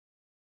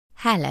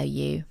Hello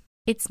you,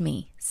 it's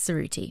me,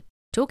 Suruthi,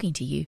 talking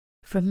to you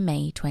from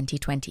May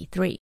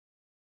 2023.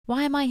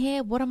 Why am I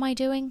here? What am I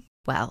doing?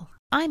 Well,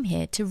 I'm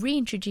here to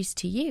reintroduce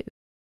to you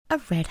a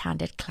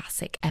Red-Handed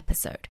classic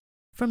episode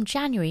from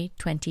January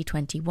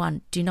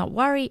 2021. Do not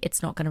worry,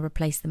 it's not going to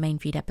replace the main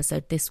feed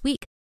episode this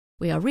week.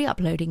 We are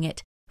re-uploading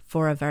it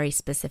for a very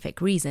specific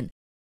reason.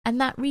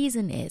 And that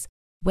reason is,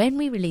 when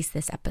we released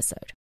this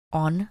episode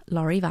on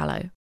Lori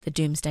Vallow, the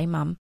Doomsday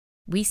mum,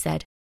 we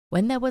said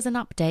when there was an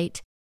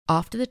update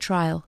after the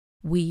trial,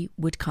 we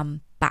would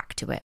come back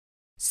to it.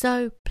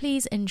 So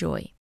please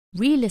enjoy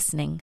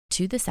re-listening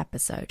to this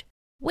episode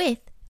with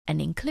an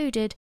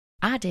included,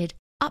 added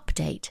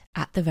update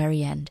at the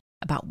very end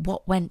about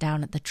what went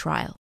down at the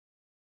trial.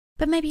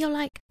 But maybe you're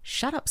like,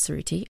 shut up,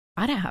 Suruthi,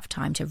 I don't have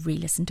time to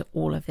re-listen to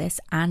all of this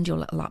and your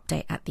little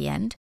update at the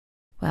end.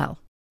 Well,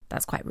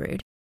 that's quite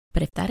rude.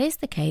 But if that is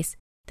the case,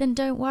 then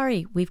don't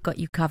worry, we've got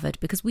you covered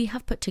because we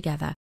have put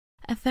together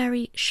a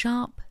very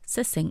sharp,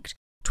 succinct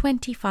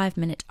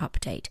 25-minute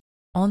update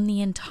on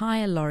the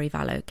entire Lori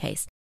Vallow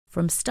case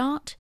from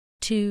start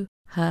to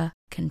her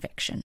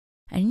conviction.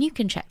 And you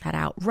can check that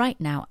out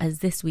right now as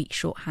this week's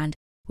Shorthand,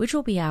 which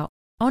will be out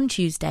on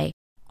Tuesday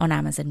on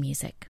Amazon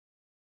Music.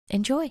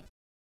 Enjoy!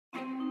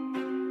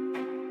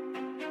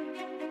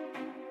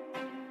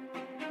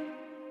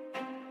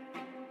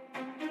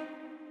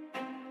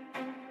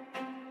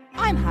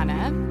 I'm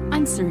Hannah.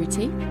 I'm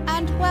Suruthi.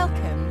 And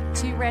welcome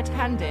to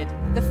Red-Handed,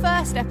 the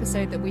first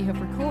episode that we have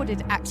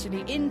recorded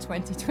actually in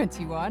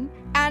 2021.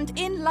 And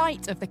in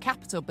light of the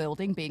Capitol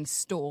building being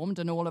stormed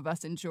and all of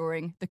us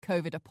enduring the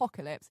COVID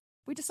apocalypse,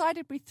 we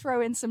decided we'd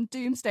throw in some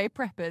Doomsday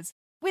preppers.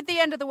 With the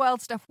end of the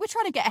world stuff, we're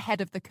trying to get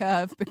ahead of the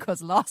curve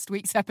because last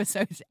week's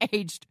episode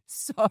aged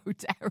so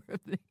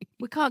terribly.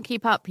 We can't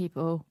keep up,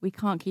 people. We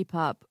can't keep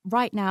up.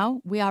 Right now,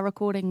 we are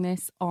recording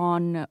this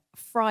on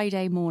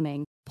Friday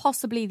morning,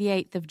 possibly the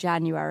 8th of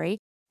January.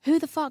 Who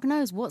the fuck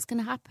knows what's going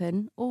to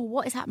happen or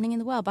what is happening in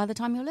the world by the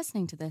time you're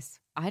listening to this?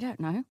 I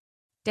don't know.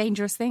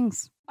 Dangerous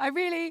things. I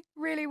really,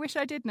 really wish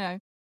I did know.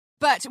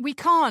 But we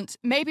can't.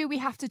 Maybe we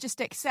have to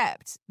just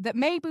accept that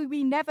maybe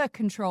we never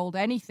controlled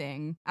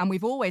anything and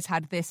we've always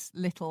had this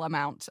little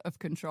amount of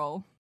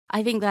control.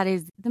 I think that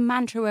is the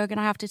mantra we're going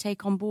to have to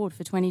take on board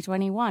for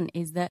 2021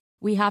 is that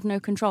we have no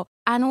control.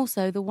 And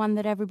also the one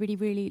that everybody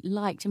really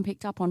liked and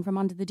picked up on from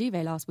Under the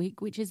Duvet last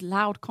week, which is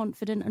loud,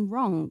 confident and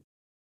wrong.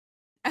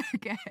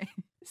 Okay.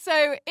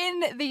 So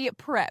in the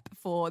prep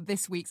for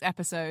this week's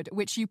episode,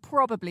 which you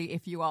probably,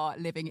 if you are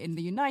living in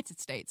the United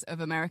States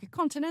of America,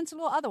 continental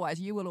or otherwise,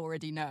 you will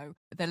already know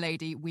the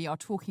lady we are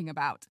talking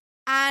about.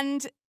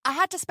 And I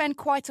had to spend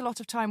quite a lot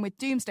of time with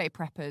Doomsday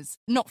preppers,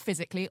 not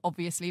physically,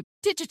 obviously,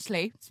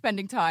 digitally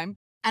spending time.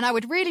 And I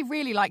would really,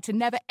 really like to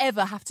never,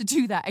 ever have to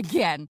do that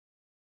again.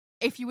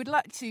 If you would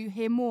like to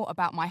hear more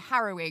about my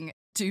harrowing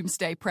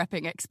Doomsday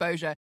prepping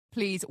exposure,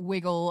 please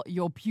wiggle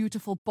your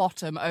beautiful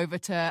bottom over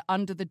to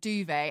Under the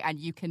Duvet and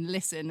you can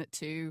listen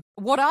to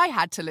what I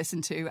had to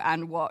listen to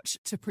and watch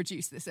to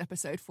produce this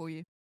episode for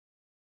you.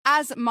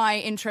 As my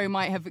intro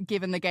might have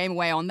given the game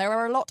away on, there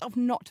are a lot of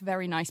not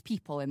very nice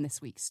people in this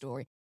week's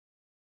story.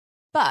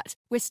 But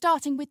we're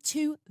starting with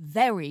two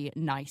very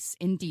nice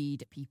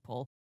indeed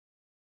people.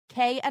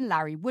 Kay and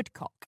Larry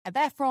Woodcock.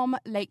 They're from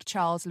Lake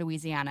Charles,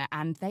 Louisiana,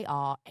 and they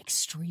are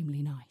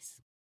extremely nice.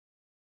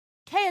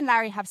 Kay and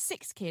Larry have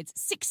 6 kids,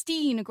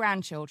 16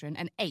 grandchildren,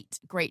 and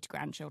 8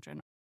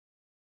 great-grandchildren.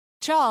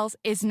 Charles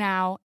is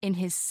now in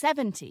his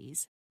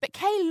 70s, but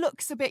Kay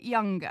looks a bit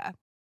younger.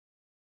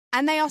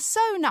 And they are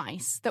so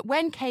nice that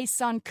when Kay's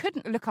son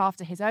couldn't look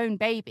after his own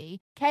baby,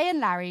 Kay and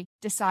Larry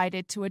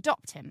decided to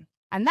adopt him,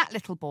 and that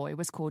little boy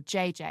was called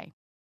JJ.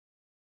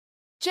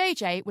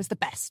 JJ was the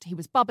best. He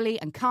was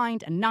bubbly and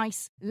kind and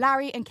nice.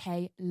 Larry and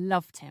Kay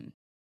loved him.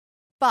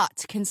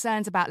 But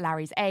concerns about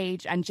Larry's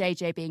age and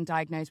JJ being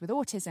diagnosed with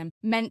autism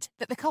meant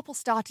that the couple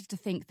started to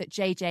think that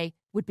JJ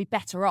would be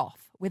better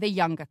off with a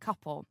younger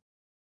couple.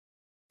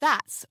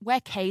 That's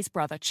where Kay's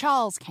brother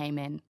Charles came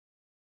in.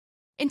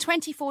 In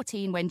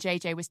 2014, when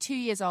JJ was 2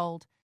 years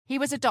old, he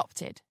was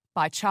adopted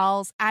by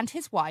Charles and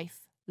his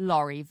wife,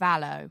 Lori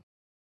Vallow.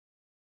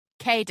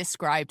 Kay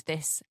described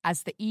this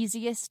as the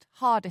easiest,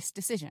 hardest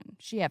decision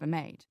she ever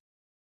made.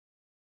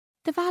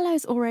 The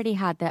Vallows already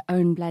had their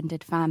own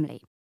blended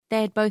family. They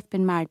had both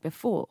been married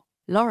before.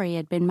 Lori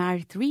had been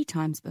married 3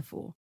 times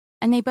before,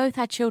 and they both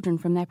had children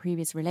from their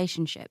previous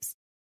relationships.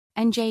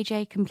 And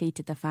JJ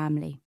completed the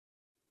family.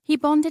 He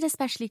bonded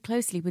especially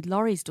closely with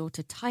Lori's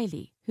daughter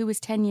Tylee, who was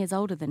 10 years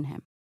older than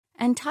him,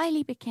 and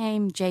Tylee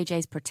became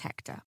JJ's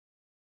protector.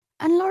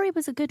 And Lori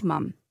was a good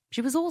mum.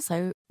 She was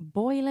also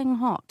boiling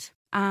hot,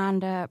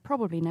 and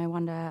probably no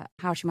wonder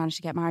how she managed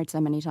to get married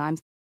so many times.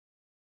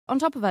 On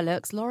top of her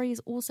looks, Lori is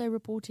also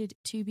reported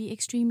to be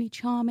extremely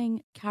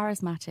charming,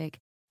 charismatic,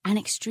 and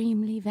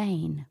extremely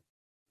vain.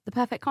 The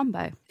perfect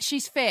combo.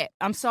 She's fit.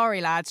 I'm sorry,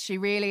 lads. She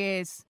really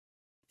is.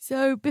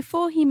 So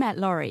before he met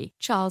Lori,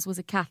 Charles was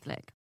a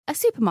Catholic. A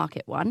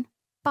supermarket one,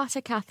 but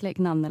a Catholic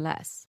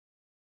nonetheless.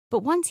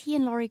 But once he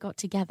and Lori got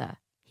together,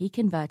 he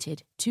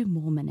converted to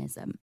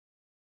Mormonism.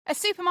 A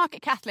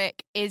supermarket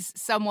Catholic is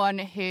someone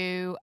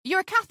who, you're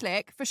a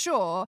Catholic for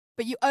sure,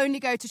 but you only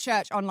go to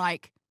church on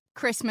like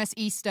Christmas,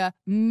 Easter,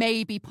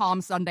 maybe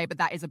Palm Sunday, but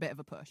that is a bit of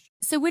a push.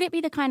 So would it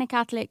be the kind of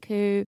Catholic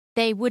who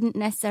they wouldn't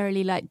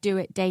necessarily like do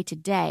it day to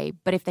day,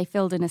 but if they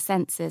filled in a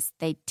census,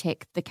 they'd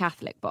tick the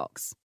Catholic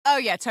box? Oh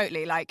yeah,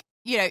 totally. Like,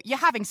 you know, you're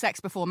having sex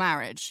before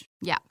marriage.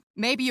 Yeah.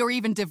 Maybe you're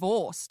even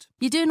divorced.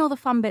 You're doing all the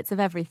fun bits of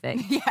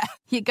everything. Yeah.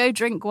 You go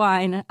drink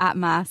wine at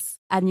Mass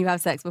and you have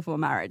sex before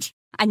marriage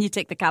and you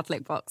tick the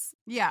Catholic box.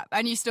 Yeah,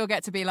 and you still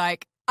get to be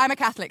like, I'm a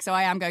Catholic, so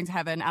I am going to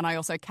heaven, and I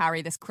also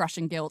carry this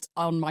crushing guilt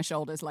on my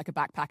shoulders like a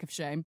backpack of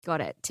shame.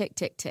 Got it. Tick,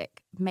 tick,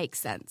 tick. Makes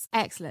sense.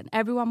 Excellent.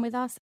 Everyone with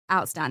us?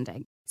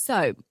 Outstanding.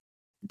 So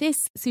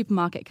this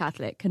supermarket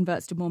Catholic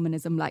converts to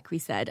Mormonism, like we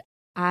said,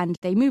 and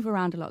they move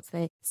around a lot. So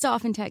they start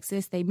off in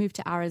Texas, they move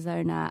to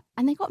Arizona,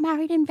 and they got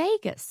married in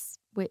Vegas,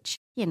 which,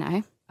 you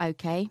know,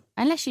 okay.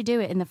 Unless you do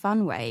it in the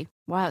fun way,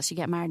 why else you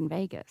get married in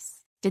Vegas?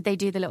 Did they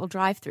do the little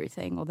drive-through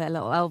thing or their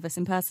little Elvis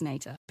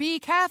impersonator? Be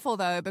careful,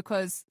 though,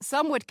 because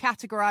some would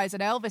categorize an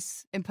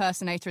Elvis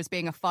impersonator as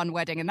being a fun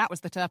wedding, and that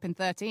was the Turpin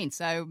 13,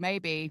 so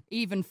maybe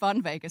even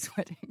fun Vegas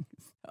weddings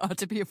are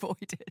to be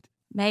avoided.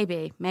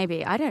 Maybe.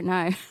 I don't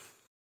know.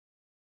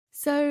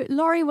 So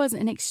Lori was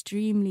an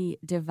extremely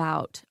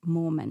devout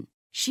Mormon.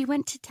 She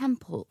went to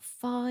temple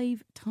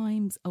 5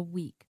 times a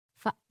week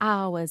for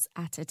hours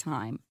at a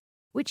time,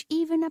 which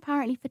even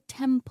apparently for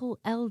temple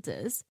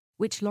elders,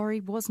 which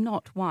Lori was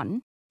not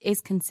one, is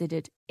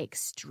considered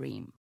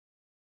extreme.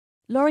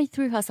 Lori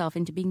threw herself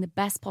into being the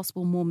best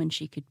possible Mormon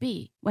she could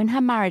be when her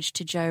marriage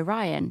to Joe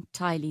Ryan,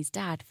 Tylee's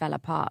dad, fell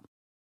apart.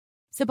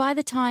 So by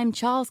the time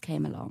Charles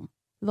came along,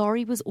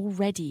 Lori was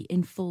already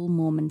in full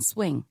Mormon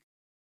swing.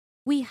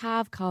 We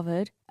have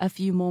covered a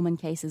few Mormon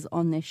cases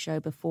on this show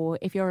before.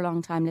 If you're a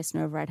long-time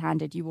listener of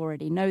RedHanded, you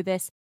already know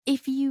this.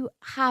 If you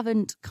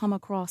haven't come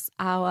across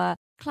our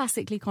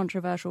classically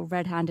controversial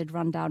Red-Handed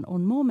rundown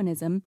on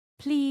Mormonism,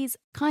 please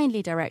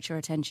kindly direct your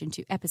attention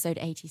to episode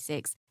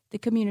 86, The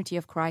Community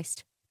of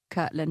Christ,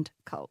 Kirtland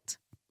Cult,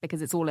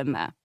 because it's all in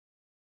there.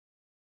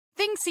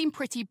 Things seem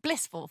pretty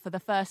blissful for the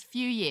first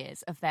few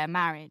years of their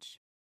marriage.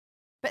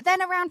 But then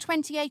around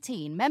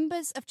 2018,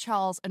 members of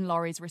Charles and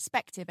Lori's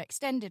respective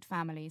extended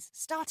families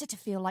started to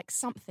feel like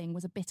something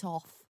was a bit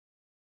off.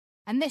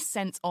 And this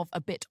sense of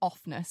a bit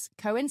offness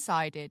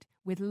coincided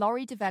with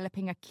Lori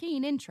developing a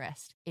keen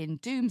interest in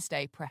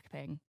doomsday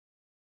prepping.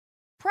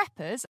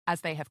 Preppers,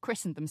 as they have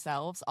christened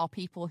themselves, are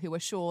people who are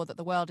sure that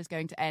the world is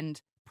going to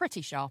end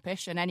pretty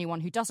sharpish, and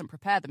anyone who doesn't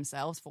prepare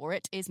themselves for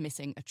it is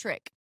missing a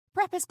trick.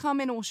 Preppers come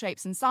in all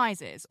shapes and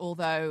sizes,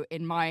 although,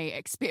 in my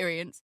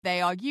experience,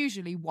 they are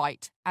usually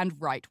white and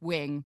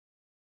right-wing.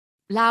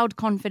 Loud,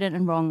 confident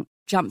and wrong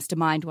jumps to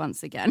mind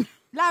once again.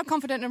 Loud,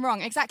 confident and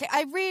wrong, exactly.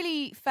 I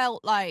really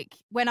felt like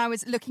when I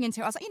was looking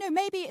into it, I was like, you know,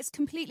 maybe it's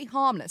completely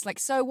harmless. Like,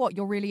 so what?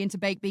 You're really into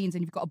baked beans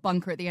and you've got a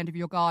bunker at the end of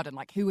your garden.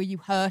 Like, who are you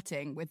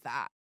hurting with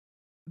that?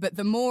 But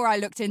the more I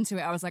looked into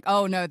it, I was like,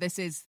 oh no, this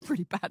is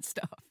pretty bad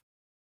stuff.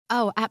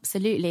 Oh,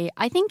 absolutely.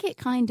 I think it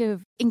kind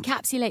of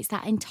encapsulates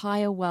that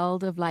entire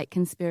world of like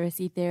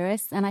conspiracy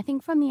theorists. And I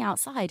think from the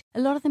outside,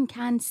 a lot of them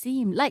can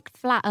seem like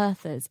flat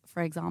earthers,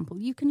 for example.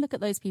 You can look at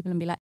those people and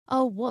be like,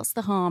 oh, what's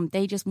the harm?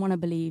 They just want to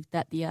believe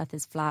that the earth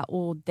is flat,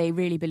 or they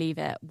really believe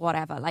it,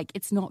 whatever. Like,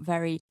 it's not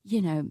very,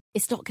 you know,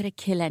 it's not going to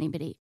kill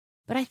anybody.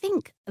 But I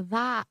think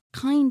that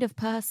kind of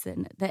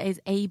person that is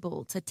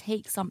able to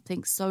take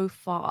something so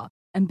far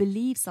and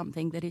believe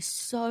something that is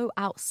so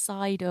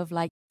outside of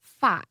like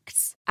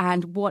facts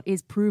and what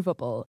is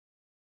provable,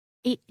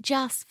 it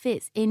just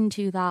fits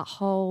into that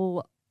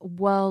whole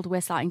world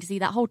we're starting to see,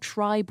 that whole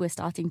tribe we're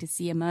starting to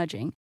see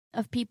emerging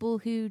of people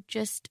who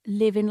just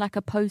live in like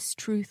a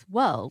post-truth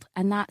world.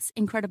 And that's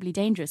incredibly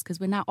dangerous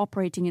because we're now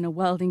operating in a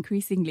world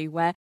increasingly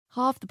where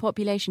half the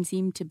population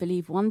seem to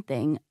believe one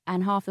thing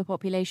and half the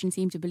population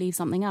seem to believe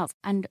something else.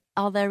 And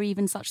are there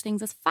even such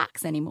things as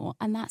facts anymore?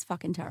 And that's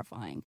fucking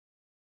terrifying.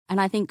 And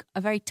I think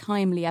a very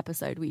timely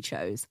episode we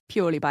chose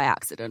purely by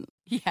accident.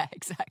 Yeah,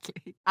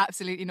 exactly.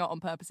 Absolutely not on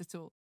purpose at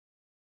all.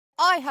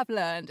 I have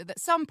learned that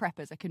some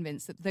preppers are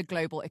convinced that the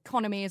global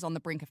economy is on the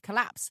brink of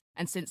collapse,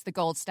 and since the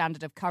gold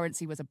standard of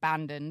currency was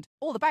abandoned,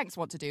 all the banks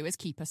want to do is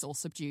keep us all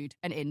subdued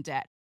and in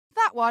debt.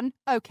 That one,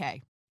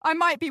 okay. I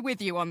might be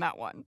with you on that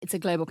one. It's a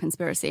global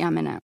conspiracy. I'm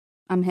in it.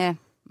 I'm here.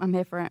 I'm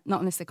here for it.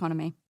 Not in this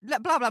economy. Blah,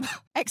 blah, blah,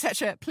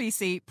 etc. Please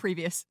see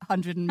previous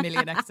 100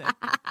 million episode.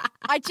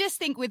 I just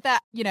think with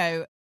that, you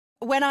know,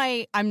 when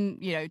I'm,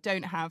 you know,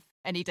 don't have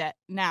any debt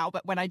now,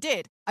 but when I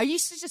did, I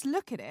used to just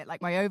look at it, like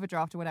my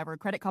overdraft or whatever,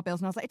 credit card bills,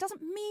 and I was like, it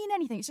doesn't mean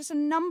anything. It's just a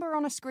number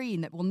on a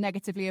screen that will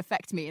negatively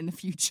affect me in the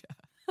future.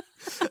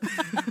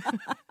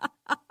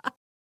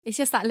 It's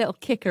just that little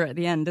kicker at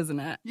the end,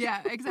 isn't it?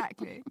 Yeah,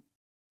 exactly.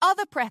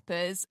 Other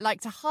preppers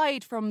like to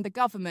hide from the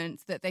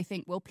government that they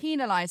think will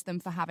penalise them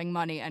for having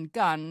money and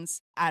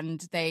guns,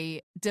 and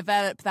they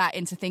develop that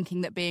into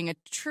thinking that being a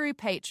true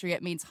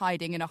patriot means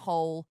hiding in a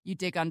hole you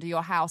dig under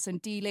your house and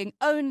dealing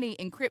only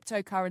in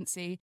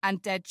cryptocurrency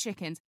and dead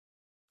chickens.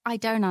 I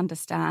don't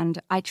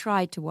understand. I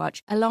tried to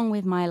watch, along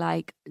with my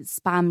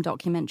spam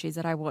documentaries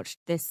that I watched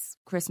this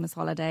Christmas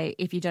holiday.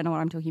 If you don't know what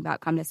I'm talking about,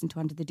 come listen to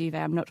Under the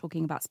Duvet. I'm not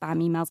talking about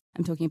spam emails.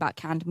 I'm talking about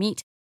canned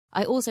meat.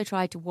 I also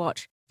tried to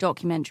watch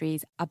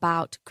documentaries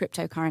about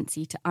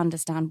cryptocurrency to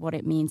understand what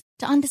it means,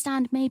 to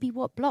understand maybe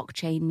what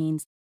blockchain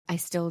means. I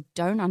still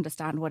don't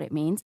understand what it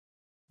means.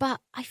 But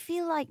I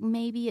feel like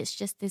maybe it's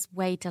just this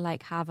way to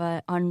have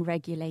a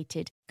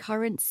unregulated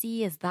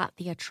currency. Is that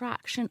the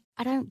attraction?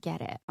 I don't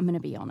get it. I'm going to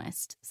be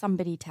honest.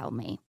 Somebody tell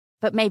me.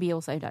 But maybe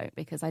also don't,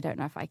 because I don't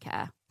know if I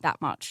care that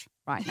much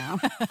right now.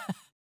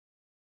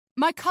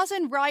 My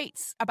cousin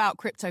writes about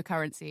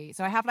cryptocurrency.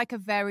 So I have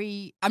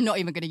I'm not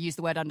even going to use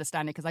the word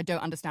understand it because I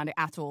don't understand it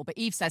at all. But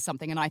Eve says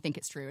something and I think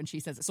it's true and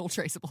she says it's all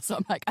traceable. So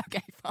I'm like,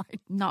 okay,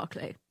 fine. Not a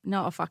clue.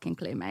 Not a fucking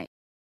clue, mate.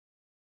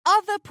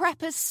 Other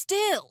preppers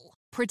still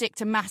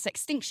predict a mass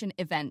extinction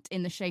event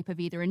in the shape of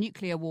either a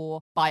nuclear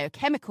war,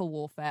 biochemical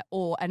warfare,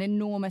 or an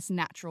enormous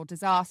natural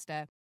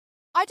disaster.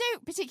 I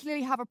don't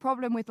particularly have a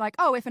problem with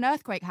if an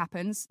earthquake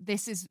happens,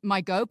 this is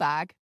my go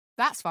bag.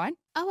 That's fine.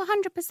 Oh,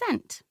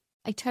 100%.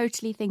 I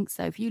totally think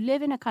so. If you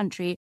live in a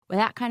country where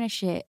that kind of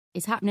shit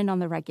is happening on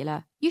the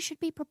regular, you should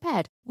be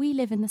prepared. We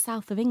live in the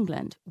south of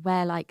England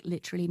where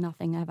literally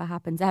nothing ever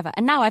happens ever.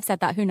 And now I've said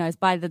that, who knows,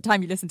 by the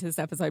time you listen to this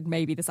episode,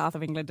 maybe the south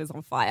of England is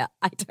on fire.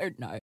 I don't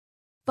know.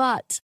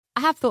 But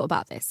I have thought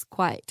about this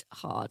quite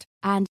hard.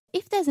 And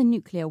if there's a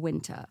nuclear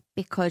winter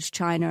because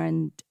China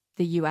and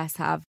the US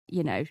have,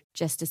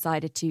 just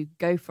decided to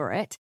go for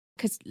it,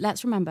 because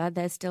let's remember,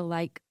 there's still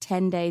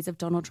 10 days of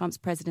Donald Trump's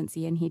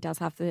presidency and he does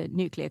have the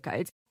nuclear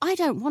codes. I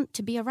don't want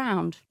to be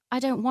around. I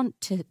don't want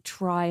to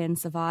try and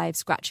survive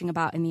scratching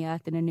about in the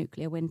earth in a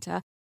nuclear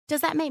winter.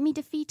 Does that make me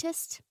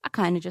defeatist? I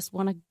kind of just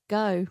want to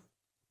go,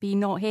 be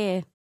not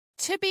here.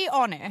 To be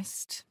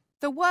honest,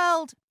 the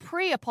world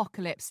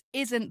pre-apocalypse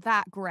isn't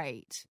that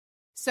great.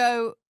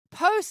 So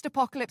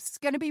post-apocalypse is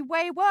going to be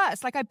way worse.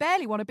 I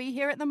barely want to be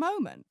here at the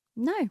moment.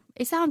 No,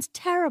 it sounds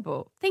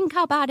terrible. Think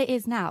how bad it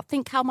is now.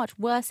 Think how much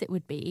worse it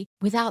would be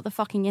without the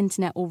fucking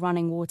internet or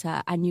running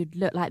water and you'd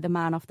look like the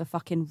man off the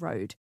fucking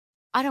road.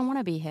 I don't want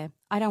to be here.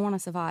 I don't want to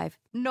survive.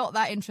 Not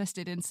that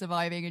interested in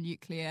surviving a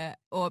nuclear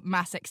or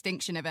mass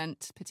extinction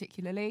event,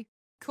 particularly.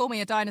 Call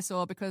me a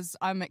dinosaur because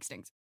I'm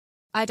extinct.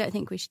 I don't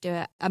think we should do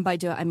it. And by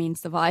do it, I mean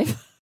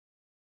survive.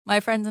 My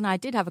friends and I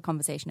did have a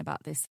conversation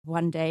about this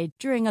one day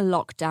during a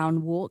lockdown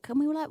walk. And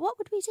we were like, what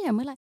would we do? And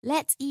we're like,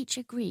 let's each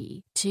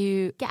agree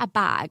to get a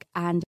bag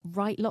and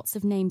write lots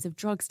of names of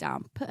drugs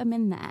down, put them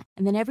in there.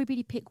 And then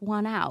everybody pick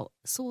one out,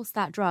 source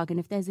that drug. And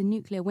if there's a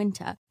nuclear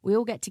winter, we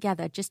all get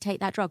together, just take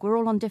that drug. We're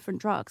all on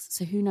different drugs.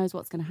 So who knows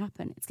what's going to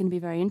happen? It's going to be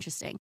very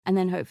interesting. And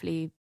then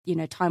hopefully,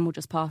 time will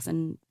just pass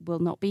and we'll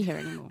not be here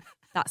anymore.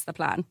 That's the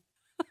plan.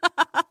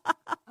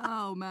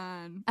 Oh,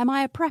 man. Am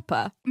I a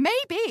prepper?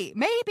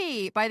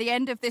 Maybe by the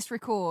end of this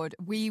record,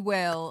 we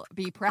will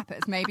be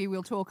preppers. Maybe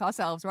we'll talk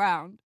ourselves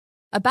round.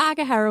 A bag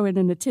of heroin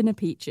and a tin of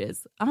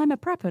peaches. I'm a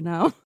prepper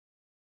now.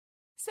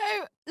 So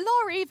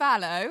Laurie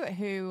Vallow,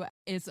 who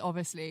is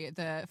obviously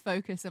the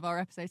focus of our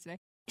episode today,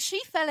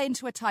 she fell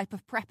into a type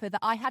of prepper that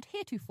I had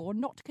heretofore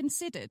not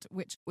considered,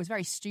 which was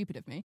very stupid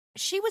of me.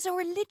 She was a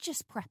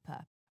religious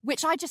prepper,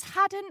 which I just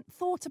hadn't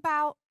thought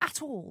about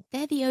at all.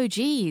 They're the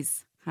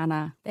OGs.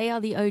 Hannah,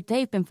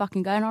 they've been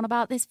fucking going on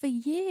about this for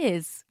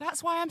years.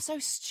 That's why I'm so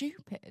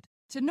stupid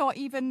to not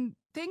even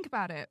think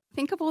about it.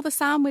 Think of all the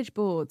sandwich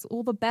boards,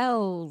 all the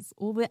bells,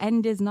 all the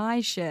end is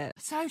nigh shit.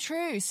 So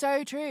true,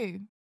 so true.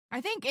 I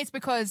think it's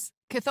because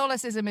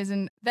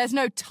Catholicism there's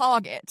no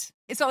target.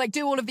 It's not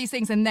do all of these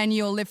things and then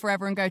you'll live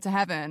forever and go to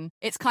heaven.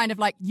 It's kind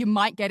of you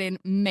might get in,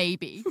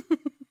 maybe.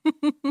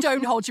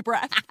 Don't hold your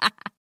breath.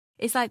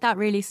 It's like that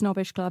really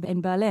snobbish club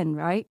in Berlin,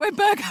 right? In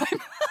Bergheim.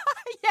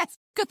 Yes,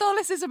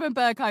 Catholicism and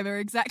Bergheim are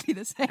exactly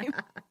the same.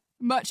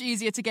 Much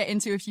easier to get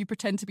into if you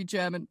pretend to be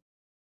German.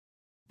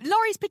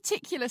 Laurie's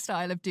particular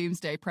style of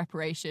doomsday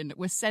preparation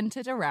was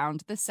centred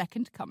around the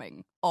second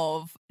coming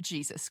of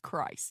Jesus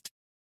Christ.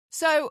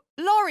 So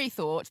Laurie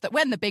thought that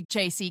when the big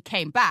JC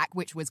came back,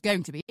 which was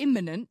going to be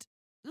imminent,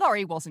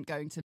 Laurie wasn't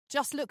going to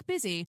just look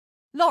busy.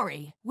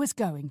 Laurie was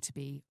going to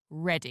be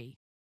ready.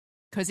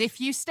 Because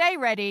if you stay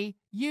ready,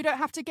 you don't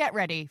have to get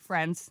ready,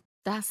 friends.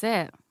 That's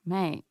it,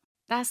 mate.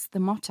 That's the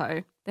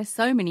motto. There's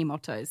so many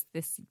mottos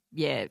this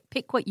year.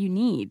 Pick what you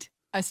need.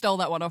 I stole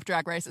that one off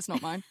Drag Race. It's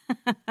not mine.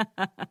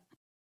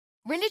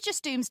 Religious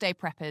doomsday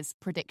preppers'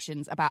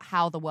 predictions about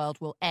how the world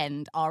will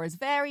end are as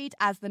varied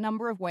as the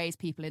number of ways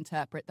people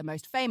interpret the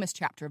most famous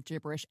chapter of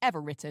gibberish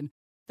ever written,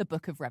 the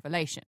Book of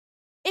Revelation.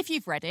 If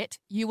you've read it,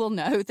 you will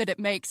know that it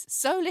makes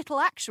so little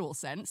actual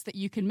sense that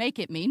you can make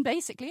it mean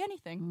basically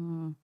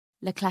anything.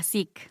 Le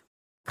classique.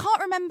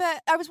 Can't remember.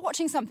 I was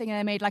watching something and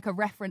they made a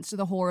reference to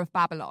the Whore of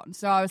Babylon.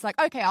 So I was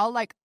like, okay, I'll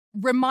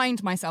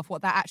remind myself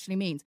what that actually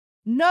means.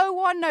 No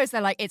one knows.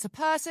 They're it's a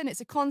person, it's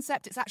a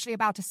concept, it's actually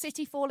about a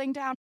city falling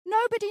down.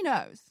 Nobody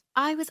knows.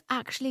 I was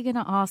actually going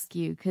to ask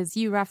you, because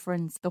you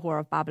referenced the Whore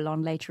of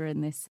Babylon later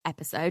in this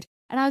episode,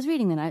 and I was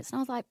reading the notes and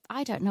I was like,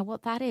 I don't know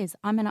what that is.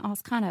 I'm going to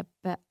ask Hannah,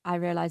 but I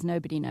realised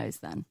nobody knows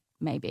then.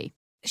 Maybe.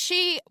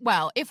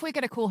 If we're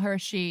going to call her a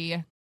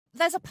she,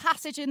 there's a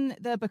passage in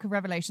the book of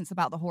Revelations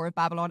about the whore of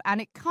Babylon,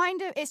 and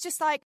it's just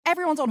like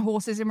everyone's on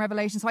horses in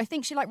Revelation. So I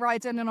think she like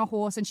rides in on a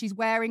horse and she's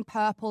wearing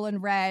purple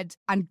and red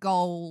and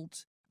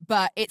gold,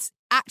 but it's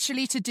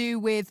actually to do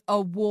with a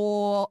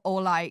war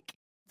or like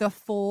the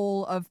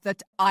fall of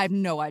I have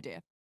no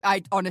idea.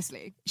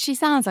 Honestly. She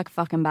sounds like a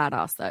fucking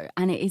badass though,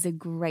 and it is a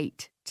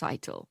great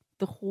title.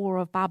 The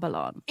Whore of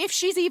Babylon. If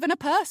she's even a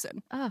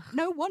person. Ugh.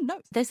 No one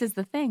knows. This is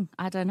the thing.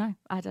 I don't know.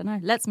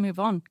 Let's move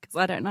on, because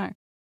I don't know.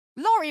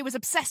 Laurie was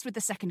obsessed with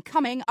the second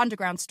coming,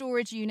 underground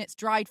storage units,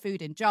 dried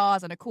food in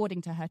jars, and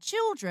according to her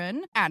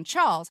children and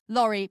Charles,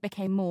 Laurie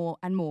became more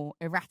and more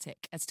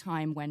erratic as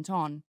time went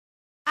on.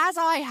 As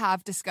I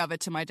have discovered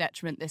to my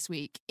detriment this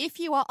week, if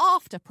you are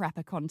after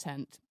prepper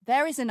content,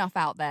 there is enough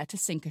out there to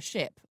sink a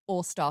ship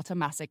or start a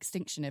mass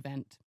extinction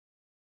event.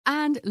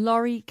 And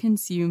Laurie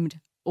consumed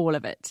all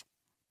of it.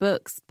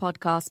 Books,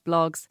 podcasts,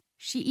 blogs.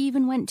 She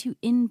even went to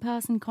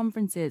in-person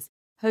conferences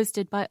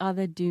hosted by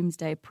other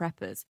Doomsday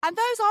preppers. And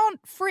those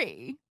aren't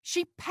free.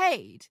 She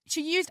paid.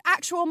 She used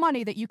actual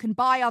money that you can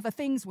buy other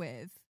things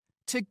with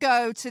to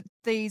go to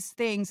these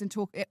things and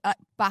talk. It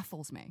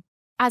baffles me.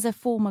 As a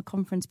former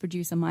conference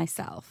producer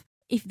myself,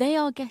 if they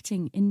are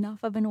getting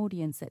enough of an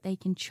audience that they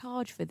can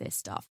charge for this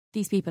stuff,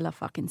 these people are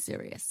fucking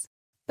serious.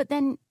 But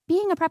then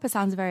being a prepper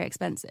sounds very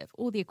expensive.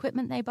 All the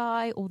equipment they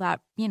buy, all that,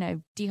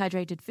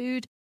 dehydrated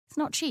food. It's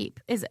not cheap,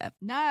 is it?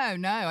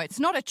 No, it's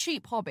not a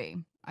cheap hobby,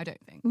 I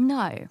don't think.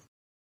 No.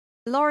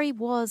 Laurie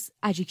was,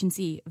 as you can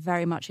see,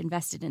 very much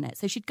invested in it.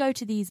 So she'd go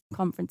to these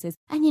conferences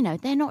and,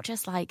 they're not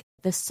just like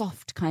the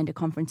soft kind of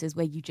conferences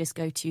where you just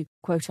go to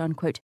quote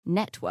unquote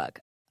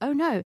network. Oh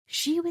no,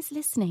 she was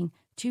listening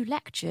to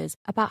lectures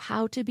about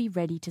how to be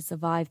ready to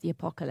survive the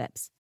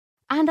apocalypse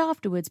and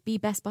afterwards be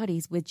best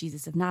buddies with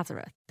Jesus of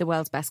Nazareth, the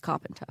world's best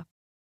carpenter.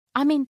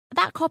 I mean,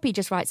 that copy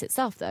just writes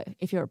itself, though,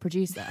 if you're a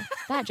producer.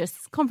 That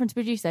just, conference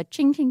producer,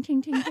 ching, ching,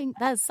 ching, ching, ching.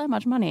 There's so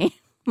much money,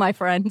 my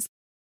friends.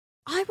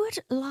 I would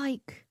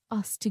like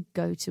us to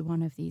go to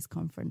one of these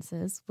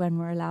conferences when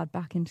we're allowed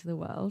back into the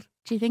world.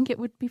 Do you think it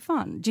would be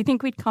fun? Do you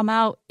think we'd come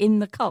out in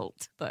the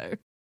cult, though?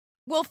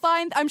 We'll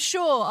find, I'm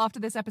sure after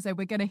this episode,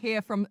 we're going to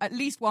hear from at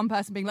least one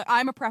person being like,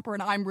 I'm a prepper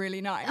and I'm really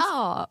nice.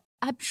 Oh,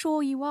 I'm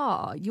sure you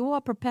are. You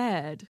are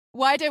prepared.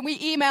 Why don't we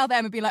email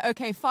them and be like,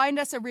 okay, find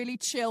us a really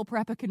chill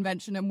prepper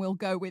convention and we'll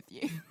go with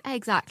you.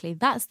 Exactly.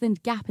 That's the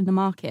gap in the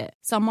market.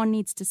 Someone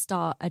needs to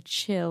start a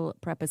chill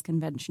preppers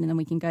convention and then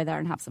we can go there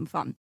and have some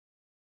fun.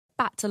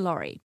 Back to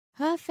Laurie.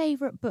 Her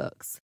favourite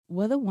books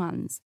were the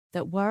ones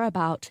that were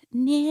about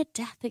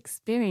near-death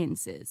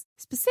experiences,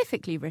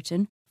 specifically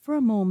written for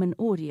a Mormon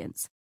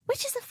audience,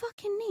 which is a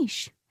fucking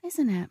niche,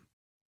 isn't it?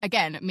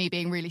 Again, me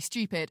being really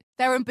stupid,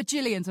 there are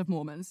bajillions of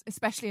Mormons,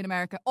 especially in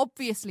America.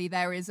 Obviously,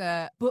 there is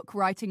a book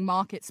writing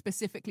market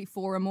specifically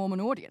for a Mormon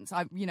audience.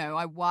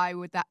 Why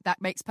would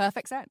that makes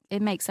perfect sense.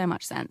 It makes so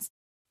much sense.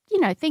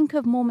 Think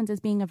of Mormons as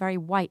being a very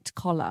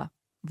white-collar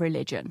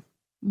religion.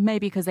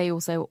 Maybe because they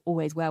also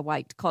always wear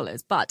white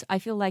collars, but I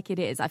feel like it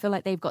is. I feel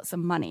like they've got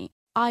some money.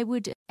 I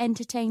would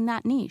entertain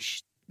that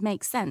niche.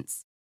 Makes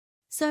sense.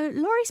 So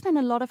Laurie spent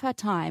a lot of her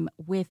time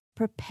with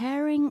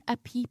preparing a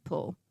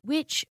people,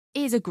 which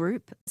is a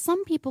group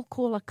some people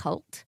call a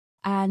cult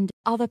and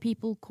other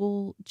people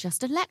call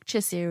just a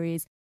lecture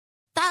series.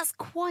 That's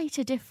quite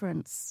a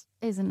difference,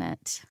 isn't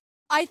it?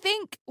 I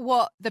think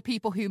what the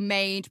people who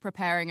made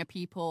Preparing a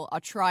People are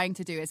trying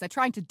to do is they're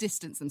trying to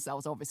distance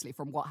themselves, obviously,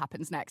 from what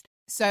happens next.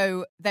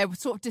 So they're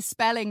sort of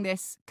dispelling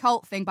this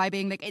cult thing by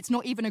being like, it's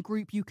not even a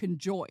group you can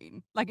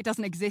join. Like, it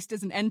doesn't exist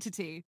as an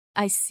entity.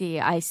 I see.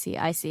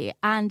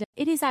 And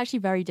it is actually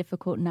very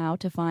difficult now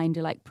to find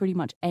like pretty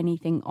much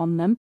anything on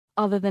them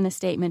other than a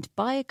statement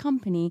by a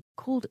company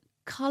called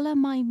Color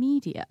My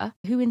Media,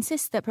 who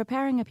insists that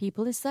Preparing a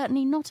People is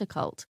certainly not a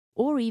cult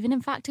or even,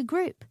 in fact, a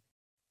group.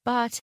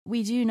 But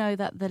we do know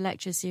that the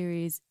lecture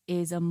series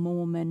is a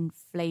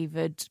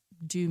Mormon-flavoured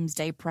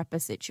doomsday prepper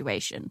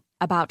situation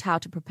about how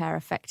to prepare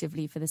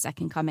effectively for the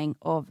second coming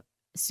of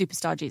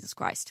Superstar Jesus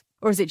Christ.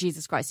 Or is it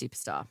Jesus Christ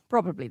Superstar?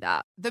 Probably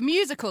that. The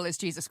musical is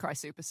Jesus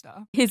Christ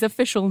Superstar. His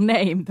official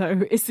name,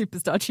 though, is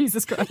Superstar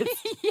Jesus Christ.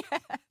 Yeah.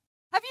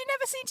 Have you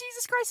never seen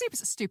Jesus Christ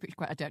Superstar? Stupid.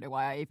 I don't know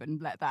why I even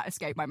let that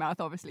escape my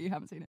mouth. Obviously, you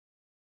haven't seen it.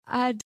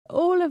 And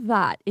all of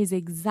that is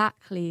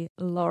exactly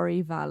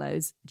Laurie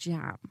Vallow's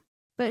jam.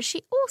 But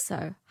she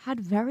also had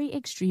very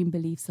extreme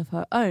beliefs of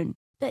her own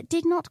that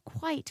did not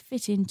quite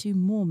fit into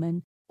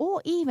Mormon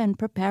or even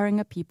Preparing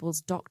a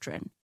People's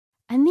doctrine.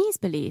 And these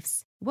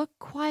beliefs were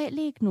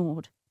quietly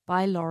ignored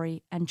by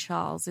Laurie and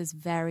Charles's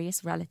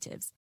various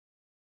relatives.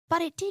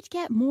 But it did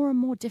get more and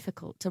more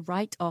difficult to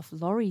write off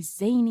Laurie's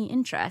zany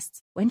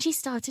interests when she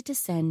started to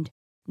send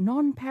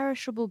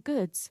non-perishable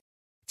goods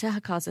to her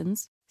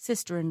cousins,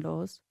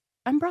 sister-in-laws,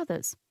 and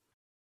brothers.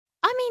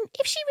 I mean,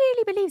 if she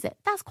really believes it,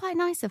 that's quite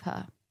nice of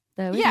her.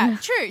 Though, yeah,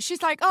 true.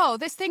 She's like, oh,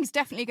 this thing's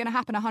definitely going to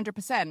happen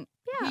 100%.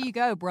 Here you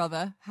go,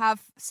 brother.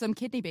 Have some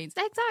kidney beans.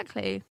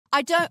 Exactly.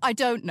 I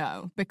don't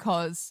know,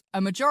 because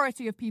a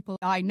majority of people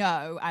I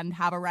know and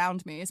have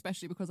around me,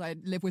 especially because I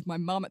live with my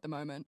mum at the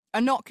moment,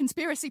 are not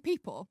conspiracy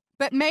people.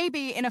 But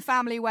maybe in a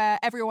family where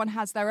everyone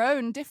has their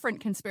own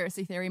different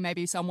conspiracy theory,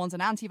 maybe someone's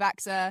an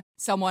anti-vaxxer,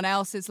 someone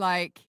else is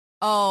like,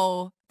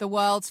 oh, the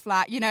world's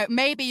flat. You know,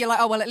 maybe you're like,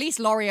 oh, well, at least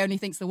Laurie only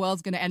thinks the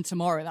world's going to end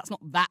tomorrow. That's not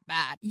that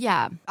bad.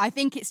 Yeah. I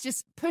think it's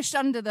just pushed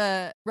under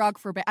the rug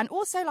for a bit. And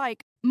also,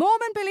 like,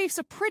 Mormon beliefs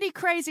are pretty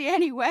crazy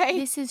anyway.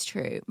 This is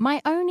true. My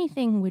only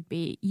thing would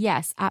be,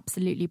 yes,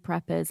 absolutely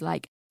preppers.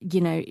 Like, you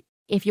know,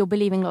 if you're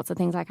believing lots of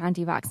things like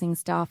anti-vaxxing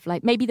stuff,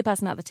 like maybe the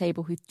person at the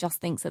table who just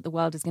thinks that the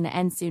world is going to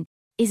end soon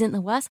isn't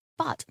the worst.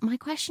 But my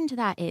question to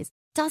that is,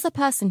 does a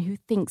person who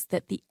thinks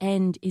that the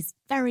end is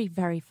very,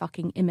 very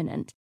fucking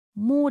imminent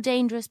more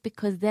dangerous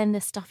because then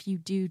the stuff you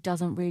do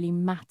doesn't really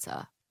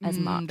matter as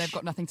much? They've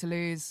got nothing to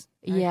lose.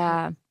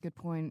 Yeah. Good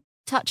point.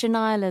 Touch of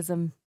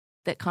nihilism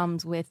that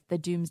comes with the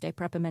doomsday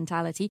prepper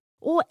mentality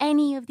or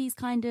any of these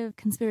kind of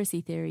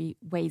conspiracy theory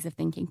ways of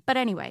thinking. But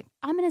anyway,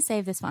 I'm going to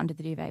save this for Under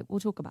the Duvet. We'll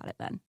talk about it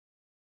then.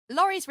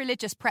 Laurie's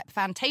religious prep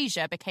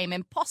fantasia became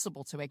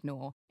impossible to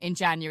ignore in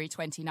January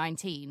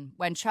 2019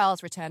 when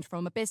Charles returned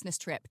from a business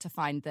trip to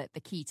find that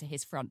the key to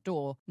his front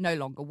door no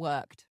longer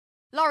worked.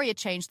 Laurie had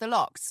changed the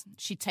locks.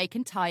 She'd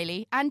taken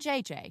Tylee and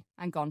JJ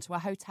and gone to a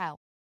hotel.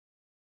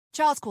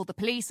 Charles called the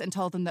police and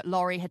told them that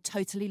Laurie had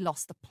totally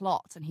lost the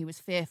plot and he was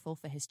fearful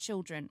for his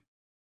children.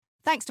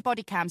 Thanks to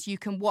body cams, you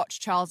can watch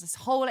Charles's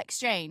whole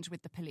exchange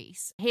with the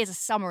police. Here's a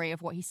summary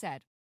of what he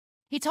said.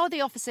 He told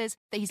the officers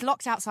that he's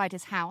locked outside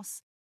his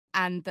house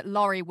and that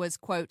Laurie was,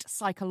 quote,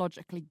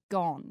 psychologically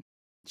gone.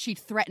 She'd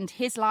threatened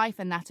his life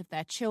and that of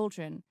their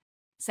children,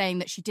 saying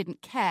that she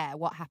didn't care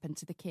what happened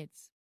to the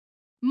kids.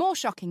 More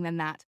shocking than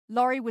that,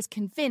 Laurie was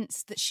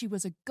convinced that she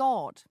was a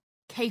god,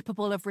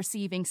 capable of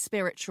receiving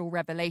spiritual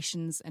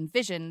revelations and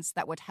visions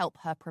that would help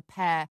her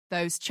prepare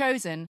those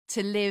chosen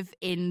to live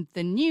in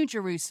the New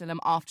Jerusalem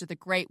after the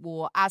Great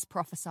War as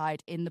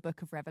prophesied in the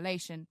Book of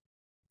Revelation.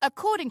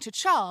 According to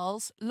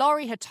Charles,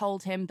 Laurie had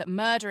told him that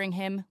murdering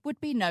him would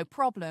be no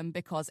problem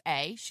because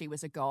A, she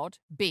was a god,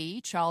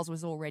 B, Charles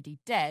was already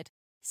dead,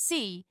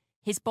 C,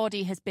 his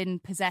body has been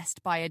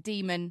possessed by a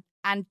demon,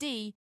 and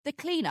D, the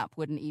cleanup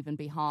wouldn't even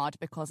be hard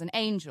because an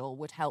angel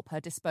would help her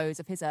dispose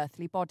of his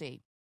earthly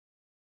body.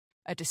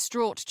 A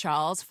distraught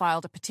Charles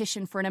filed a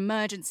petition for an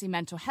emergency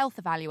mental health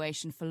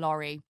evaluation for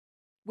Laurie,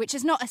 which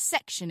is not a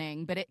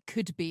sectioning, but it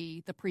could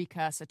be the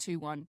precursor to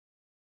one.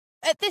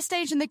 At this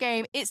stage in the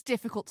game, it's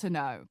difficult to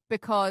know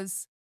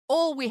because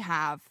all we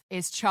have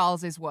is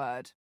Charles's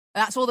word.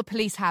 That's all the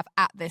police have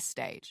at this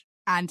stage.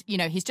 And, you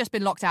know, he's just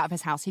been locked out of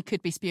his house. He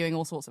could be spewing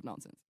all sorts of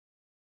nonsense.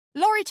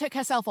 Laurie took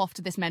herself off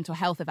to this mental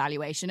health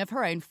evaluation of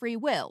her own free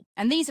will,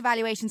 and these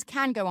evaluations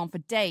can go on for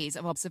days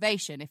of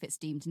observation if it's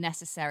deemed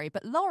necessary,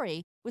 but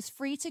Laurie was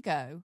free to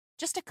go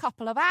just a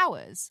couple of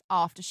hours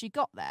after she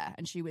got there,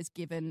 and she was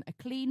given a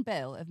clean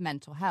bill of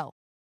mental health.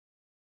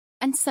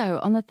 And so,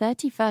 on the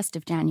 31st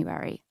of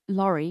January,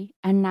 Laurie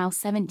and now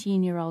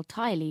 17-year-old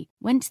Tylee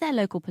went to their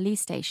local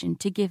police station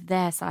to give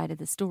their side of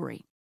the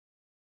story.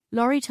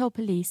 Laurie told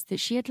police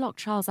that she had locked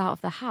Charles out of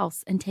the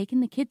house and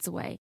taken the kids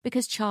away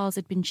because Charles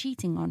had been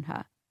cheating on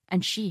her,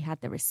 and she had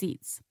the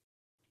receipts.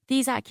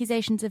 These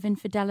accusations of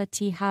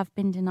infidelity have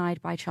been denied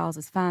by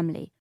Charles's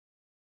family.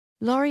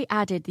 Laurie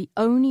added the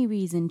only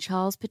reason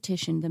Charles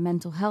petitioned the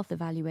mental health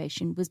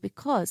evaluation was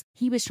because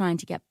he was trying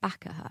to get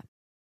back at her.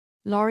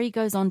 Laurie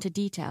goes on to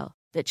detail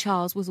that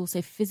Charles was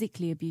also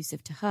physically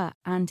abusive to her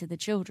and to the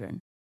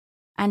children.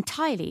 And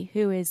Tylee,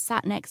 who is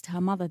sat next to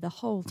her mother the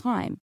whole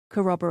time,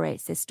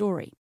 corroborates this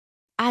story,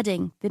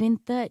 adding that in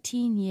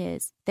 13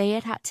 years, they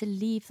had to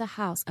leave the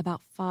house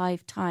about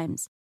 5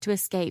 times to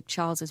escape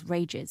Charles's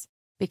rages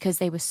because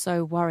they were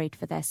so worried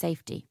for their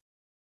safety.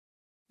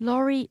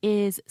 Laurie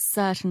is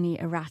certainly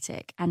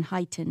erratic and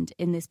heightened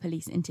in this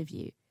police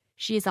interview.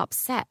 She is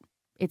upset,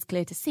 it's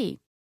clear to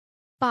see.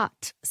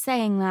 But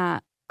saying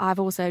that, I've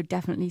also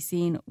definitely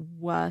seen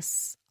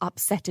worse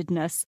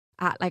upsettedness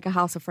at like a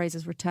House of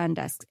Fraser's return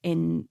desk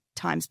in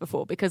times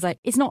before because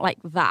it's not like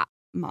that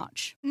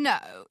much. No,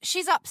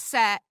 she's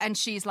upset and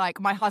she's like,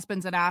 my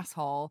husband's an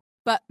asshole,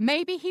 but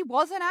maybe he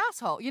was an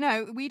asshole. You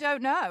know, we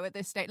don't know at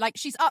this stage. Like,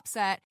 she's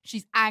upset,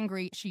 she's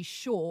angry, she's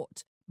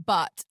short,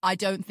 but I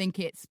don't think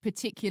it's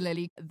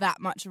particularly that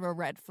much of a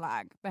red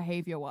flag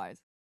behavior-wise.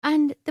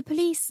 And the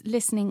police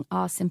listening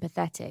are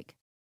sympathetic,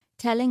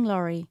 telling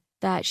Laurie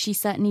that she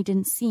certainly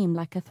didn't seem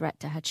like a threat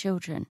to her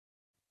children.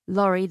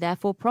 Laurie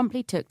therefore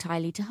promptly took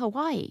Tylee to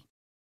Hawaii.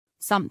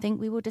 Something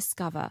we will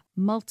discover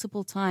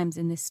multiple times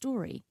in this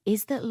story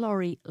is that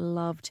Laurie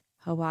loved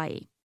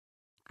Hawaii.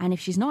 And if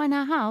she's not in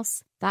her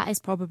house, that is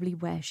probably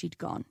where she'd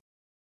gone.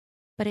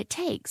 But it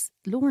takes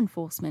law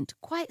enforcement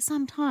quite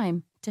some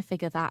time to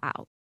figure that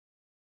out.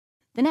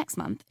 The next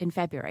month, in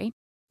February,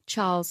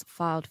 Charles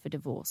filed for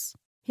divorce.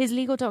 His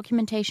legal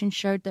documentation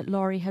showed that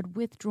Laurie had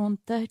withdrawn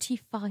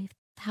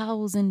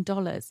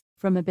 $35,000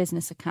 from a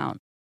business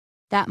account.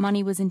 That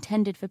money was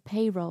intended for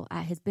payroll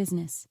at his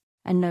business.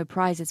 and no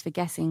prizes for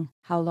guessing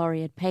how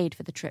Laurie had paid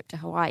for the trip to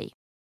Hawaii.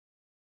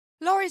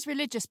 Laurie's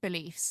religious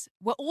beliefs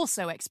were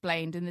also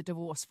explained in the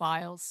divorce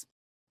files.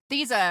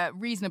 These are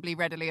reasonably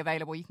readily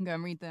available. You can go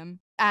and read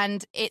them.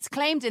 And it's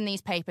claimed in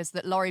these papers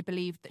that Laurie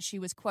believed that she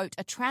was, quote,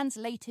 a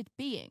translated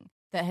being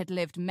that had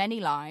lived many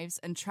lives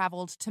and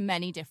travelled to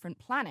many different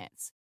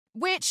planets.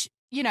 Which,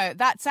 you know,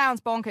 that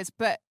sounds bonkers,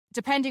 but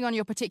depending on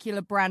your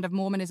particular brand of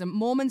Mormonism,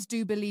 Mormons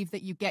do believe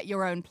that you get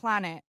your own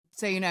planet.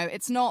 So, you know,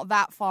 it's not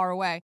that far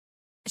away.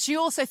 She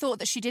also thought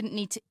that she didn't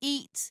need to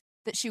eat,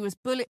 that she was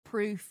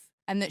bulletproof,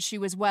 and that she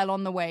was well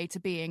on the way to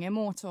being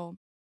immortal.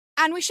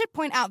 And we should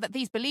point out that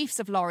these beliefs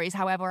of Laurie's,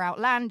 however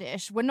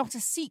outlandish, were not a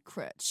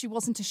secret. She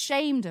wasn't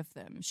ashamed of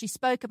them. She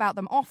spoke about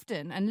them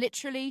often, and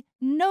literally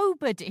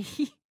nobody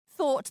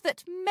thought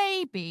that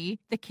maybe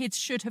the kids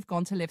should have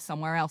gone to live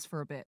somewhere else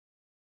for a bit.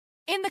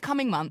 In the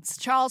coming months,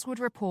 Charles would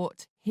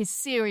report his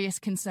serious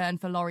concern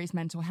for Laurie's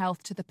mental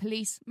health to the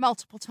police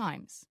multiple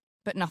times,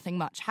 but nothing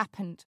much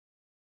happened.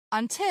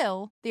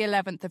 Until the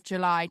 11th of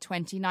July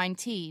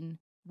 2019,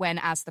 when,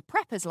 as the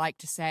preppers like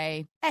to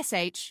say,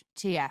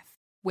 SHTF,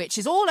 which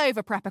is all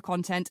over prepper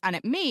content, and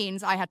it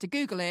means, I had to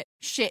Google it,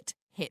 shit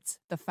hits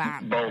the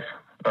fan. Both.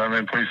 I'm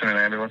in police and an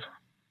ambulance.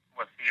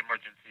 What's the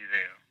emergency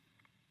there?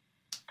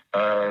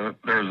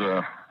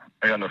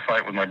 I got in a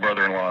fight with my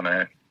brother-in-law and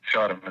I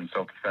shot him in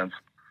self-defense.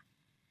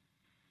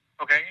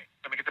 Okay,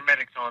 let me get the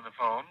medics on the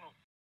phone.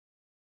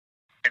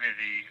 And is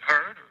he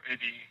hurt or is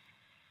he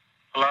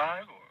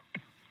alive?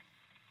 Or?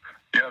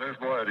 Yeah, there's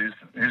blood.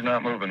 He's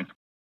not moving.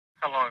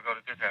 How long ago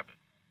did this happen?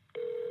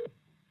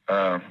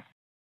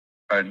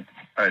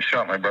 I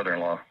shot my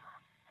brother-in-law.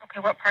 Okay,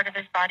 what part of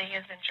his body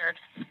is injured?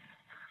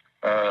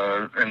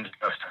 In the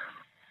chest.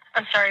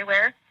 I'm sorry,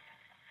 where?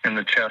 In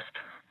the chest.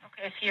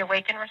 Okay, is he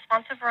awake and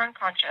responsive or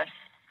unconscious?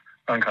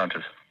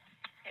 Unconscious.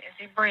 Okay, is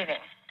he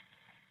breathing?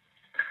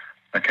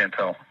 I can't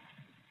tell.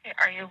 Okay,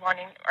 are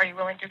you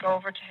willing to go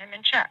over to him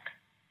and check?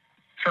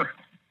 Sure.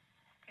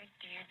 Okay,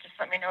 do you just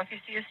let me know if you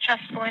see his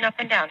chest going up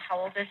and down? How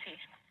old is he?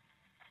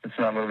 It's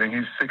not moving.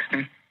 He's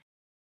 60.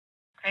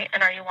 Okay,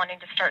 and are you wanting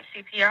to start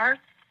CPR?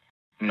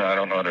 No, I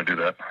don't know how to do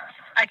that.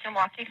 I can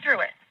walk you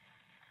through it.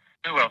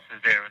 Who else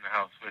is there in the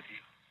house with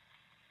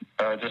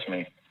you? Just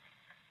me.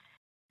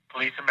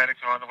 Police and medics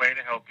are on the way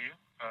to help you.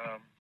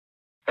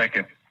 Thank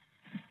you.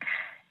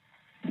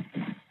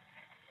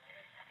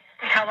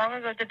 How long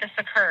ago did this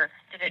occur?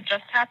 Did it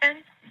just happen?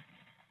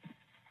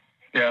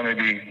 Yeah,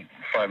 maybe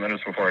 5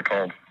 minutes before I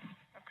called.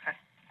 Okay.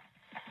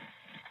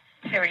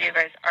 So were you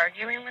guys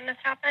arguing when this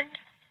happened?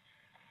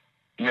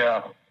 Yeah.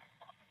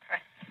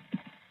 Okay.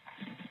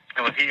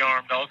 And was he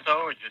armed also,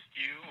 or just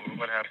you, or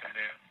what happened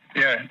there?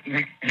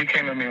 Yeah, he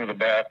came at me with a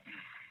bat.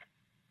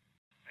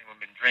 Anyone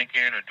been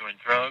drinking or doing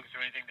drugs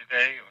or anything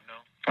today, or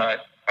no?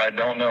 I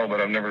don't know, but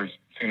I've never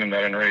seen him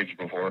that enraged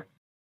before.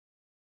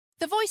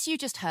 The voice you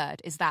just heard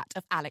is that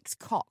of Alex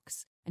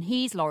Cox, and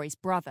he's Laurie's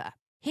brother.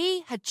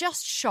 He had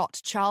just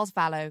shot Charles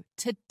Vallow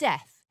to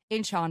death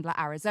in Chandler,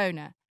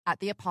 Arizona, at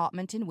the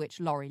apartment in which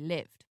Laurie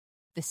lived.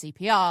 The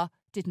CPR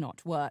did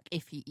not work,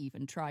 if he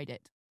even tried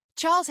it.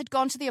 Charles had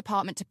gone to the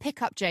apartment to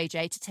pick up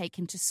JJ to take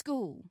him to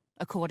school.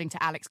 According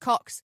to Alex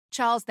Cox,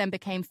 Charles then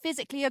became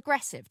physically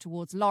aggressive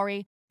towards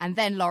Laurie, and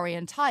then Laurie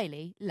and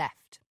Tylee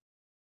left.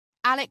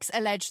 Alex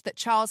alleged that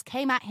Charles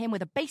came at him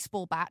with a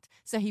baseball bat,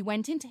 so he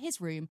went into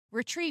his room,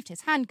 retrieved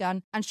his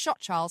handgun, and shot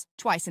Charles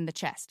twice in the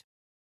chest.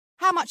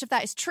 How much of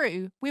that is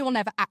true, we will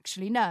never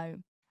actually know.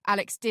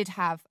 Alex did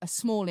have a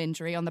small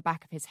injury on the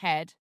back of his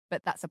head,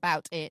 but that's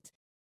about it,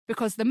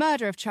 because the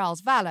murder of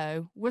Charles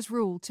Vallow was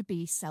ruled to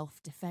be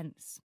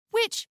self-defense.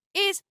 Which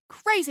is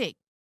crazy.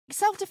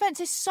 Self-defense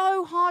is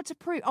so hard to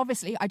prove.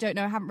 Obviously, I don't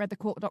know, I haven't read the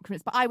court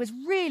documents, but I was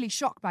really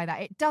shocked by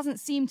that. It doesn't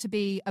seem to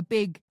be a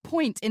big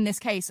point in this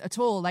case at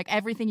all. Like,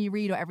 everything you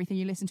read or everything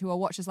you listen to or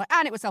watch is like,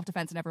 and it was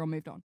self-defense, and everyone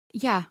moved on.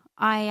 Yeah,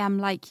 I am,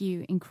 like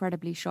you,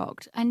 incredibly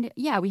shocked. And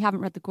yeah, we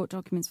haven't read the court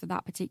documents for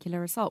that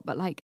particular assault, but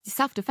like,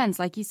 self-defense,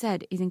 like you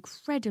said, is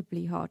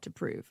incredibly hard to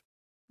prove.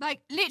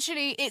 Like,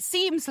 literally, it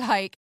seems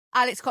like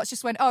Alex Cox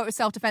just went, oh, it was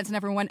self-defense, and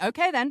everyone went,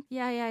 okay then.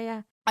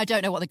 Yeah. I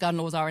don't know what the gun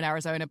laws are in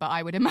Arizona, but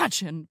I would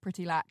imagine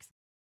pretty lax.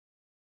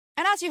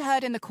 And as you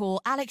heard in the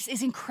call, Alex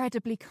is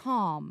incredibly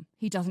calm.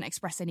 He doesn't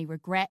express any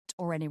regret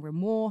or any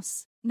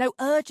remorse, no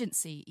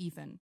urgency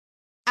even.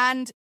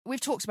 And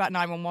we've talked about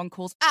 911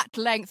 calls at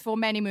length for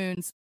many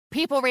moons.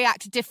 People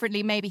react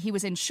differently. Maybe he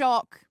was in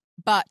shock,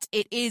 but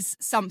it is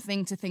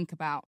something to think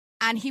about.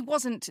 And he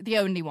wasn't the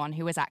only one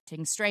who was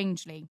acting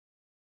strangely.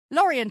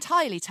 Laurie and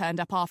Tylee turned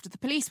up after the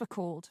police were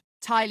called.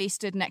 Tylee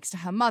stood next to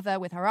her mother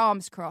with her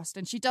arms crossed,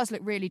 and she does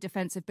look really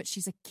defensive, but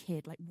she's a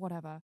kid, like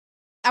whatever.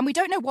 And we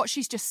don't know what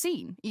she's just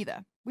seen,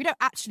 either. We don't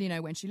actually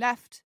know when she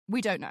left.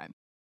 We don't know.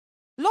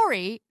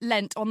 Laurie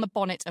leant on the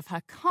bonnet of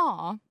her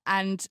car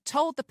and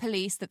told the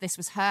police that this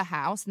was her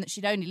house and that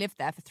she'd only lived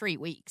there for 3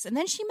 weeks. And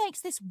then she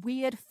makes this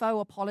weird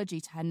faux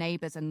apology to her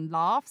neighbours and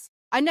laughs.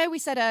 I know we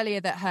said earlier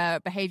that her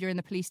behaviour in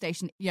the police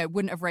station,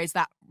 wouldn't have raised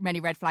that many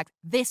red flags.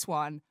 This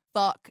one,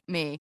 fuck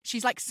me.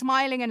 She's like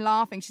smiling and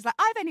laughing. She's like,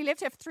 I've only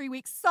lived here for 3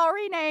 weeks.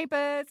 Sorry,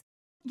 neighbours.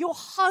 Your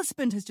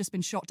husband has just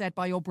been shot dead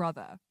by your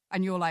brother.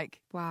 And you're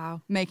like,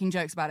 Wow. making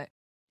jokes about it.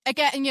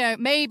 Again,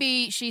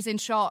 maybe she's in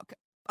shock.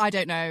 I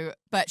don't know.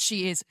 But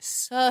she is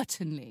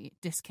certainly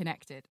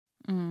disconnected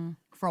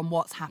from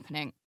what's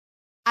happening.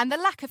 And the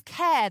lack of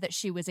care that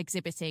she was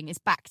exhibiting is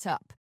backed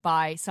up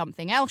by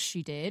something else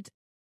she did.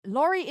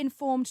 Laurie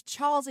informed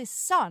Charles's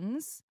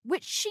sons,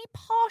 which she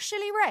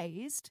partially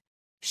raised.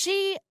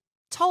 She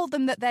told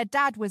them that their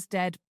dad was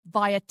dead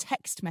via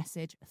text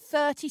message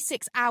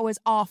 36 hours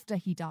after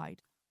he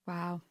died.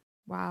 Wow.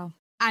 Wow.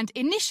 And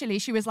initially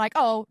she was like,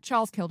 oh,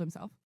 Charles killed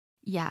himself.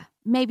 Yeah,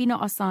 maybe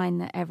not a sign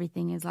that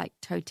everything is like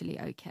totally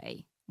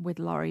okay with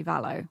Laurie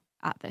Vallow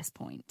at this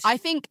point. I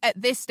think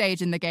at this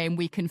stage in the game,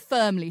 we can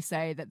firmly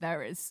say that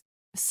there is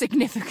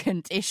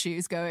significant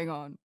issues going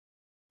on.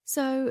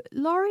 So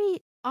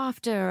Laurie,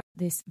 after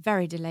this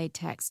very delayed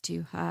text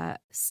to her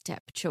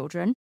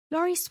stepchildren,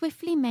 Laurie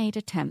swiftly made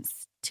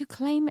attempts to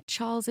claim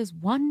Charles's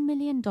 $1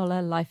 million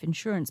life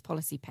insurance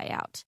policy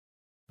payout.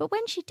 But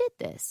when she did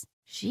this,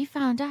 she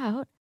found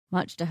out,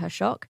 much to her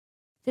shock,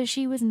 that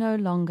she was no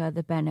longer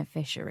the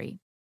beneficiary.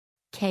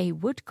 Kay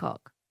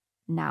Woodcock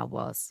now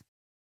was.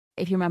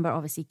 If you remember,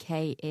 obviously,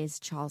 Kay is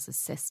Charles's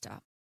sister.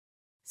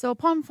 So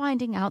upon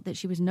finding out that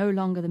she was no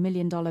longer the $1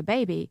 million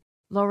baby,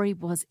 Laurie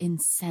was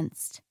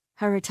incensed.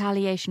 Her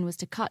retaliation was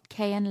to cut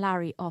Kay and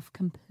Larry off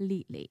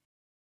completely.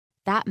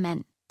 That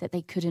meant that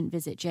they couldn't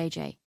visit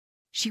JJ.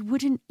 She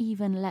wouldn't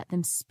even let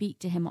them speak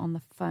to him on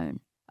the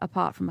phone,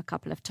 apart from a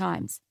couple of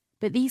times.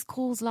 But these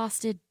calls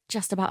lasted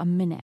just about a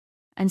minute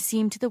and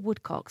seemed to the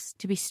Woodcocks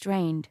to be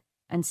strained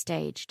and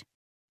staged.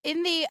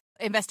 In the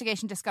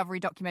Investigation Discovery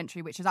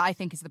documentary, which I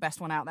think is the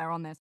best one out there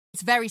on this,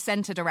 it's very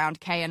centred around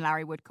Kay and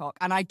Larry Woodcock.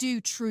 And I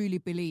do truly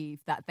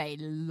believe that they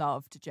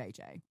loved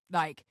JJ.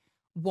 Like,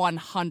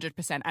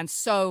 100%. And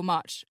so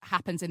much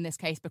happens in this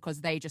case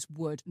because they just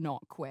would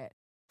not quit.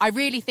 I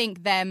really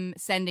think them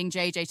sending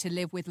JJ to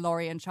live with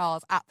Laurie and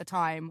Charles at the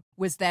time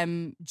was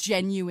them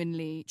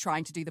genuinely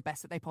trying to do the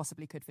best that they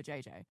possibly could for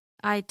JJ.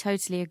 I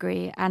totally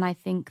agree. And I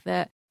think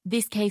that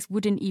this case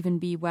wouldn't even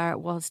be where it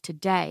was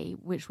today,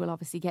 which we'll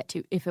obviously get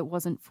to, if it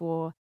wasn't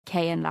for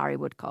Kay and Larry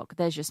Woodcock.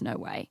 There's just no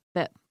way.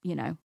 But,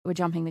 we're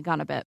jumping the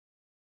gun a bit.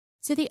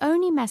 So the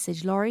only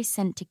message Laurie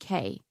sent to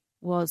Kay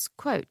was,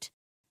 quote,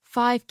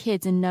 5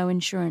 kids and no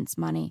insurance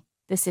money.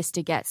 The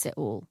sister gets it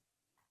all.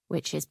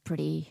 Which is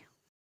pretty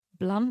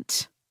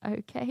blunt,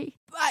 okay?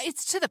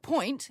 It's to the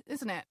point,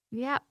 isn't it?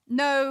 Yeah.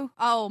 No,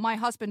 oh, my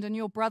husband and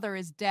your brother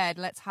is dead.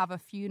 Let's have a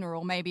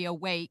funeral, maybe a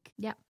wake.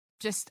 Yeah.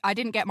 Just, I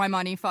didn't get my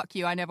money, fuck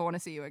you, I never want to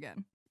see you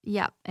again.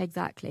 Yeah,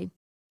 exactly.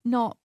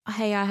 Not,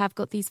 hey, I have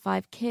got these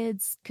 5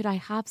 kids. Could I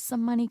have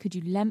some money? Could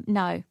you lend?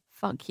 No,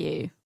 fuck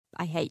you.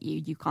 I hate you.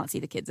 You can't see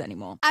the kids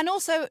anymore. And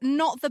also,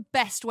 not the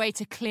best way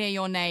to clear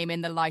your name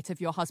in the light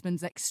of your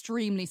husband's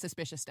extremely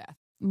suspicious death.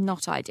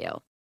 Not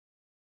ideal.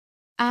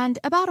 And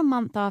about a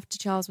month after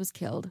Charles was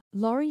killed,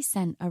 Laurie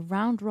sent a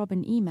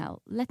round-robin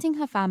email letting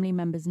her family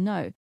members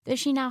know that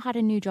she now had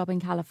a new job in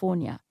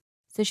California.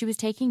 So she was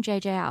taking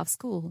JJ out of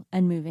school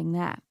and moving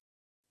there.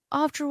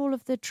 After all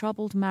of the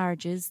troubled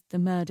marriages, the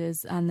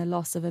murders, and the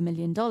loss of $1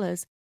 million,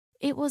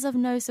 it was of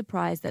no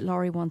surprise that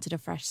Laurie wanted a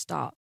fresh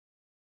start.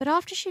 But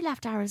after she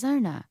left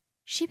Arizona,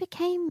 she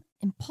became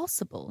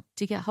impossible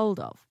to get hold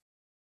of.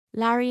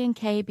 Larry and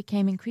Kay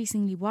became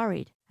increasingly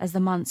worried as the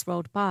months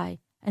rolled by,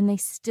 and they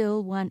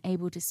still weren't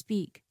able to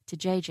speak to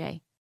JJ.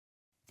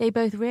 They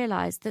both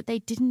realized that they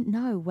didn't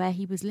know where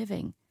he was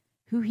living,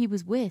 who he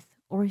was with,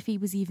 or if he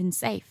was even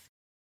safe.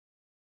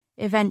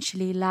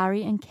 Eventually,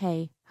 Larry and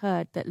Kay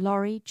heard that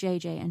Laurie,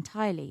 JJ, and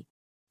Tylee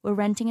were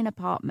renting an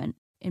apartment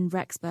in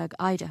Rexburg,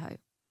 Idaho.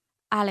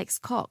 Alex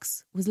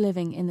Cox was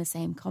living in the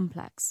same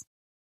complex.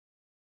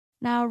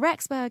 Now,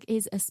 Rexburg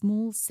is a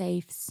small,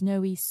 safe,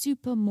 snowy,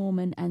 super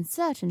Mormon and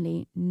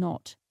certainly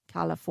not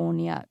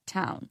California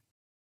town.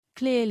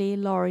 Clearly,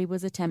 Laurie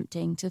was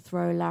attempting to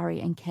throw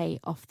Larry and Kay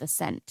off the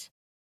scent.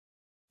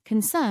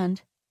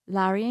 Concerned,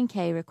 Larry and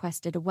Kay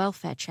requested a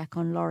welfare check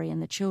on Laurie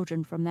and the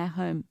children from their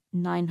home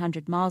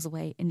 900 miles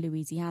away in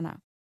Louisiana.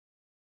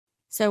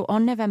 So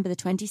on November the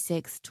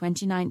 26th,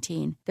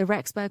 2019, the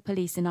Rexburg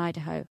police in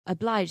Idaho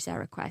obliged their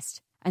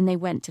request, and they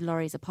went to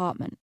Laurie's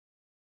apartment.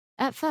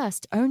 At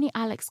first, only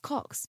Alex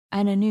Cox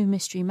and a new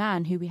mystery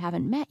man who we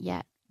haven't met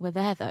yet were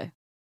there, though.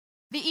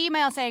 The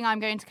email saying I'm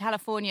going to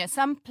California,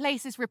 some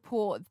places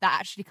report that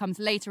actually comes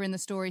later in the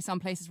story, some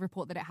places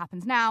report that it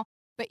happens now.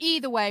 But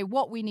either way,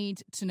 what we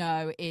need to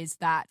know is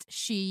that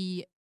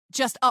she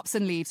just ups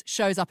and leaves,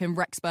 shows up in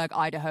Rexburg,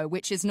 Idaho,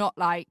 which is not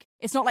like,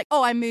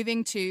 oh, I'm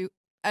moving to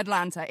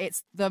Atlanta.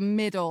 It's the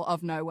middle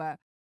of nowhere.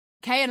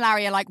 Kay and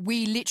Larry are like,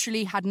 we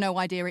literally had no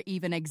idea it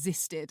even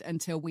existed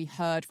until we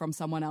heard from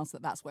someone else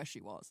that that's where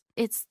she was.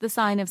 It's the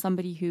sign of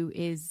somebody who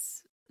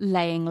is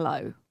laying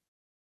low.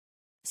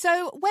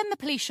 So when the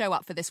police show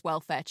up for this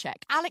welfare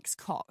check, Alex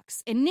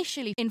Cox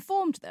initially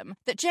informed them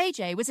that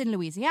JJ was in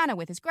Louisiana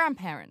with his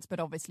grandparents, but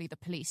obviously the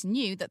police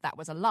knew that that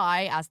was a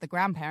lie, as the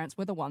grandparents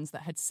were the ones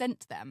that had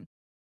sent them.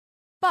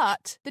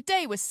 But the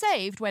day was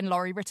saved when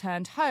Laurie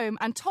returned home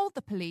and told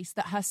the police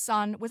that her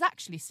son was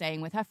actually staying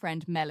with her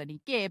friend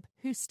Melanie Gibb,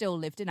 who still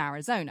lived in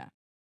Arizona.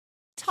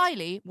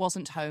 Tylee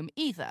wasn't home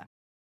either.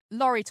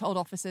 Laurie told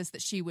officers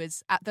that she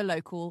was at the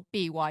local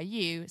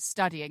BYU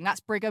studying. That's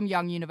Brigham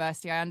Young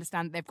University. I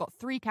understand they've got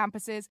 3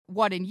 campuses,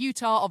 one in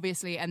Utah,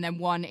 obviously, and then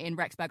one in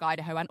Rexburg,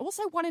 Idaho, and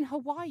also one in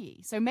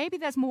Hawaii. So maybe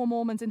there's more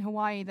Mormons in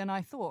Hawaii than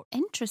I thought.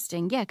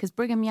 Interesting, yeah, because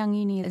Brigham Young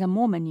Uni is a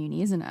Mormon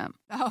uni, isn't it?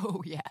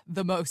 Oh, yeah,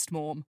 the most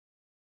Mormon.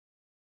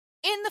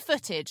 In the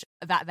footage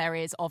that there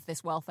is of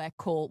this welfare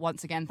call,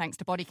 once again, thanks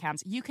to body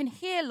cams, you can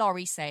hear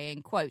Laurie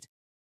saying, quote,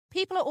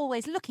 "People are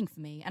always looking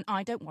for me and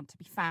I don't want to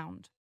be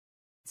found."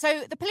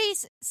 So the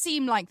police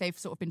seem like they've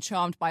sort of been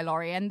charmed by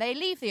Laurie and they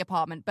leave the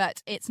apartment,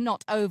 but it's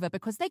not over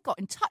because they got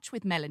in touch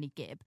with Melanie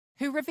Gibb,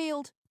 who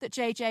revealed that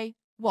JJ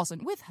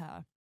wasn't with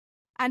her.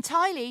 And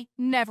Tylee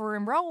never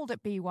enrolled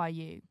at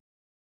BYU.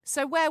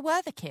 So where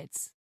were the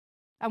kids?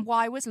 And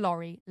why was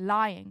Laurie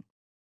lying?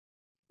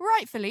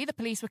 Rightfully, the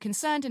police were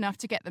concerned enough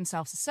to get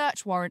themselves a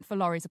search warrant for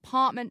Laurie's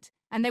apartment,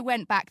 and they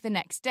went back the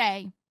next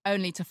day,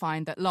 only to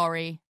find that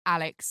Laurie,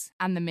 Alex,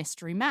 and the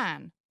mystery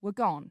man were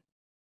gone.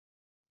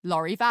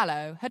 Laurie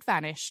Vallow had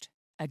vanished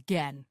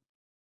again.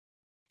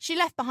 She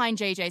left behind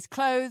JJ's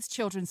clothes,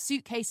 children's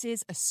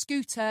suitcases, a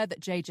scooter that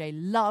JJ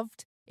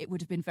loved. It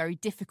would have been very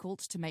difficult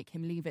to make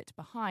him leave it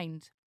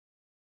behind.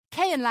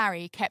 Kay and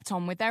Larry kept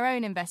on with their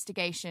own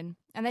investigation,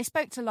 and they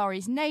spoke to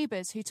Laurie's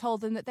neighbours, who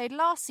told them that they'd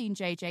last seen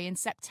JJ in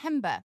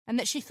September and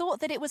that she thought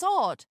that it was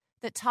odd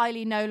that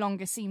Tylee no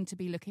longer seemed to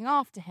be looking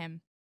after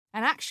him.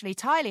 And actually,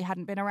 Tylee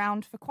hadn't been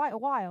around for quite a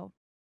while.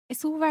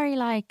 It's all very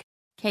like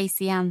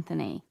Casey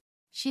Anthony.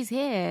 She's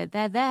here,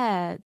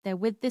 they're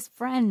with this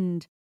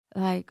friend.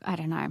 Like, I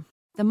don't know.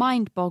 The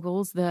mind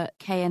boggles that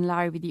Kay and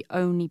Larry were the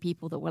only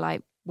people that were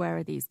like, where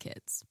are these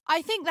kids?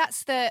 I think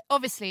that's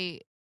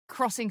obviously,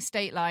 crossing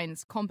state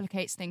lines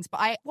complicates things, but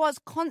I was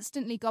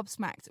constantly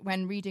gobsmacked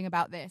when reading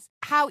about this,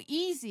 how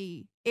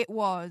easy it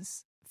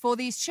was for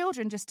these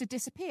children just to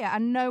disappear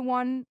and no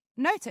one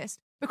noticed.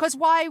 Because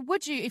why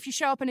would you, if you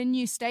show up in a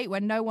new state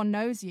where no one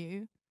knows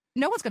you,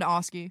 no one's going to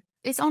ask you.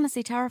 It's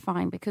honestly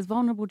terrifying because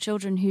vulnerable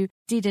children who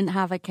didn't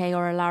have a Kay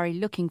or a Larry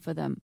looking for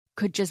them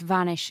could just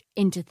vanish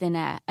into thin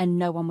air and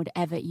no one would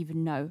ever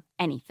even know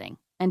anything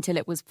until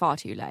it was far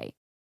too late.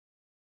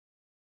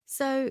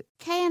 So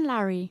Kay and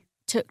Larry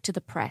took to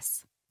the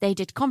press. They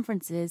did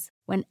conferences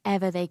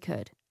whenever they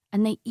could,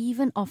 and they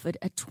even offered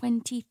a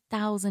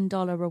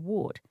 $20,000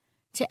 reward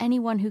to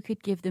anyone who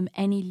could give them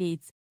any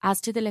leads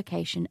as to the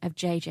location of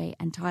JJ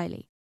and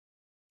Tylee.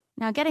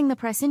 Now, getting the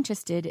press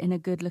interested in a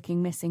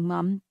good-looking missing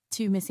mum,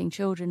 2 missing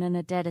children and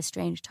a dead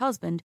estranged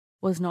husband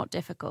was not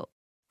difficult.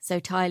 So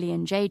Tylee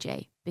and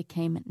JJ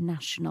became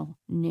national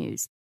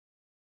news.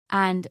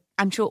 And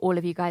I'm sure all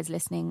of you guys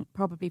listening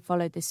probably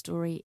followed this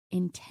story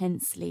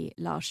intensely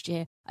last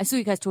year. I saw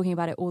you guys talking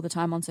about it all the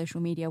time on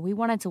social media. We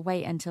wanted to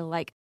wait until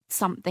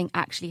something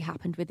actually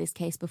happened with this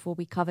case before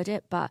we covered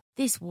it, but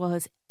this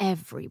was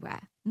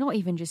everywhere. Not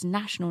even just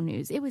national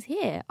news. It was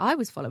here. I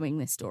was following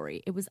this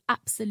story. It was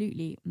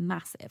absolutely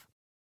massive.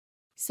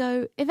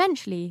 So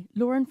eventually,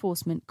 law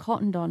enforcement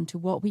cottoned on to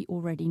what we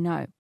already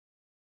know.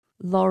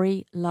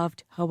 Laurie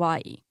loved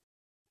Hawaii,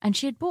 and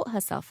she had bought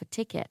herself a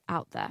ticket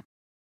out there.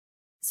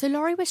 So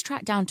Laurie was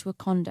tracked down to a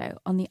condo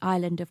on the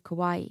island of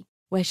Kauai,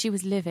 where she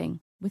was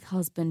living with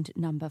husband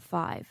number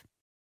 5.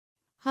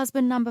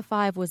 Husband number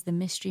 5 was the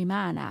mystery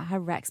man at her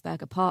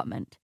Rexburg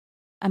apartment,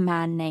 a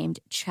man named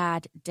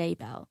Chad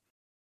Daybell,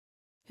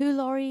 who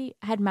Laurie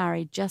had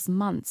married just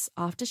months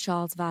after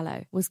Charles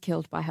Vallow was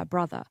killed by her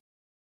brother.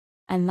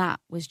 And that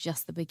was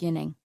just the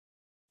beginning.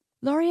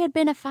 Laurie had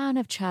been a fan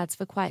of Chad's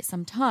for quite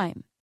some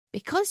time,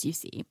 because, you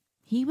see,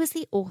 he was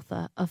the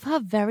author of her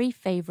very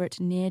favourite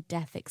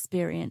near-death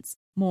experience,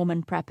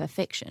 Mormon prepper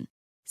fiction.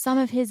 Some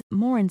of his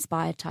more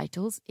inspired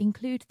titles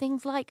include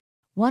things like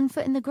One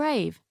Foot in the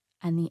Grave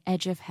and The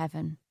Edge of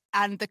Heaven.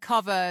 And the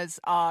covers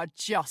are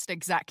just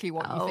exactly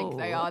what you think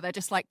they are. They're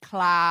just like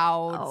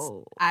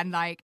clouds and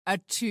like a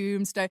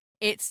tombstone.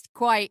 It's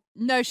quite,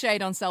 no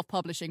shade on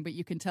self-publishing, but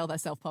you can tell they're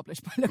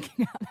self-published by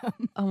looking at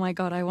them. Oh my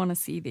God, I want to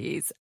see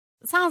these.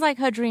 Sounds like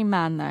her dream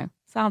man, though.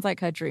 Sounds like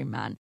her dream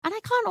man. And I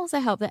can't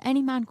also help that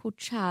any man called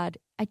Chad,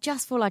 I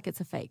just feel like it's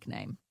a fake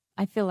name.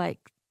 I feel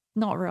like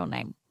not a real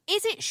name.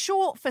 Is it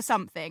short for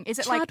something? Is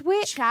it Chadwick?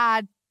 Like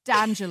Chad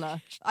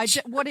D'Angela?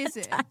 What is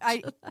it?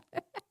 I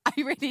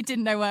really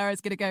didn't know where I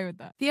was going to go with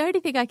that. The only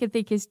thing I can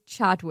think is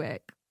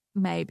Chadwick,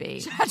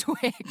 maybe.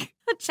 Chadwick.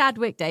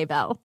 Chadwick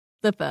Daybell,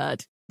 the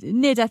third.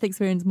 Near-death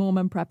experience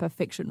Mormon prepper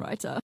fiction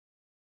writer.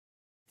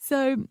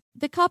 So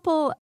the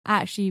couple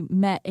actually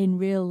met in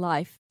real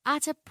life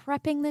at a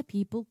Prepping the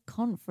People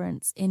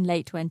conference in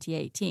late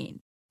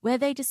 2018, where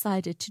they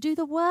decided to do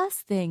the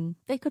worst thing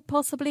they could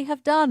possibly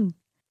have done.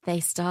 They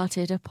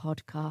started a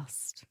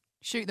podcast.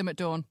 Shoot them at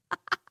dawn.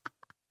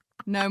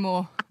 No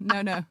more.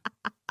 No.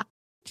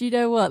 Do you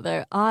know what,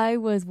 though? I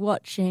was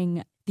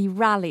watching the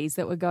rallies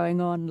that were going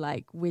on,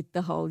 like with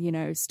the whole,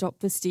 Stop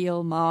the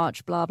Steal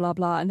march, blah, blah,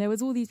 blah. And there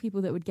was all these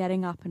people that were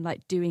getting up and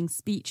like doing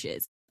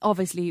speeches.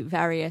 obviously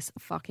various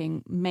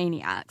fucking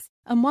maniacs.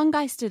 And one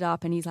guy stood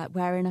up and he's like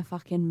wearing a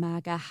fucking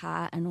MAGA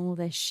hat and all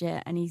this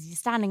shit. And he's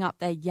standing up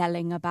there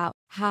yelling about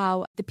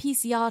how the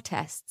PCR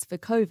tests for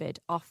COVID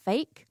are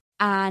fake.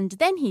 And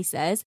then he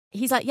says,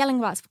 he's like yelling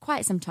about it for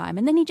quite some time.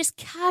 And then he just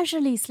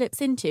casually slips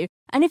into,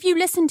 and if you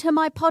listen to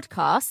my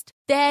podcast,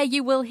 there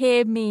you will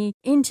hear me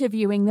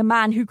interviewing the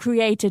man who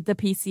created the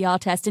PCR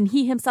test. And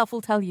he himself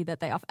will tell you that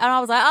they are. And I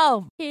was like,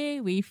 oh,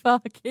 here we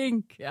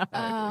fucking go.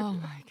 Oh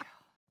my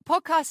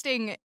God.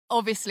 Podcasting,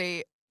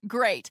 obviously,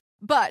 great.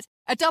 But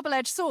a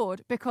double-edged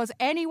sword, because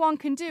anyone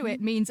can do it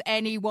means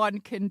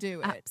anyone can do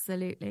it.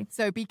 Absolutely.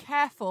 So be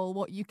careful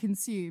what you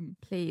consume.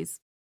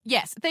 Please.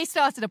 Yes, they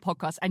started a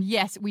podcast, and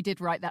yes, we did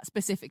write that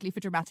specifically for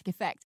dramatic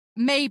effect.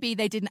 Maybe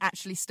they didn't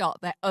actually start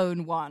their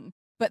own one,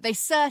 but they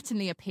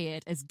certainly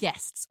appeared as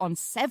guests on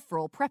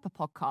several prepper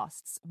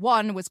podcasts.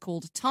 One was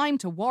called Time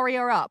to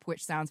Warrior Up,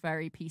 which sounds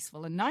very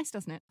peaceful and nice,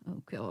 doesn't it?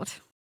 Oh, God.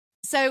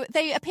 So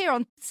they appear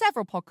on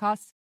several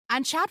podcasts,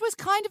 and Chad was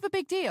kind of a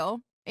big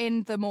deal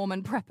in the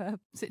Mormon prepper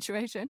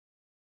situation.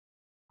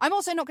 I'm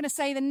also not going to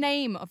say the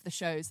name of the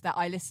shows that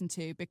I listen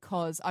to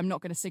because I'm not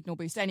going to signal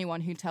boost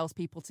anyone who tells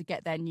people to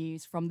get their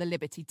news from the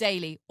Liberty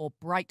Daily or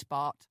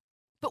Breitbart.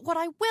 But what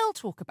I will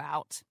talk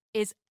about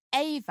is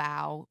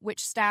AVOW, which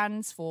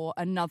stands for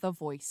Another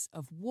Voice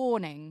of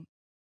Warning.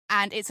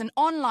 And it's an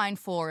online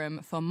forum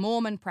for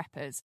Mormon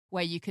preppers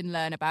where you can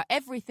learn about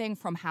everything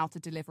from how to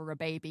deliver a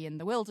baby in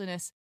the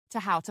wilderness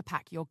to how to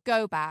pack your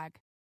go bag.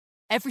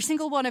 Every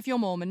single one of your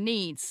Mormon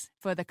needs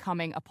for the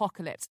coming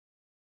apocalypse.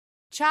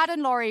 Chad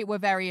and Laurie were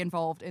very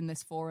involved in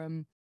this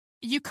forum.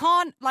 You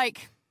can't,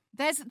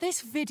 there's this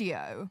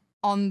video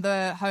on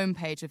the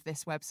homepage of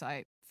this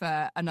website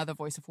for Another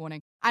Voice of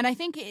Warning. And I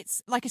think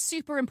it's like a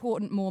super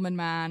important Mormon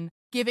man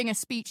giving a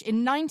speech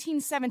in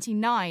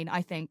 1979,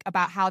 I think,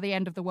 about how the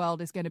end of the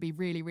world is going to be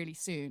really, really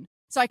soon.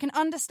 So I can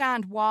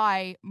understand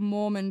why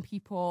Mormon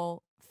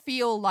people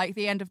feel like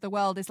the end of the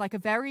world is like a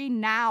very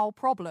now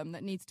problem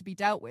that needs to be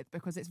dealt with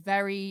because it's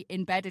very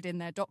embedded in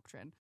their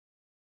doctrine.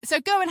 So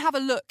go and have a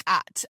look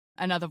at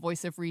Another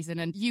Voice of Reason,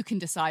 and you can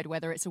decide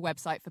whether it's a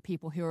website for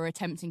people who are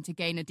attempting to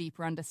gain a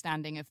deeper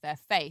understanding of their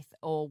faith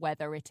or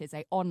whether it is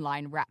an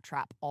online rat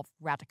trap of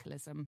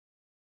radicalism.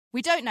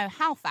 We don't know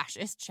how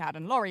fascist Chad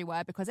and Laurie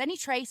were because any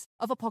trace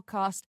of a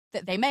podcast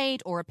that they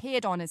made or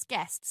appeared on as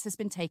guests has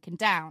been taken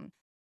down,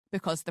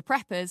 because the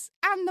preppers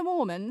and the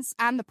Mormons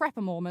and the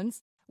prepper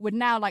Mormons would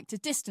now like to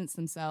distance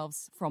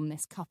themselves from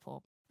this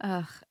couple.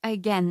 Ugh,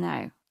 again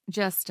though,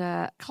 just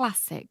a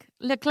classic,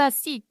 le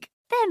classique.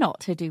 They're not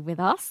to do with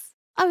us.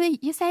 I mean,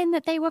 you're saying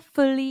that they were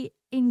fully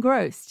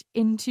engrossed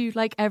into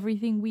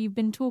everything we've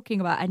been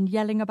talking about and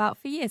yelling about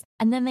for years.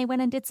 And then they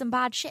went and did some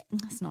bad shit.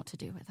 That's not to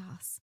do with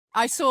us.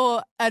 I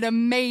saw an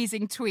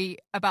amazing tweet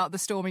about the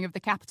storming of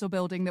the Capitol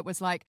building that was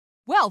like,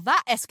 well,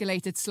 that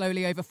escalated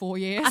slowly over 4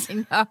 years. I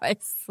know, I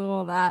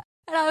saw that.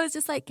 And I was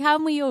just like,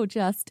 can we all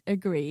just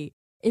agree,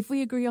 if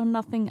we agree on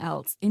nothing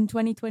else in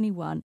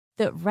 2021,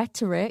 that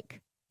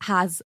rhetoric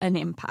has an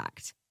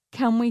impact?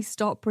 Can we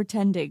stop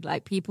pretending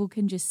like people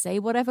can just say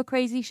whatever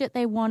crazy shit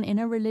they want in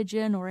a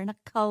religion or in a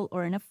cult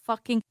or in a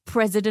fucking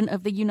president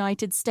of the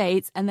United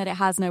States and that it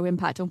has no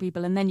impact on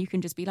people? And then you can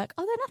just be like,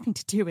 oh, they're nothing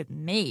to do with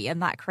me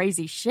and that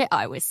crazy shit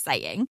I was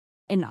saying.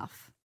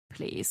 Enough,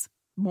 please,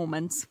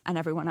 Mormons and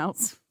everyone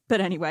else.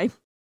 But anyway.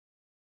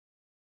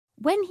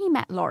 When he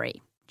met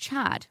Laurie,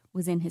 Chad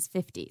was in his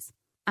 50s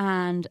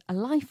and a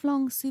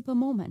lifelong super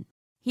Mormon.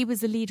 He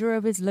was the leader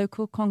of his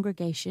local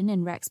congregation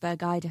in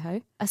Rexburg,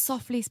 Idaho, a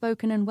softly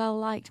spoken and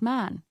well-liked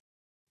man,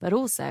 but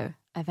also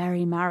a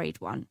very married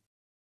one.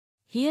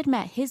 He had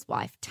met his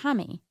wife,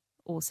 Tammy,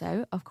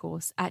 also, of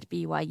course, at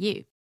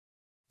BYU.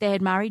 They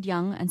had married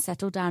young and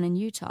settled down in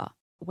Utah,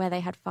 where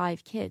they had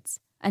 5 kids,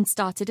 and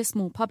started a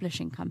small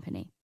publishing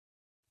company.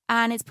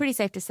 And it's pretty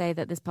safe to say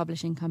that this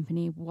publishing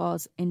company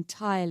was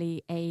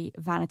entirely a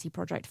vanity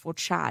project for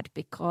Chad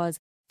because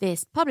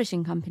this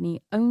publishing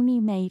company only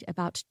made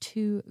about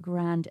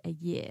 $2,000 a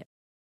year.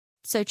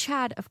 So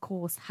Chad, of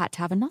course, had to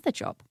have another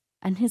job.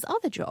 And his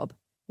other job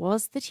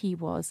was that he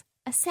was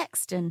a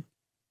sexton,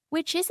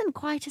 which isn't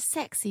quite as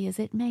sexy as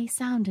it may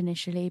sound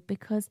initially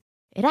because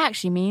it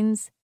actually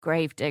means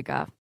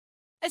gravedigger.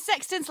 A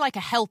sexton's like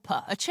a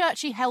helper, a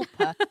churchy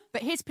helper.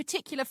 But his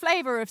particular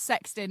flavour of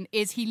sexton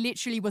is he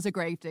literally was a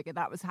gravedigger.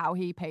 That was how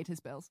he paid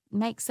his bills.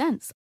 Makes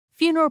sense.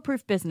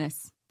 Funeral-proof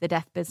business, the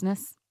death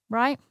business.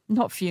 Right?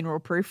 Not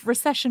funeral-proof,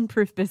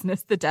 recession-proof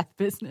business, the death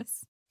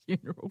business.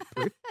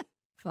 Funeral-proof.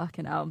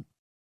 Fucking hell.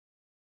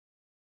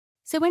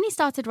 So when he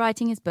started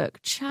writing his book,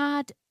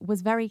 Chad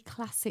was very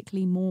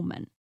classically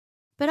Mormon.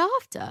 But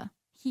after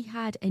he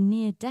had a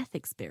near-death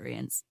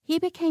experience, he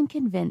became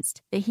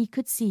convinced that he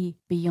could see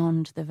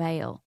beyond the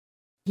veil.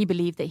 He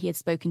believed that he had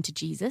spoken to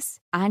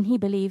Jesus, and he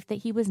believed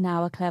that he was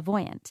now a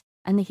clairvoyant,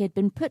 and that he had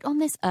been put on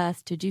this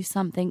earth to do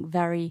something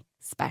very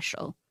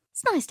special.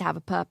 It's nice to have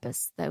a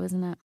purpose, though,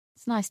 isn't it?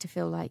 It's nice to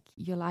feel like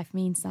your life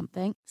means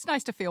something. It's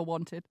nice to feel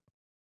wanted.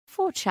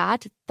 For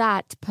Chad,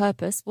 that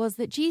purpose was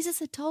that Jesus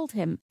had told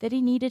him that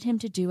he needed him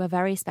to do a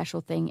very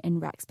special thing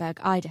in Rexburg,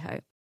 Idaho.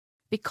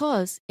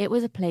 because it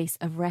was a place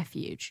of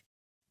refuge,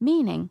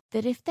 meaning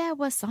that if there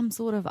was some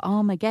sort of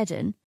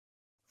Armageddon,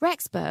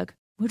 Rexburg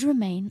would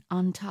remain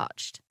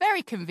untouched.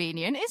 Very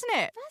convenient, isn't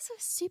it? That's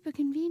super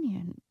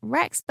convenient.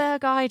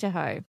 Rexburg,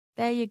 Idaho.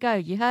 There you go.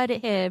 You heard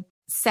it here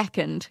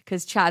second,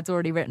 because Chad's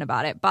already written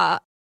about it,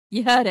 but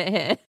you heard it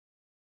here.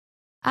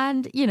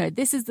 And,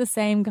 this is the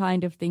same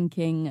kind of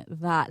thinking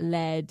that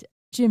led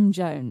Jim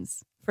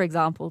Jones, for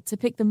example, to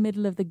pick the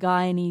middle of the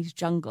Guyanese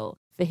jungle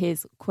for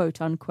his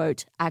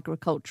quote-unquote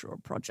agricultural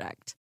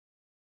project.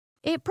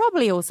 It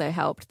probably also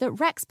helped that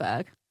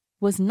Rexburg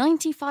was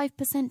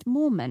 95%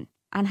 Mormon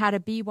and had a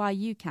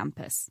BYU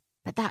campus,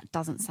 but that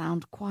doesn't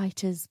sound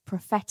quite as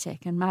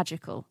prophetic and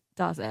magical,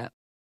 does it?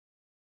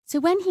 So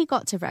when he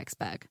got to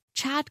Rexburg,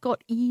 Chad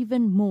got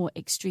even more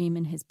extreme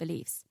in his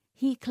beliefs.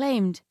 He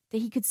claimed that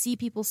he could see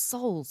people's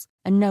souls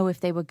and know if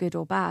they were good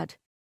or bad.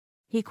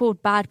 He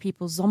called bad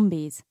people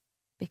zombies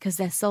because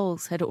their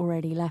souls had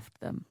already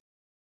left them.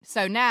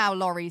 So now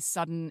Laurie's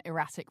sudden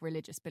erratic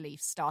religious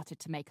beliefs started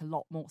to make a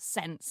lot more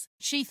sense.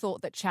 She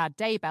thought that Chad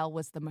Daybell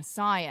was the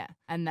Messiah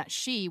and that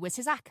she was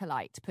his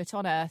acolyte put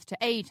on earth to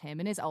aid him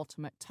in his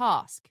ultimate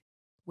task,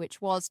 which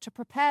was to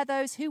prepare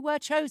those who were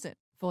chosen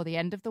for the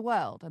end of the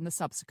world and the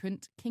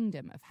subsequent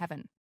kingdom of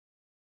heaven.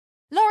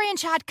 Laurie and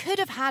Chad could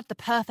have had the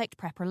perfect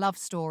prepper love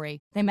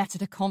story. They met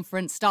at a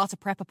conference, start a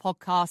prepper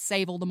podcast,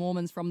 save all the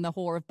Mormons from the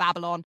whore of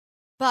Babylon.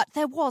 But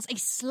there was a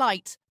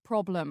slight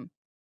problem.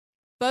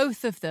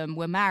 Both of them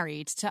were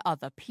married to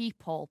other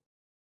people.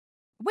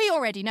 We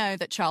already know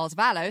that Charles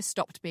Vallow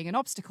stopped being an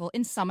obstacle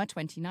in summer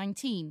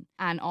 2019,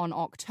 and on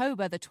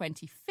October the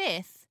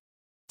 25th,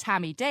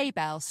 Tammy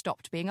Daybell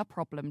stopped being a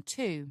problem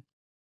too,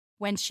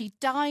 when she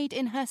died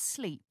in her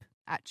sleep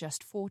at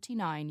just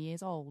 49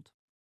 years old.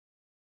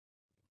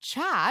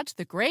 Chad,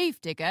 the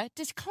gravedigger,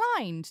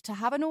 declined to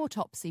have an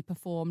autopsy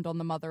performed on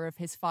the mother of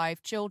his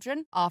 5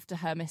 children after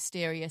her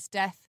mysterious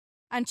death,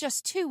 and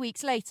just 2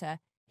 weeks later,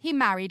 he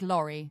married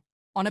Laurie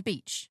on a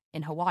beach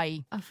in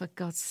Hawaii. Oh, for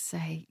God's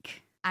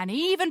sake. And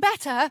even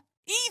better,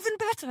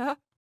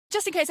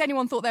 just in case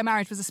anyone thought their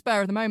marriage was a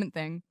spur-of-the-moment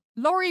thing,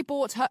 Laurie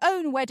bought her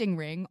own wedding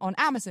ring on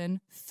Amazon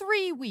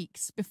 3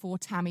 weeks before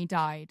Tammy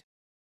died.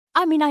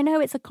 I mean, I know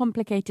it's a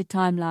complicated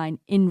timeline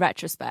in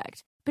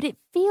retrospect, but it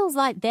feels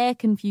like they're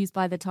confused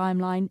by the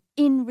timeline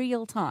in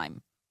real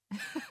time.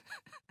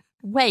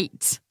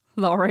 Wait,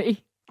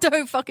 Laurie,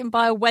 don't fucking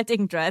buy a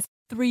wedding dress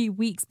 3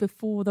 weeks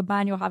before the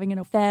man you're having an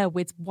affair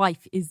with's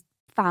wife is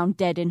found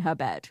dead in her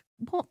bed.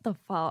 What the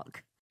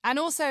fuck? And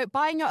also,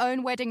 buying your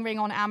own wedding ring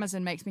on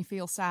Amazon makes me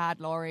feel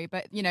sad, Laurie.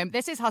 But,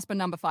 this is husband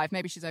number 5.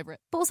 Maybe she's over it.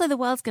 But also, the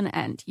world's going to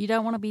end. You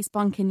don't want to be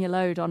spunking your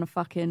load on a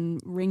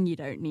fucking ring you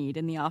don't need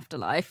in the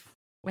afterlife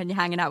when you're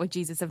hanging out with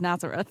Jesus of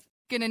Nazareth.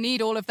 Gonna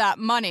need all of that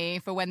money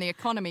for when the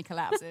economy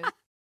collapses.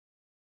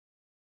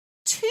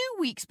 2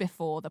 weeks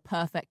before the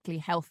perfectly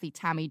healthy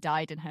Tammy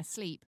died in her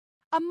sleep,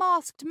 a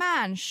masked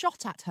man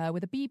shot at her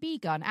with a BB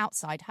gun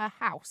outside her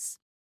house.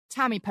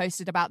 Tammy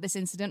posted about this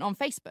incident on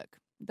Facebook.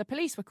 The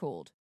police were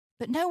called,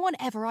 but no one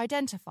ever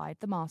identified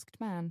the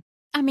masked man.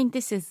 I mean,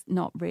 this is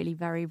not really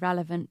very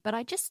relevant, but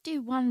I just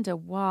do wonder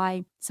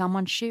why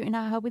someone's shooting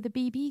at her with a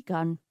BB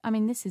gun. I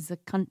mean, this is a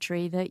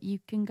country that you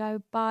can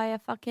go buy a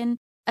fucking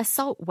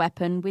assault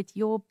weapon with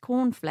your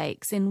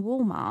cornflakes in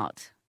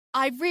Walmart.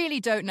 I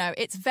really don't know.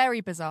 It's very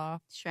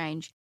bizarre.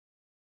 Strange.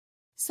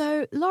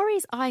 So,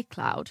 Laurie's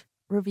iCloud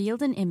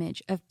revealed an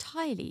image of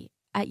Tylee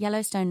at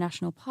Yellowstone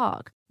National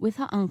Park with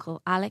her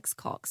uncle Alex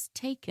Cox,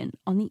 taken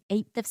on the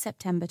 8th of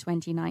September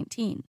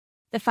 2019.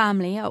 The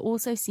family are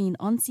also seen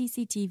on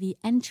CCTV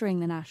entering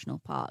the national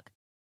park,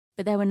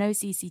 but there were no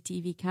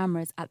CCTV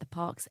cameras at the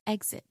park's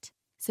exit.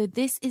 So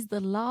this is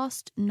the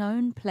last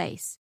known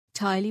place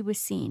Tylee was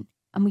seen,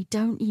 and we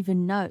don't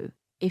even know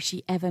if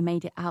she ever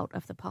made it out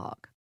of the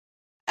park.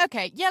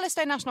 Okay,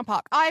 Yellowstone National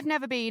Park. I've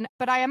never been,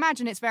 but I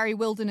imagine it's very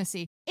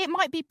wildernessy. It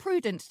might be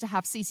prudent to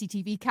have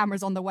CCTV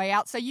cameras on the way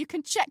out so you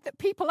can check that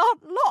people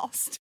aren't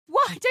lost.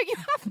 Why don't you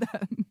have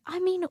them? I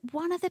mean,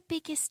 one of the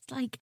biggest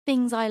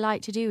things I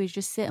like to do is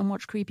just sit and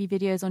watch creepy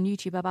videos on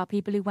YouTube about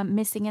people who went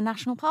missing in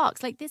national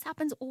parks. This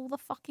happens all the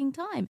fucking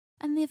time.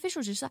 And the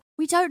officials just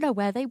we don't know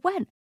where they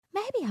went.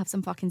 Maybe have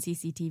some fucking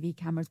CCTV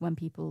cameras when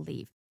people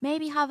leave.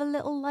 Maybe have a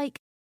little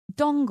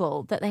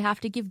dongle that they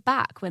have to give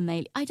back when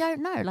they... I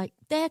don't know.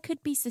 There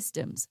could be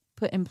systems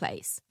put in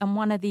place, and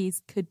one of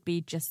these could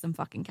be just some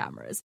fucking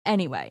cameras.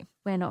 Anyway,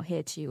 we're not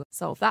here to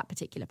solve that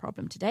particular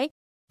problem today,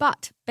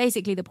 but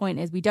basically the point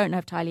is we don't know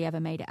if Tylee ever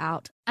made it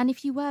out, and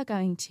if you were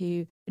going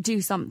to do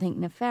something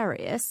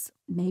nefarious,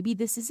 maybe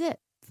this is it.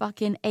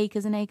 Fucking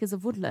acres and acres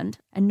of woodland,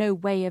 and no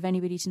way of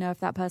anybody to know if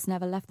that person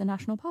ever left the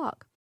national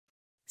park.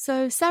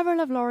 So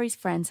several of Laurie's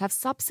friends have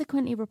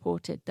subsequently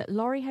reported that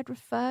Laurie had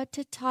referred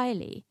to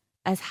Tylee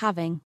as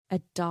having a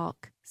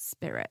dark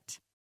spirit.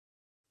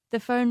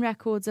 The phone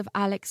records of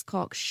Alex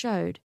Cox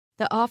showed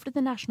that after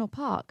the national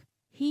park,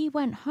 he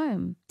went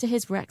home to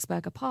his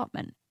Rexburg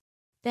apartment.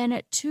 Then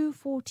at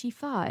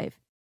 2:45,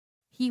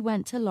 he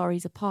went to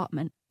Laurie's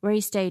apartment, where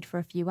he stayed for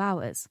a few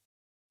hours.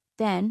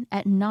 Then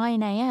at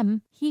 9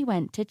 a.m., he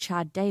went to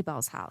Chad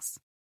Daybell's house.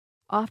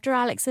 After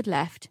Alex had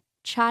left,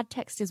 Chad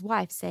texted his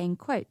wife saying,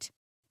 quote,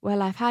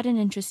 "Well, I've had an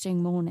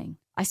interesting morning.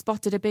 I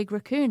spotted a big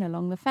raccoon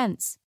along the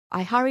fence.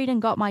 I hurried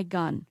and got my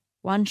gun.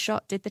 One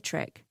shot did the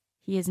trick.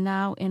 He is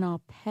now in our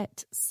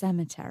pet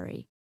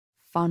cemetery.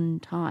 Fun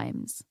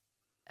times."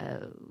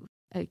 Oh,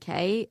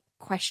 okay.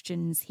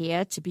 Questions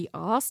here to be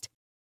asked.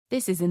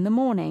 This is in the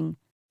morning.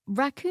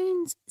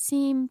 Raccoons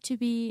seem to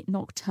be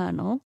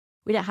nocturnal.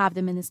 We don't have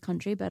them in this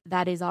country, but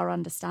that is our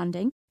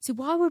understanding. So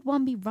why would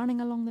one be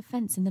running along the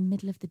fence in the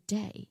middle of the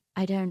day?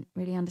 I don't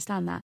really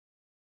understand that.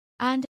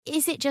 And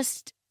is it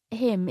just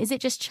him? Is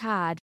it just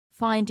Chad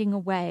finding a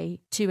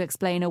way to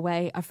explain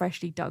away a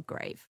freshly dug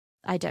grave?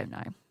 I don't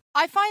know.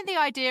 I find the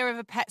idea of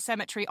a pet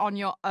cemetery on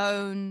your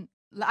own...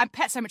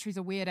 Pet cemeteries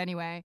are weird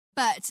anyway,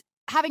 but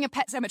having a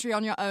pet cemetery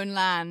on your own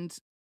land,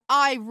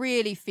 I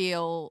really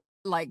feel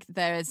like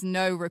there's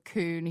no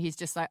raccoon. He's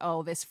just like,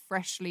 oh, this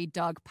freshly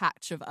dug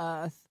patch of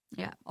earth.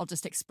 Yeah. I'll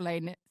just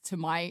explain it to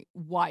my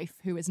wife,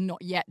 who is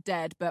not yet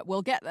dead, but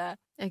we'll get there.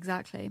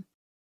 Exactly.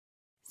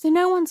 So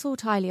no one saw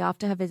Tylee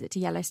after her visit to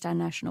Yellowstone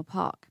National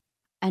Park,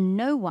 and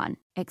no one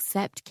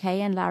except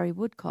Kay and Larry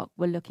Woodcock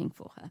were looking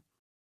for her.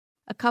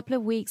 A couple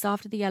of weeks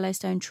after the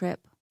Yellowstone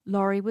trip,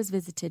 Laurie was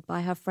visited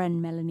by her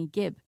friend Melanie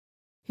Gibb,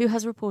 who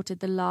has reported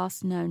the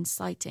last known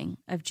sighting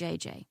of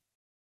JJ.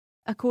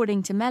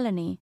 According to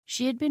Melanie,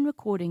 she had been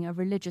recording a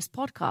religious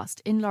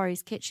podcast in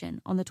Laurie's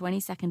kitchen on the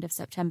 22nd of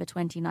September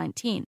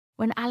 2019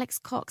 when Alex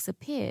Cox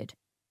appeared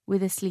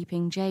with a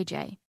sleeping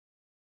JJ.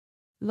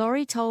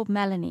 Laurie told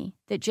Melanie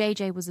that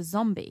JJ was a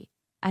zombie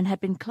and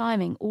had been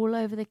climbing all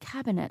over the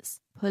cabinets,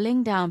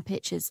 pulling down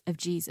pictures of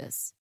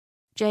Jesus.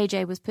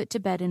 JJ was put to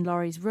bed in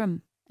Laurie's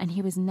room, and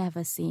he was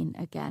never seen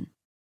again.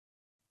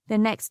 The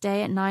next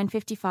day at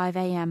 9:55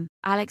 a.m.,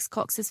 Alex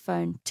Cox's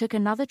phone took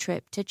another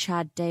trip to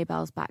Chad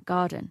Daybell's back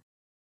garden.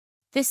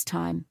 This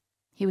time,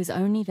 he was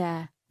only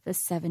there for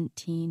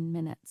 17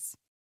 minutes.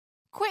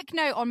 Quick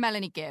note on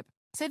Melanie Gibb.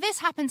 So this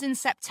happens in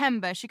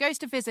September. She goes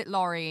to visit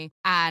Laurie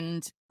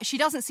and she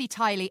doesn't see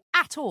Tylee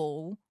at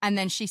all. And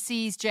then she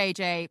sees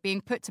JJ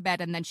being put to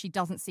bed and then she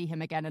doesn't see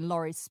him again. And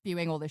Laurie's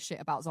spewing all this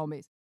shit about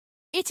zombies.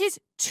 It is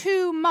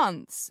 2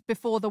 months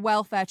before the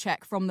welfare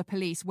check from the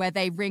police where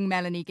they ring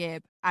Melanie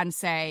Gibb and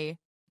say,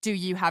 "Do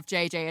you have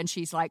JJ?" And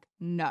she's like,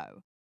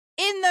 "No."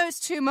 In those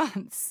 2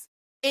 months,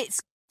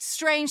 it's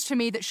strange to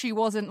me that she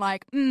wasn't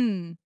like,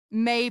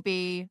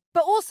 maybe.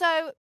 But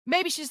also,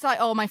 maybe she's like,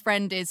 oh, my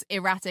friend is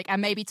erratic.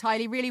 And maybe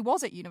Tylee really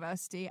was at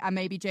university. And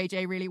maybe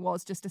JJ really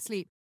was just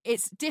asleep.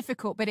 It's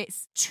difficult, but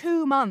it's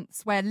 2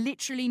 months where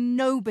literally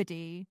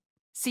nobody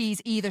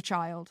sees either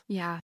child.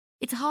 Yeah.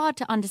 It's hard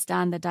to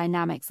understand the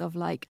dynamics of,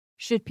 like,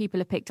 should people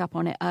have picked up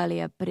on it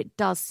earlier, but it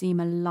does seem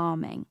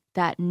alarming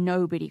that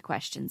nobody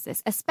questions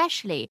this,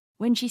 especially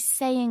when she's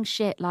saying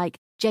shit like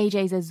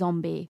JJ's a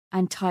zombie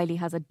and Tylee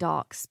has a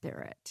dark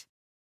spirit.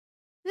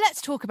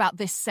 Let's talk about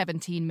this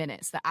 17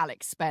 minutes that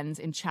Alex spends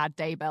in Chad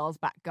Daybell's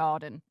back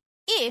garden.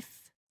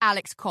 If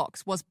Alex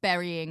Cox was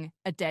burying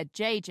a dead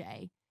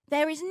JJ,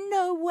 there is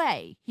no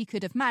way he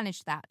could have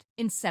managed that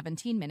in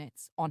 17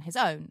 minutes on his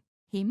own.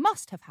 He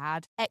must have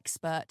had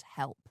expert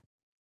help.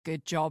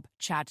 Good job,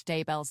 Chad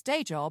Daybell's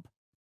day job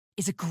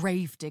is a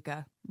grave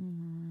digger.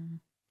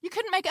 You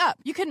couldn't make it up.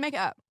 You couldn't make it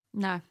up.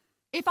 No.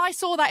 If I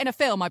saw that in a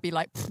film, I'd be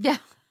like, yeah,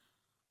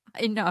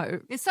 I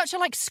know. It's such a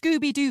like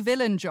Scooby-Doo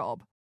villain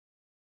job.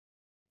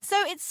 So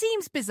it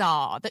seems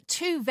bizarre that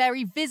two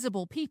very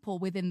visible people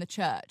within the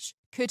church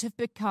could have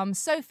become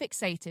so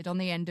fixated on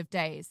the end of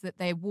days that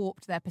they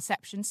warped their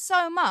perception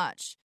so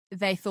much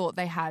they thought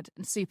they had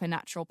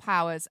supernatural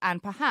powers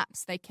and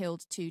perhaps they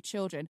killed 2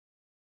 children.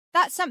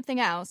 That's something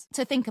else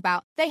to think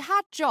about. They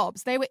had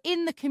jobs. They were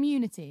in the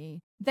community.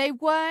 They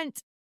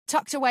weren't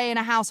tucked away in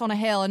a house on a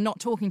hill and not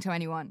talking to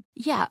anyone.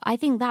 Yeah, I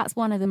think that's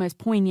one of the most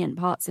poignant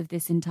parts of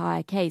this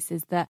entire case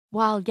is that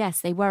while,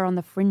 yes, they were on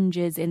the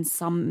fringes in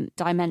some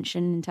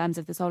dimension in terms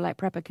of this whole like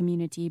prepper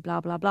community,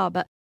 blah, blah, blah.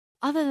 But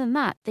other than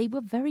that, they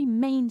were very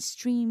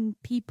mainstream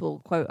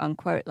people, quote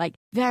unquote, like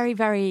very,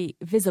 very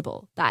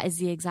visible. That is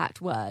the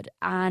exact word.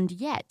 And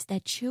yet their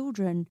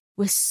children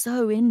were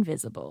so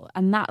invisible.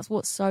 And that's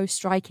what's so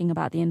striking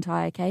about the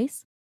entire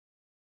case.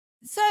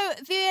 So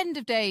the end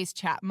of days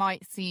chat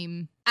might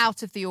seem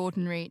out of the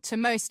ordinary to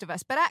most of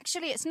us, but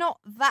actually it's not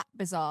that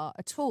bizarre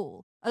at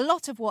all. A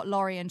lot of what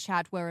Laurie and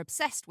Chad were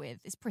obsessed with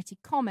is pretty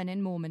common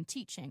in Mormon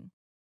teaching.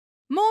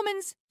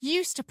 Mormons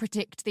used to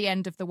predict the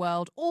end of the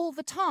world all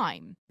the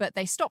time, but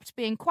they stopped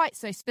being quite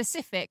so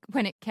specific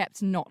when it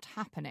kept not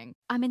happening.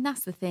 I mean,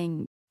 that's the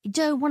thing. You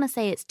don't want to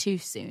say it's too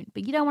soon,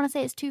 but you don't want to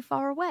say it's too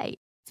far away.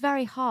 It's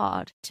very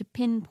hard to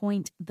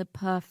pinpoint the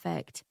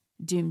perfect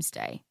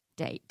doomsday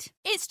date.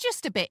 It's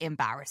just a bit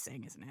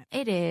embarrassing, isn't it?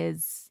 It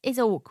is. It's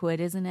awkward,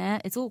 isn't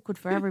it? It's awkward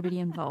for everybody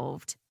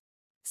involved.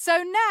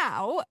 So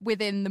now,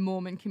 within the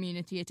Mormon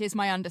community, it is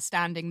my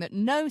understanding that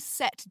no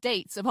set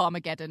dates of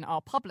Armageddon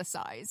are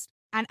publicised,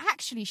 and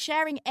actually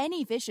sharing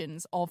any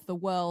visions of the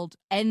world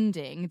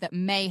ending that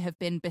may have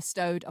been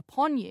bestowed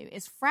upon you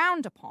is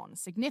frowned upon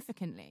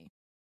significantly.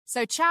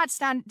 So Chad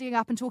standing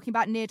up and talking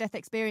about near-death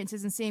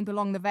experiences and seeing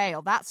Belong the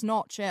Veil, that's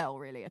not chill,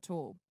 really, at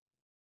all.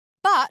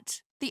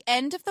 But the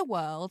end of the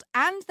world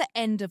and the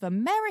end of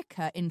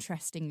America,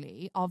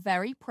 interestingly, are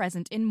very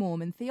present in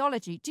Mormon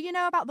theology. Do you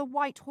know about the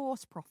white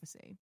horse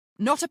prophecy?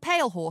 Not a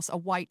pale horse, a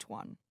white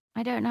one.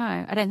 I don't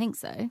know. I don't think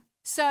so.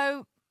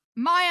 So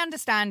my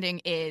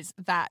understanding is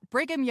that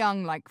Brigham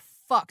Young,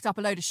 fucked up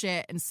a load of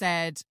shit and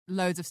said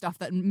loads of stuff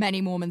that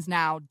many Mormons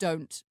now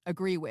don't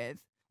agree with.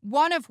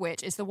 One of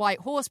which is the White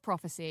Horse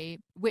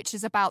Prophecy, which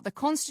is about the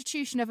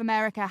Constitution of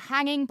America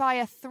hanging by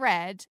a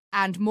thread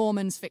and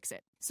Mormons fix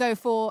it. So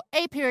for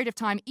a period of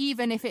time,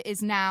 even if it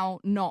is now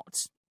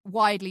not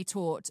widely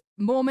taught,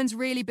 Mormons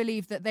really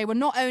believed that they were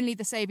not only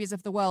the saviors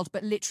of the world,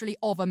 but literally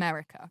of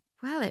America.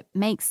 Well, it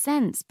makes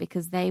sense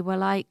because they were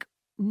like,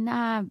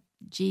 nah,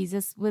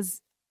 Jesus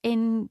was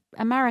in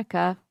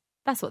America.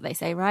 That's what they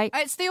say, right?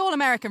 It's the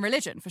all-American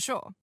religion, for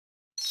sure.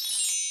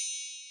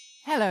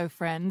 Hello,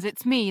 friends.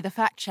 It's me, the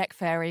fact-check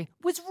fairy.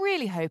 Was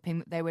really hoping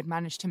that they would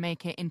manage to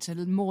make it into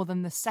more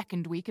than the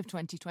second week of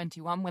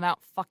 2021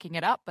 without fucking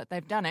it up, but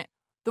they've done it.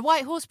 The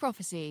White Horse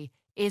Prophecy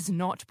is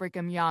not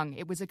Brigham Young.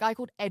 It was a guy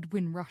called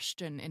Edwin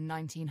Rushton in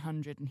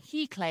 1900, and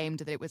he claimed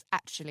that it was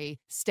actually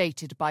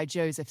stated by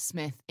Joseph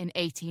Smith in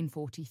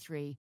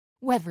 1843.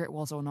 Whether it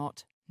was or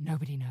not,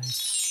 nobody knows.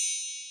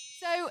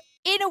 So,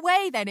 in a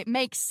way, then, it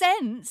makes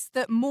sense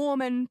that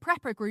Mormon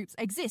prepper groups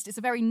exist. It's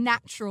a very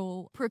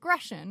natural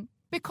progression.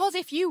 Because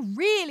if you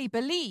really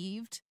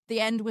believed the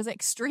end was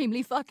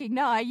extremely fucking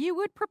nigh, you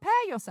would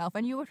prepare yourself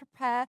and you would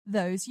prepare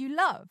those you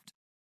loved.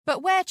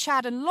 But where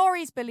Chad and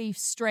Laurie's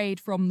beliefs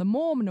strayed from the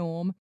Mormon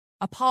norm,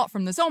 apart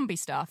from the zombie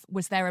stuff,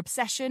 was their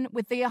obsession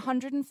with the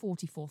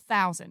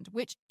 144,000,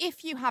 which,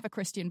 if you have a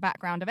Christian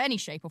background of any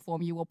shape or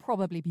form, you will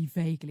probably be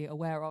vaguely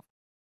aware of.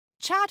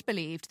 Chad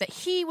believed that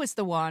he was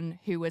the one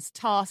who was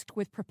tasked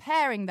with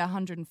preparing the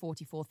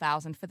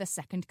 144,000 for the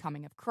second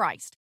coming of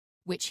Christ,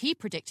 which he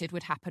predicted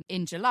would happen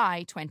in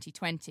July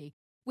 2020,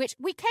 which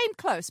we came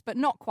close, but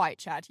not quite,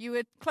 Chad. You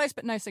were close,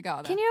 but no cigar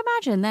there. Can you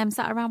imagine them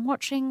sat around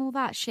watching all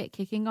that shit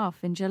kicking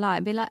off in July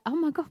and be like, oh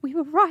my God, we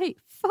were right,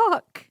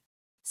 fuck.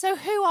 So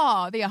who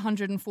are the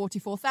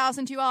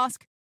 144,000, you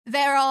ask?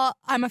 There are,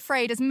 I'm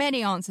afraid, as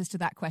many answers to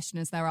that question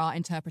as there are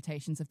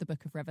interpretations of the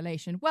Book of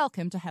Revelation.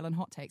 Welcome to Helen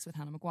Hot Takes with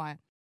Hannah Maguire.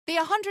 The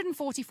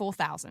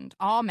 144,000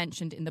 are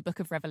mentioned in the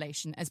Book of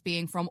Revelation as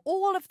being from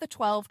all of the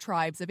 12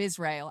 tribes of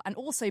Israel and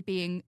also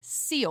being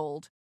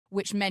sealed,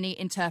 which many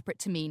interpret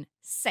to mean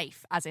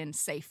safe, as in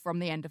safe from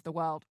the end of the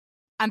world.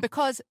 And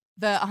because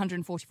the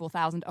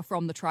 144,000 are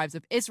from the tribes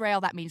of Israel,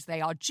 that means they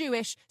are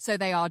Jewish, so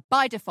they are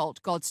by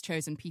default God's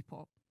chosen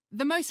people.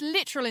 The most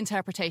literal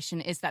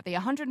interpretation is that the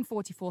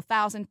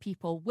 144,000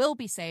 people will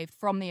be saved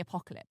from the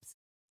apocalypse.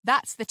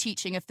 That's the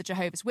teaching of the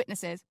Jehovah's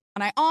Witnesses.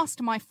 And I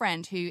asked my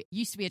friend, who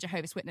used to be a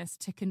Jehovah's Witness,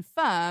 to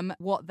confirm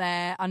what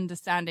their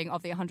understanding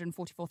of the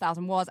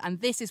 144,000 was,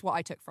 and this is what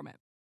I took from it.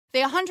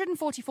 The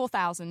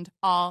 144,000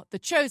 are the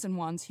chosen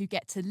ones who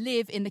get to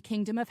live in the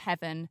kingdom of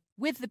heaven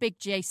with the big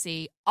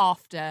JC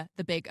after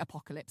the big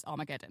apocalypse,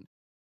 Armageddon.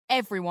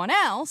 Everyone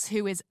else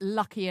who is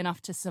lucky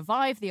enough to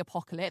survive the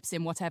apocalypse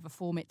in whatever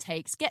form it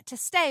takes get to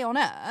stay on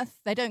Earth.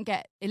 They don't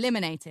get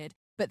eliminated,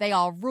 but they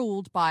are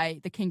ruled by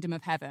the kingdom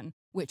of heaven,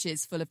 which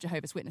is full of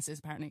Jehovah's Witnesses,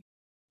 apparently.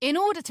 In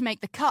order to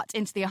make the cut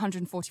into the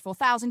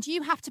 144,000,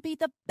 you have to be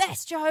the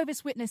best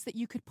Jehovah's Witness that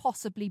you could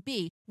possibly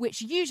be,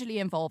 which usually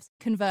involves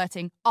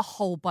converting a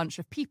whole bunch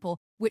of people,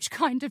 which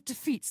kind of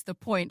defeats the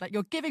point. Like,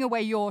 you're giving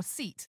away your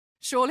seat,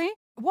 surely?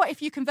 What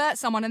if you convert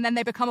someone and then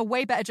they become a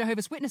way better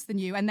Jehovah's Witness than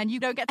you and then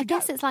you don't get to go? I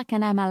guess it's like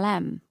an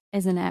MLM,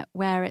 isn't it?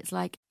 Where it's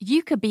like,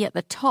 you could be at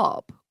the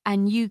top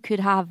and you could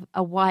have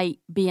a white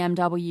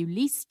BMW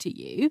leased to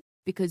you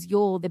because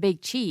you're the big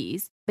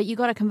cheese, but you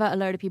got to convert a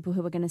load of people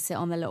who are going to sit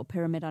on the little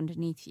pyramid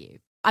underneath you.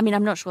 I mean,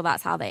 I'm not sure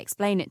that's how they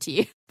explain it to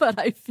you, but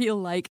I feel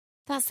like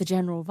that's the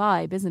general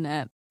vibe, isn't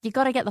it? You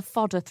got to get the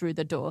fodder through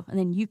the door and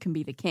then you can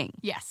be the king.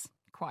 Yes,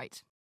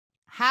 quite.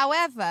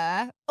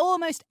 However,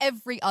 almost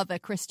every other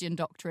Christian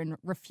doctrine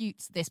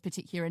refutes this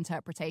particular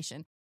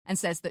interpretation and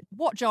says that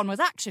what John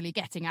was actually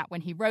getting at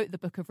when he wrote the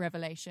Book of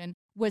Revelation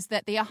was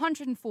that the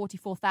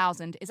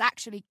 144,000 is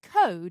actually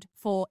code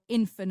for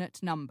infinite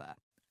number.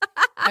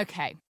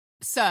 Okay,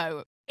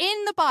 so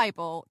in the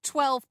Bible,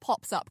 12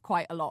 pops up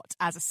quite a lot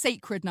as a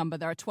sacred number.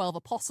 There are 12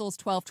 apostles,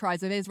 12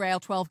 tribes of Israel,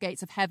 12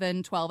 gates of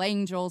heaven, 12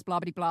 angels, blah,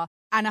 blah, blah.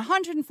 And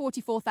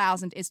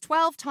 144,000 is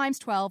 12 times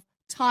 12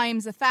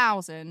 times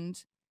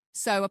 1,000.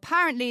 So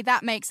apparently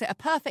that makes it a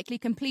perfectly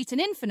complete and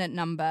infinite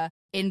number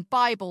in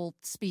Bible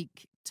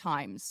speak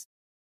times.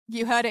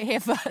 You heard it here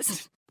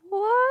first.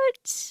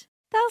 What?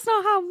 That's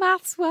not how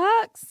maths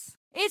works.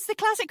 It's the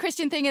classic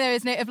Christian thing, though,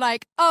 isn't it? Of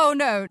like, oh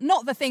no,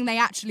 not the thing they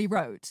actually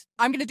wrote.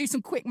 I'm going to do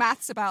some quick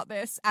maths about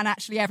this and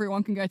actually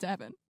everyone can go to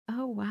heaven.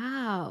 Oh,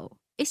 wow.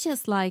 It's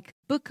just like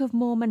Book of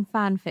Mormon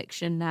fan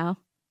fiction now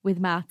with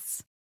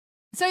maths.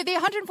 So the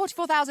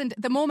 144,000,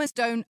 the Mormons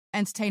don't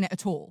entertain it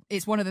at all.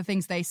 It's one of the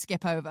things they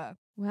skip over.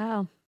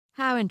 Wow.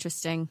 How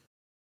interesting.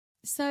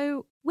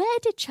 So Where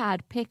did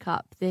Chad pick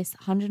up this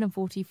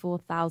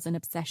 144,000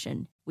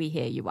 obsession, we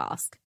hear you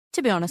ask?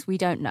 To be honest, we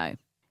don't know.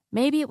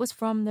 Maybe it was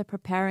from the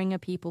Preparing a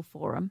People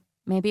forum.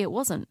 Maybe it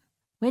wasn't.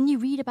 When you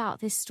read about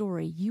this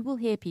story, you will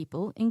hear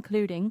people,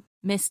 including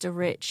Mr.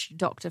 Rich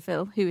Dr.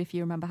 Phil, who, if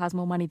you remember, has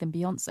more money than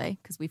Beyonce,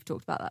 because we've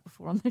talked about that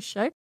before on this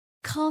show,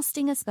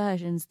 casting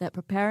aspersions that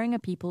Preparing a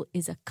People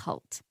is a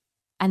cult,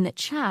 and that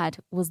Chad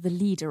was the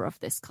leader of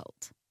this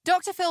cult.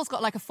 Dr. Phil's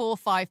got like a 4 or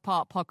 5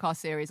 part podcast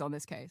series on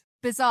this case.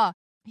 Bizarre.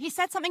 He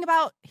said something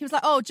about, he was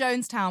like, oh,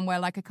 Jonestown, where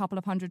like a couple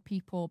of hundred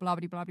people, blah,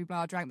 blah, blah, blah,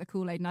 blah, drank the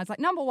Kool-Aid. And I was like,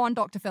 number one,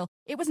 Dr. Phil,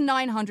 it was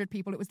 900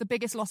 people. It was the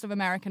biggest loss of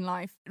American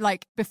life,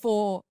 like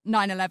before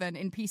 9/11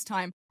 in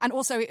peacetime. And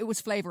also it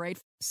was Flavor Aid.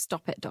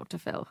 Stop it, Dr.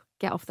 Phil.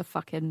 Get off the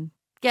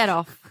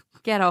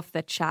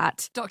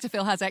chat. Dr.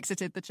 Phil has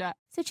exited the chat.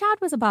 So Chad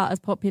was about as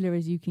popular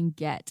as you can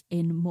get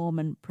in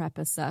Mormon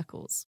prepper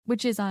circles,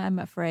 which is, I am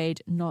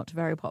afraid, not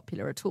very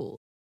popular at all.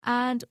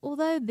 And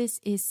although this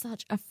is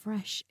such a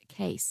fresh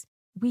case,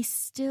 we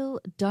still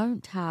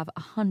don't have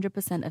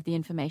 100% of the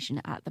information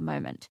at the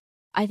moment.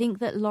 I think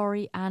that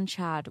Lori and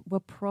Chad were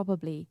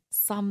probably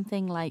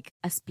something like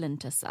a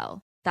splinter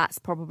cell. That's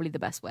probably the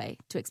best way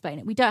to explain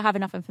it. We don't have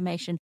enough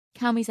information.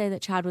 Can we say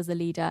that Chad was the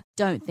leader?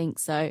 Don't think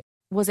so.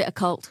 Was it a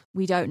cult?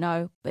 We don't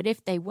know. But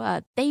if they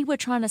were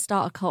trying to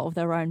start a cult of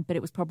their own, but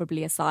it was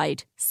probably a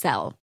side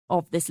cell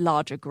of this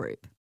larger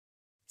group.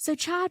 So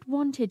Chad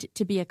wanted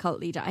to be a cult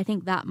leader. I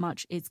think that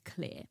much is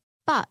clear.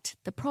 But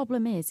the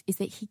problem is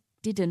that he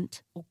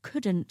didn't or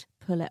couldn't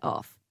pull it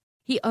off.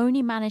 He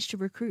only managed to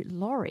recruit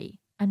Lori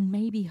and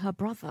maybe her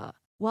brother.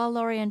 While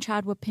Lori and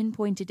Chad were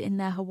pinpointed in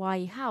their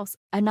Hawaii house,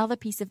 another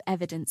piece of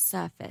evidence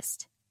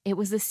surfaced. It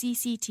was the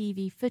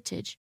CCTV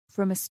footage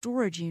from a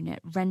storage unit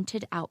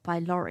rented out by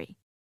Lori.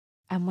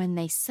 And when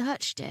they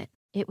searched it,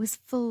 it was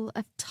full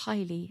of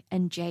Tylee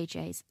and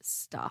JJ's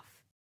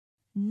stuff.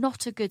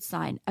 Not a good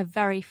sign, a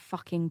very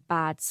fucking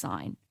bad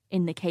sign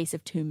in the case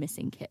of 2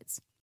 missing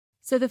kids.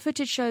 So the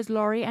footage shows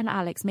Lori and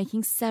Alex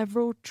making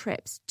several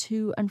trips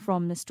to and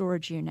from the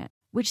storage unit,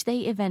 which they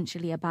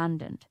eventually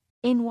abandoned.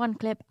 In one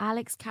clip,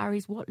 Alex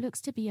carries what looks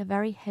to be a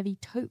very heavy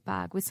tote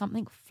bag with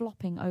something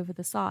flopping over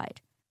the side.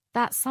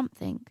 That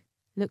something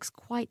looks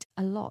quite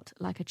a lot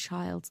like a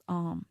child's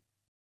arm.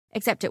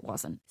 Except it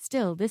wasn't.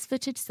 Still, this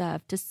footage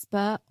served to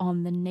spur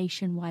on the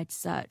nationwide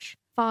search.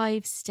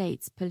 5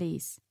 states'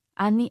 police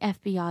and the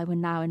FBI were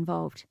now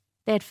involved.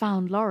 They had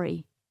found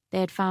Lori.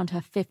 They had found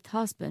her 5th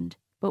husband.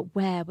 But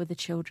where were the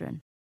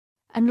children?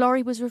 And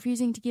Lori was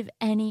refusing to give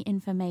any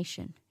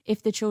information.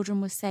 If the children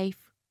were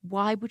safe,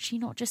 why would she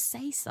not just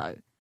say so?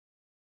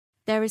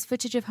 There is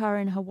footage of her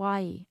in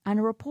Hawaii, and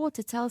a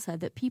reporter tells her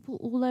that people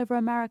all over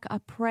America are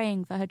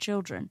praying for her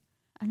children.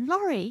 And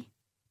Lori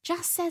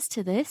just says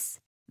to this,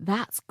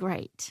 that's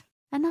great.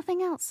 And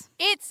nothing else.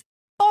 It's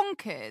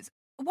bonkers.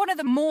 One of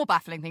the more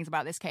baffling things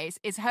about this case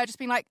is her just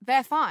being like,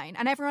 they're fine.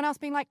 And everyone else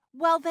being like,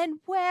 well, then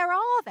where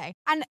are they?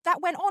 And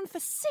that went on for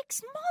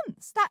 6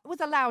 months. That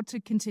was allowed to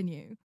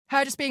continue.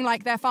 Her just being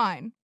like, they're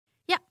fine.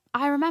 Yeah,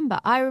 I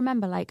remember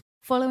like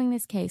following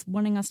this case,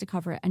 wanting us to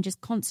cover it and just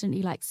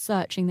constantly like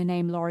searching the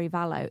name Lori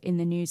Vallow in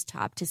the news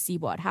tab to see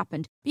what had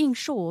happened, being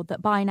sure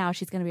that by now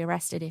she's going to be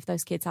arrested if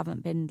those kids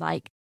haven't been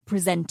like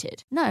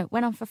presented. No,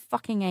 went on for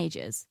fucking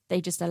ages. They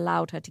just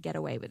allowed her to get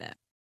away with it.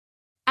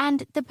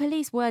 And the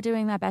police were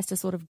doing their best to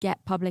sort of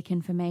get public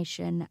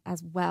information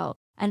as well.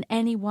 And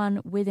anyone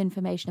with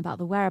information about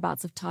the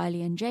whereabouts of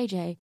Tylee and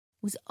JJ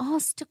was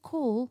asked to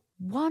call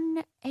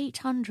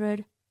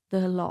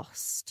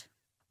 1-800-THE-LOST,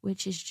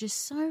 which is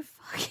just so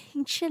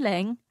fucking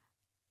chilling.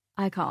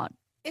 I can't.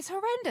 It's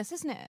horrendous,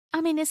 isn't it?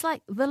 I mean, it's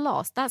like The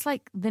Lost. That's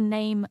like the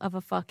name of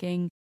a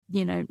fucking,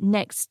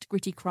 next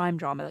gritty crime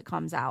drama that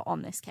comes out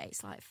on this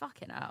case. Like,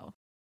 fucking hell.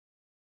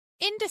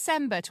 In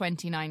December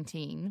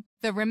 2019,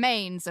 the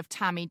remains of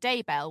Tammy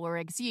Daybell were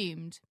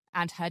exhumed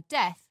and her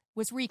death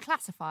was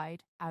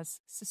reclassified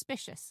as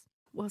suspicious.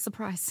 What a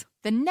surprise.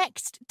 The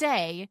next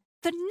day,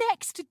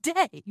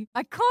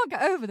 I can't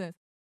get over this.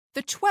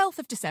 The 12th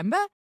of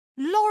December,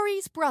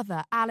 Lori's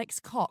brother, Alex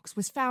Cox,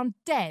 was found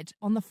dead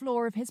on the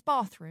floor of his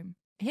bathroom.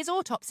 His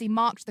autopsy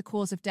marked the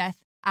cause of death,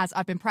 as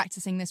I've been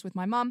practicing this with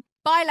my mum,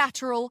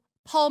 bilateral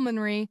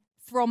pulmonary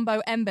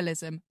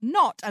thromboembolism,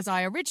 not, as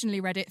I originally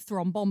read it,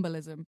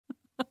 thromboembolism.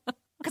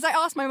 Because I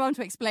asked my mum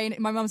to explain it,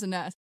 my mum's a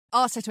nurse,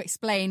 asked her to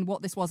explain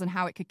what this was and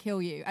how it could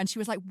kill you. And she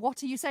was like,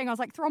 what are you saying? I was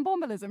like,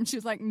 thromboembolism. She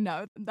was like,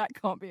 no, that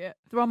can't be it.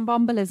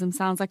 Thromboembolism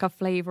sounds like a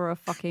flavour of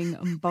fucking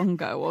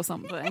umbongo or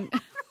something.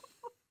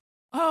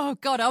 Oh,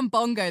 God,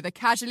 umbongo, the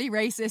casually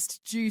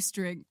racist juice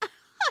drink.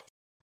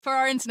 For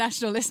our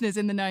international listeners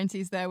in the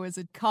 90s, there was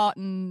a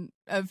carton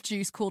of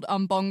juice called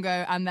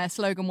Umbongo, and their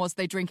slogan was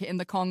they drink it in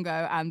the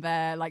Congo, and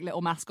their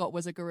little mascot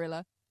was a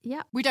gorilla.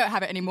 Yeah. We don't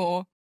have it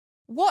anymore.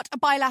 What a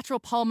bilateral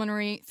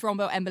pulmonary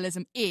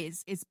thromboembolism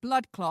is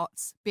blood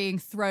clots being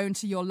thrown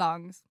to your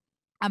lungs.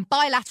 And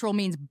bilateral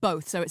means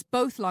both, so it's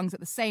both lungs at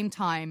the same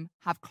time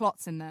have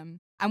clots in them.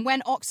 And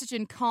when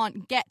oxygen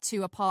can't get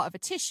to a part of a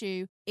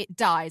tissue, it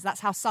dies.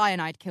 That's how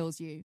cyanide kills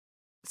you.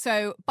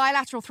 So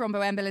bilateral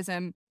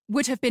thromboembolism,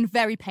 would have been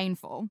very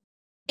painful.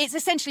 It's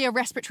essentially a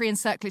respiratory and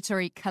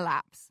circulatory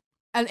collapse.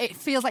 And it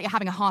feels like you're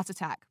having a heart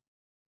attack.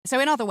 So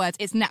in other words,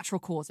 it's natural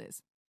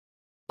causes.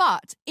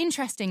 But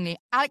interestingly,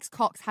 Alex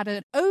Cox had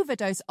an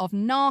overdose of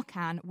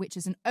Narcan, which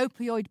is an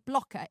opioid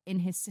blocker, in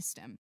his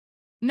system.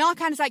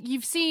 Narcan is like,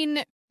 you've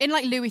seen in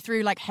like Louis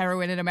through like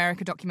heroin in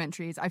America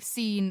documentaries, I've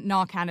seen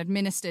Narcan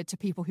administered to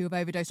people who have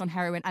overdosed on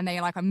heroin and they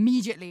like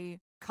immediately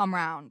come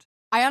round.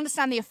 I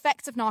understand the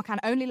effects of Narcan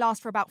only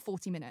last for about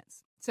 40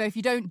 minutes. So if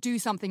you don't do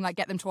something like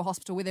get them to a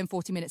hospital within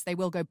 40 minutes, they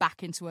will go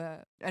back into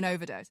an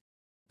overdose.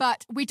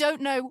 But we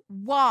don't know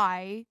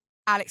why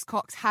Alex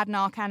Cox had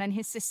Narcan in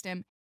his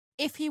system.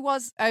 If he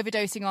was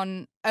overdosing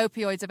on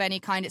opioids of any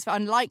kind, it's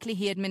unlikely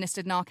he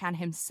administered Narcan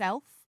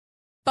himself.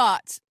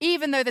 But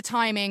even though the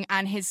timing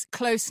and his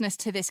closeness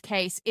to this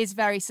case is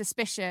very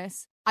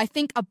suspicious, I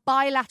think a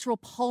bilateral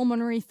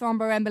pulmonary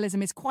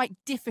thromboembolism is quite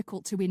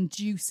difficult to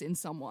induce in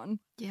someone.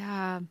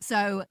 Yeah.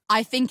 So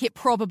I think it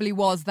probably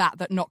was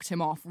that knocked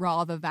him off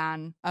rather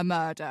than a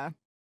murder.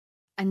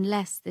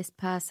 Unless this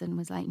person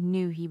was like,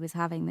 knew he was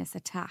having this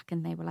attack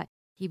and they were like,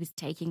 he was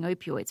taking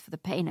opioids for the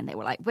pain and they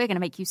were like, we're going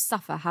to make you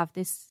suffer, have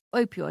this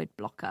opioid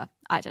blocker.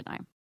 I don't know.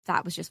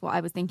 That was just what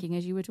I was thinking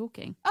as you were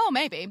talking. Oh,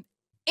 maybe.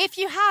 If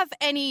you have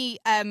any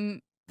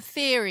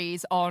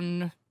theories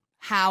on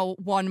how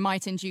one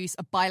might induce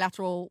a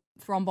bilateral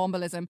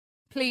thromboembolism,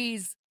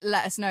 please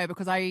let us know,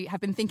 because I have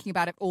been thinking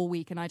about it all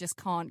week and I just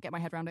can't get my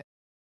head around it.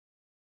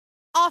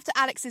 After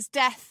Alex's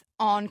death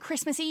on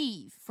Christmas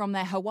Eve from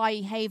their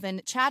Hawaii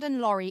haven, Chad and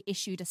Lori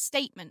issued a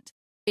statement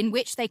in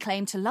which they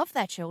claimed to love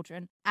their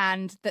children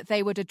and that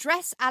they would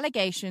address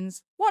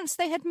allegations once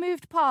they had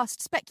moved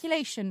past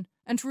speculation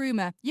and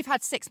rumour. You've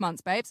had 6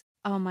 months, babes.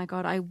 Oh my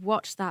God, I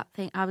watched that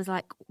thing. I was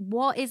like,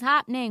 what is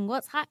happening?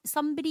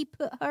 Somebody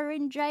put her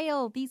in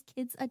jail. These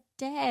kids are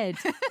dead.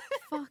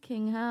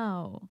 Fucking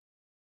hell.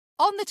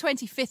 On the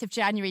 25th of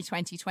January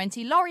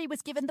 2020, Lori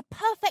was given the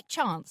perfect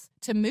chance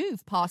to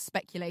move past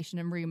speculation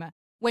and rumour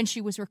when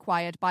she was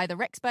required by the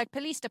Rexburg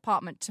Police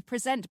Department to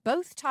present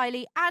both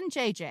Tylee and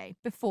JJ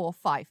before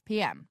 5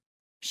 p.m.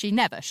 She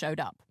never showed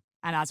up,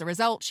 and as a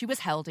result, she was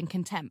held in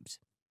contempt.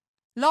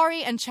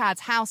 Lori and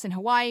Chad's house in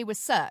Hawaii was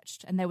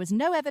searched, and there was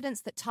no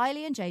evidence that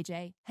Tylee and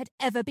JJ had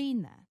ever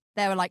been there.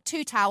 There were like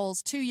 2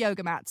 towels, 2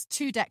 yoga mats,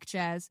 2 deck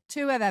chairs,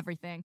 2 of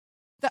everything.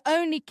 The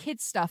only kid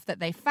stuff that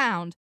they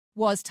found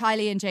was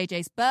Tylee and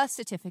JJ's birth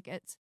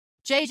certificates,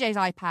 JJ's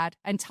iPad,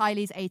 and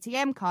Tylee's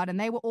ATM card, and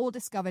they were all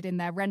discovered in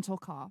their rental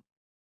car.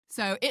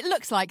 So it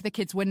looks like the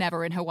kids were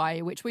never in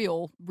Hawaii, which we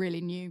all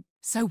really knew.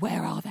 So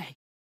where are they?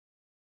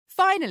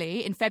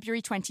 Finally, in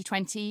February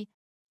 2020,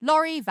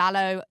 Lori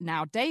Vallow,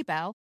 now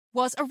Daybell,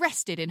 was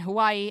arrested in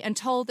Hawaii and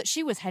told that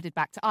she was headed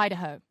back to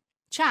Idaho.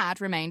 Chad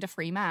remained a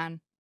free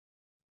man.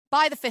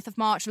 By the 5th of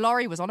March,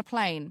 Lori was on a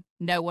plane.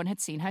 No one had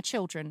seen her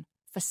children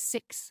for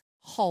 6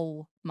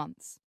 whole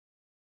months.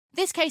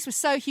 This case was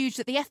so huge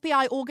that the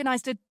FBI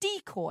organised a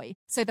decoy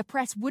so the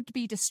press would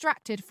be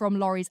distracted from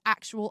Lori's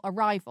actual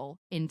arrival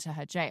into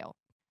her jail.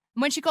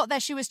 When she got there,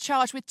 she was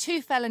charged with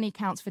 2 felony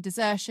counts for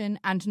desertion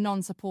and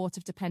non-support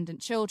of dependent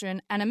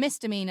children, and a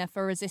misdemeanor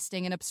for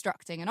resisting and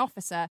obstructing an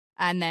officer,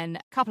 and then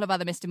a couple of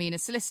other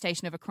misdemeanors,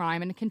 solicitation of a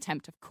crime and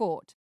contempt of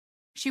court.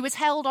 She was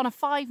held on a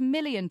 $5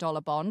 million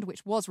bond,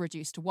 which was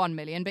reduced to $1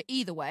 million, but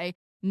either way,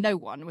 no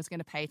one was going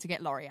to pay to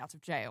get Lori out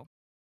of jail.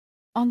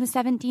 On the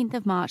 17th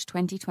of March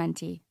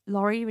 2020,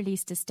 Lori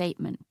released a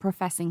statement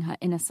professing her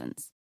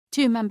innocence.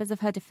 2 members of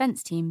her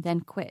defense team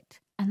then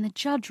quit, and the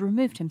judge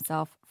removed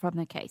himself from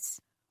the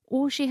case.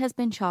 All she has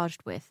been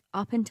charged with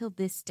up until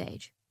this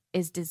stage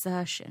is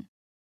desertion.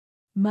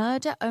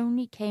 Murder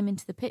only came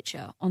into the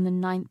picture on the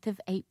 9th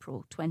of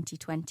April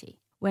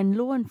 2020, when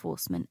law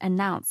enforcement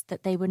announced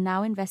that they were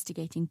now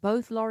investigating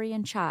both Lori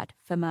and Chad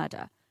for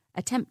murder,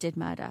 attempted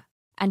murder,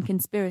 and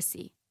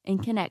conspiracy in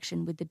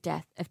connection with the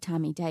death of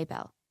Tammy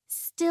Daybell.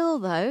 Still,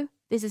 though,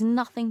 this has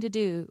nothing to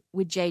do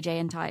with JJ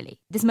and Tylee.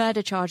 This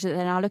murder charge that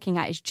they're now looking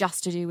at is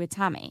just to do with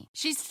Tammy.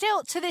 She's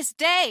still, to this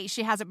day,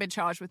 she hasn't been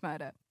charged with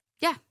murder.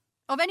 Yeah.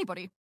 Of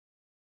anybody.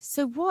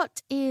 So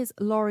what is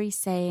Lori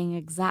saying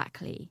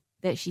exactly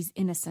that she's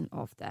innocent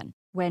of then,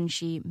 when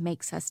she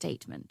makes her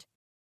statement?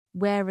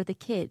 Where are the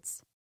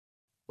kids?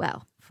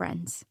 Well,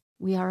 friends,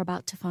 we are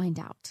about to find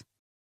out.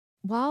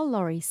 While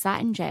Lori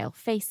sat in jail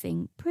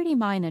facing pretty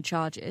minor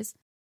charges,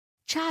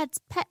 Chad's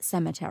pet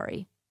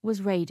cemetery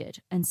was raided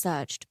and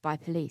searched by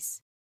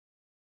police.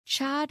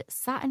 Chad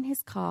sat in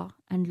his car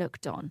and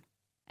looked on,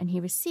 and he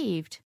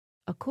received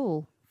a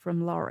call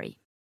from Lori.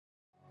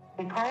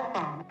 A call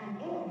from an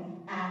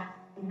agent at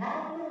the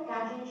Vallow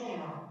County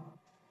Jail.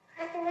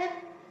 Hi, Dad.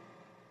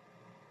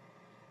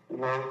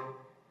 Hello?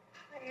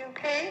 Are you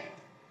okay?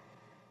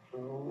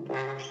 So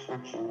there's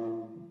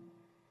searching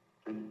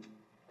the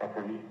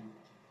property.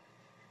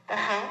 The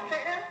house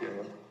right now?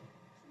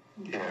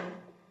 Yeah. Yeah.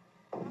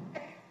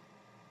 Okay.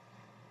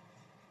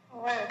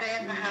 What, are they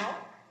in the house?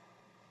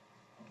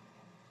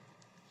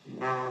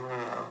 No, they're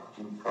out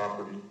in the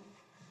property.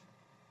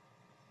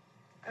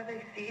 Are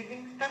they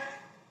seizing stuff?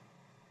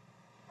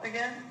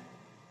 Again?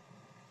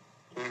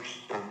 They're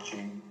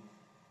searching.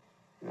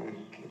 There's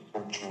a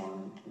search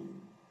warrant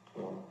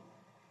to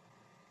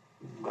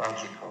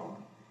logical.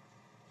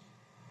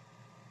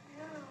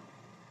 Yeah.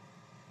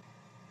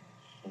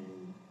 So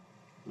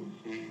you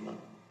see what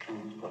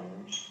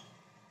transpires.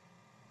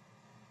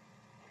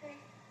 Okay.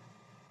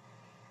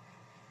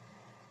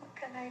 What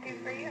can I do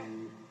for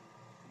you?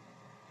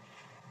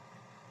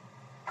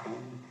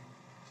 I'm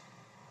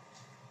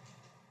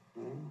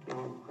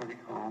still pretty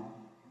calm.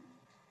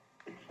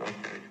 It's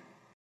okay.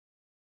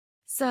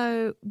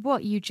 So,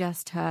 what you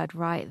just heard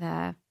right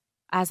there,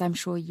 as I'm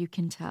sure you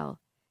can tell,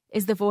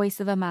 is the voice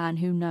of a man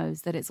who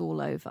knows that it's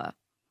all over.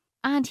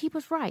 And he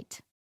was right.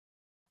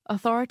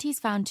 Authorities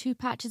found 2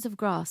 patches of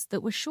grass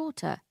that were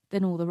shorter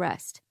than all the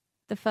rest.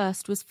 The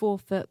first was 4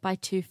 foot by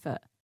 2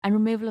 foot, and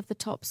removal of the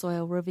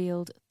topsoil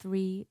revealed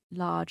 3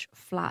 large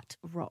flat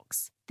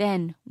rocks,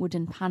 then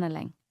wooden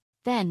panelling,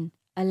 then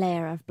a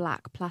layer of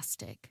black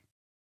plastic.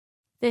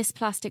 This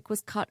plastic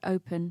was cut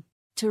open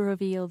to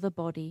reveal the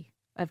body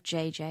of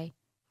JJ,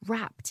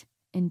 wrapped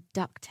in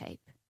duct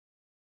tape.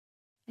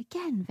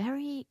 Again,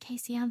 very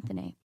Casey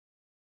Anthony.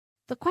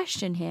 The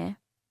question here,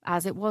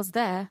 as it was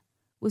there,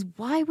 was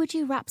why would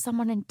you wrap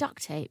someone in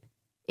duct tape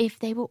if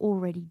they were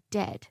already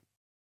dead?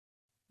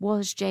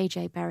 Was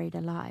JJ buried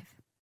alive?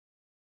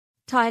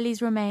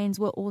 Tylee's remains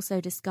were also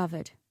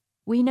discovered.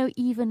 We know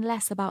even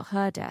less about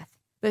her death,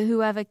 but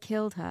whoever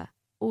killed her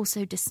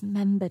also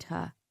dismembered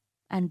her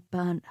and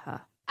burnt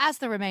her. As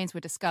the remains were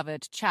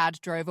discovered, Chad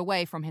drove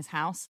away from his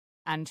house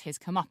and his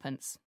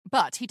comeuppance.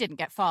 But he didn't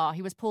get far.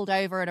 He was pulled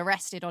over and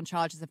arrested on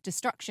charges of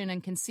destruction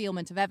and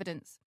concealment of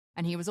evidence.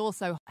 And he was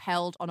also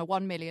held on a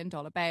 $1 million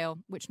bail,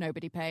 which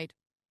nobody paid.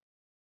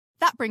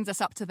 That brings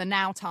us up to the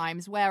now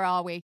times. Where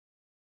are we?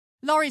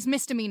 Laurie's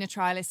misdemeanor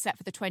trial is set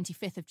for the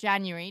 25th of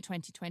January,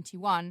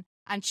 2021,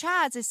 and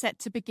Chad's is set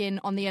to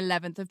begin on the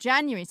 11th of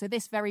January, so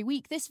this very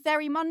week, this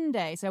very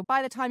Monday. So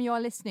by the time you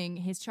are listening,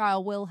 his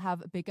trial will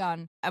have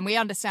begun, and we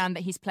understand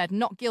that he's pled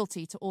not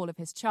guilty to all of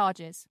his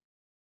charges.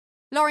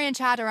 Laurie and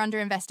Chad are under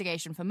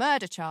investigation for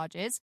murder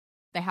charges.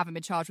 They haven't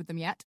been charged with them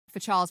yet, for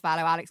Charles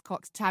Vallow, Alex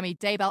Cox, Tammy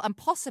Daybell, and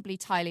possibly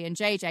Tylee and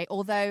JJ,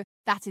 although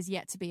that is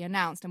yet to be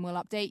announced, and we'll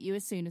update you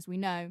as soon as we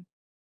know.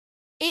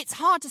 It's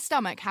hard to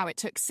stomach how it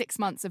took 6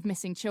 months of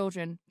missing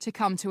children to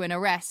come to an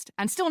arrest,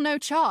 and still no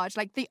charge.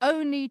 Like, the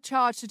only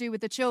charge to do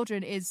with the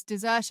children is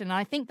desertion, and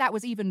I think that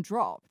was even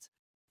dropped.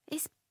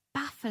 It's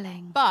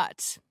baffling.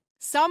 But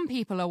some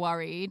people are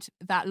worried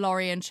that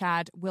Laurie and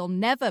Chad will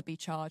never be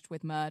charged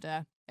with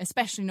murder,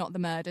 especially not the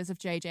murders of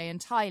JJ and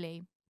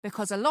Tylee,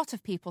 because a lot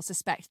of people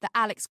suspect that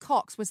Alex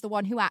Cox was the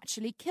one who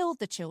actually killed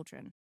the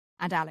children,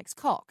 and Alex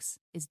Cox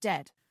is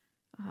dead.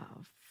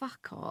 Oh,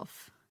 fuck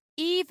off.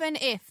 Even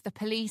if the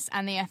police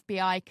and the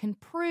FBI can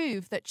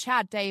prove that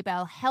Chad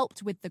Daybell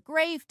helped with the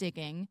grave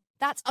digging,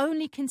 that's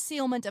only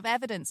concealment of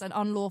evidence and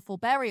unlawful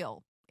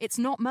burial. It's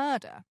not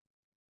murder.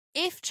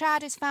 If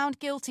Chad is found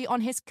guilty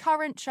on his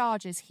current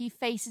charges, he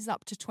faces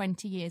up to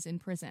 20 years in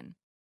prison.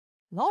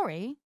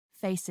 Laurie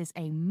faces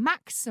a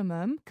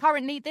maximum,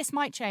 currently this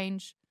might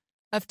change,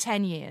 of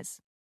 10 years.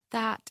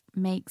 That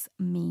makes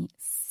me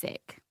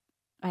sick.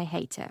 I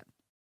hate it.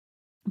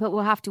 But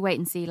we'll have to wait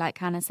and see, like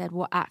Hannah said,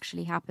 what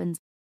actually happens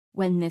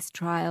when this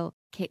trial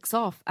kicks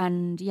off.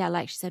 And yeah,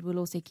 like she said, we'll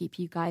also keep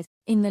you guys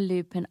in the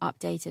loop and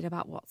updated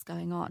about what's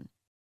going on.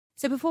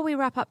 So before we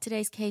wrap up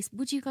today's case,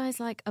 would you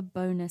guys like a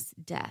bonus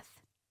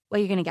death?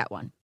 Well, you're going to get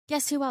one.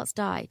 Guess who else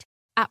died?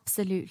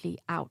 Absolutely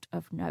out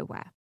of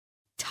nowhere.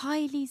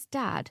 Tylee's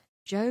dad,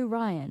 Joe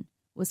Ryan,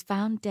 was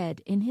found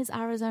dead in his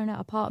Arizona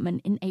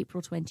apartment in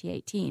April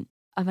 2018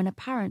 of an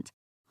apparent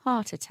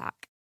heart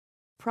attack.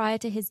 Prior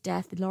to his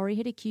death, Laurie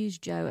had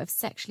accused Joe of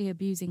sexually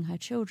abusing her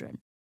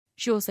children.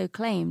 She also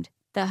claimed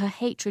that her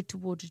hatred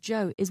towards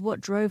Joe is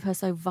what drove her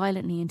so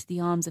violently into the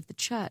arms of the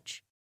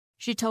church.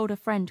 She told a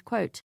friend,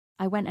 quote,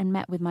 "I went and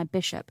met with my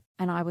bishop,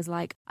 and I was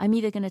like, I'm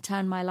either going to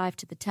turn my life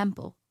to the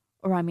temple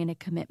or I'm going to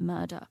commit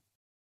murder."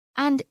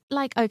 And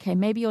like, okay,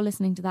 maybe you're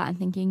listening to that and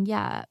thinking,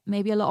 yeah,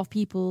 maybe a lot of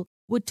people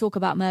would talk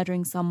about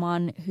murdering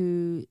someone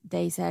who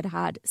they said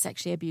had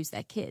sexually abused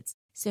their kids.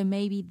 So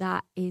maybe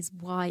that is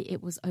why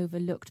it was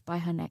overlooked by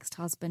her next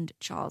husband,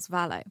 Charles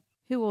Vallow,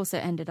 who also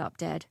ended up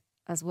dead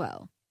as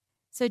well.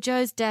 So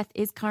Joe's death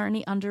is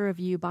currently under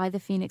review by the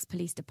Phoenix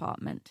Police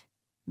Department.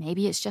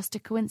 Maybe it's just a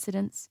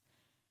coincidence,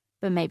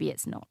 but maybe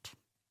it's not.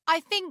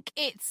 I think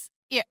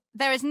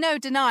there is no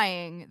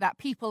denying that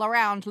people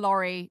around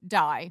Laurie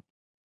die,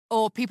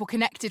 or people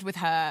connected with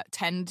her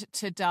tend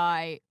to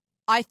die.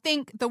 I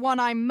think the one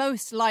I'm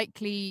most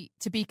likely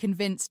to be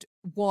convinced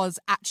was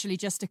actually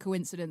just a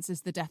coincidence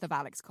is the death of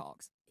Alex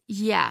Cox.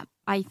 Yeah,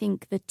 I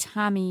think the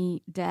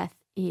Tammy death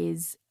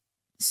is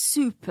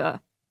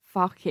super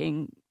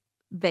fucking...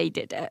 They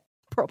did it,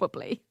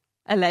 probably,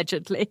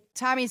 allegedly.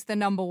 Tammy's the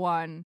number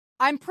one.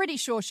 I'm pretty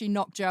sure she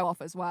knocked Joe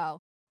off as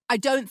well. I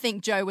don't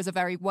think Joe was a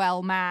very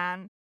well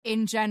man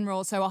in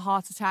general, so a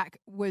heart attack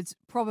was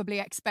probably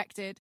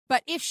expected.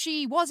 But if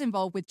she was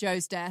involved with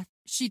Joe's death,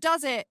 she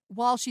does it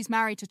while she's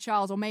married to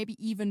Charles, or maybe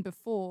even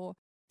before.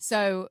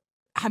 So,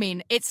 I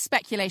mean, it's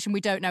speculation. We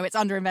don't know. It's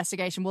under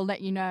investigation. We'll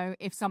let you know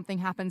if something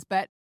happens.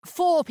 But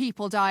 4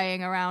 people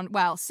dying around,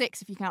 well,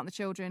 6 if you count the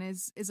children,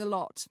 is a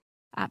lot.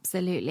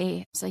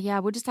 Absolutely. So yeah,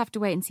 we'll just have to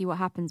wait and see what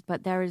happens,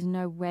 but there is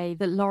no way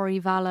that Lori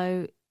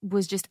Vallow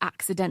was just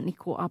accidentally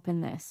caught up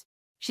in this.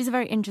 She's a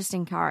very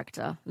interesting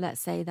character, let's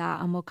say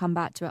that, and we'll come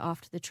back to it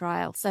after the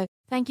trial. So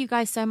thank you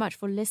guys so much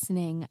for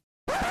listening.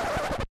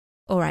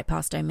 All right,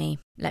 Pasto Me,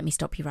 let me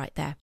stop you right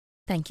there.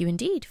 Thank you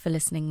indeed for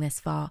listening this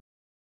far.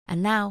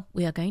 And now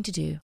we are going to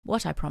do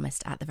what I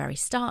promised at the very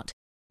start.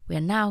 We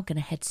are now going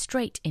to head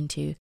straight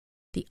into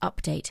the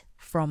update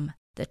from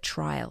the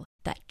trial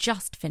that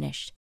just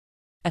finished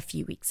a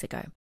few weeks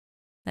ago.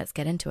 Let's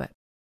get into it.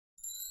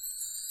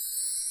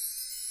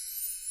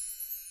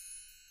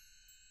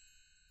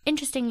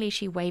 Interestingly,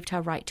 she waived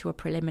her right to a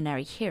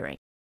preliminary hearing.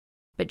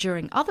 But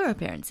during other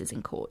appearances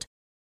in court,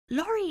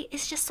 Lori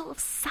is just sort of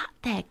sat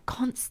there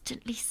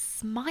constantly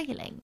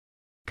smiling,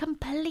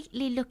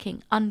 completely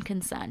looking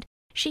unconcerned.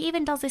 She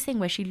even does this thing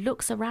where she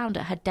looks around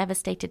at her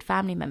devastated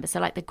family members, so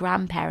like the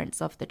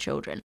grandparents of the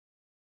children,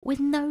 with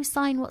no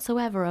sign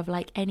whatsoever of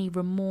like any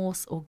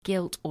remorse or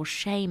guilt or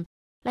shame.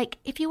 Like,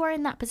 if you are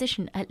in that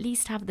position, at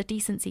least have the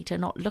decency to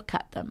not look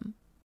at them.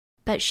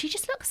 But she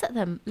just looks at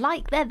them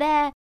like they're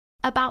there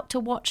about to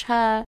watch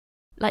her,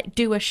 like,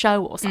 do a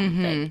show or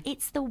something. Mm-hmm.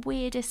 It's the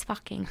weirdest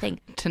fucking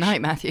thing.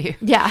 Tonight, Matthew.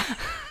 Yeah.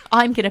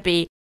 I'm going to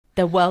be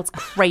the world's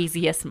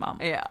craziest mum.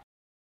 Yeah.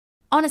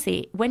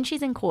 Honestly, when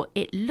she's in court,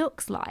 it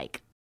looks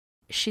like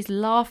she's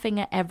laughing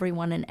at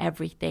everyone and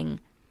everything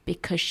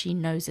because she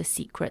knows a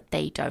secret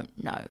they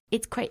don't know.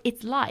 It's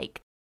It's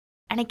like,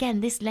 and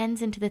again, this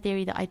lends into the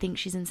theory that I think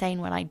she's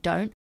insane when I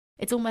don't.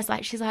 It's almost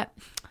like she's like,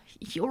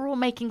 you're all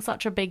making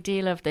such a big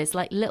deal of this.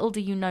 Like, little do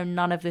you know,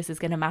 none of this is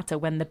going to matter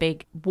when the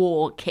big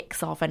war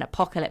kicks off and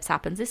apocalypse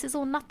happens. This is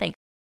all nothing.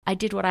 I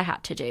did what I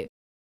had to do.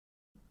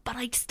 But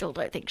I still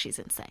don't think she's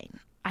insane.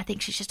 I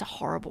think she's just a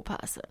horrible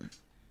person.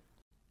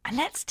 And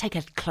let's take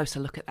a closer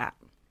look at that.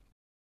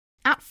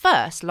 At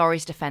first,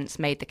 Lori's defence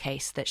made the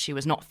case that she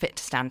was not fit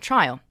to stand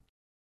trial.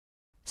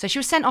 So she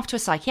was sent off to a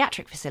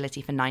psychiatric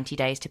facility for 90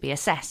 days to be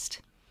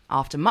assessed.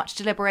 After much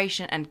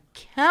deliberation and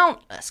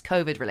countless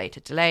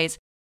COVID-related delays,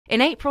 in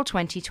April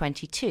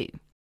 2022,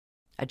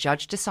 a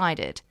judge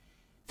decided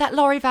that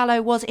Lori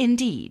Vallow was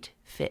indeed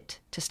fit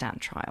to stand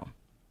trial.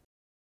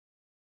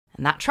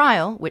 And that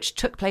trial, which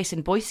took place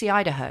in Boise,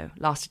 Idaho,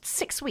 lasted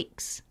 6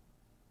 weeks.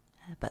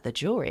 But the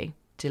jury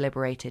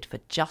deliberated for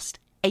just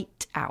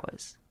 8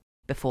 hours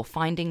before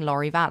finding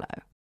Lori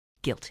Vallow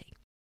guilty.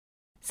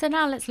 So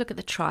now let's look at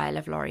the trial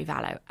of Lori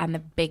Vallow and the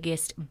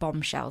biggest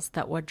bombshells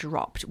that were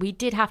dropped. We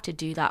did have to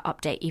do that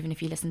update, even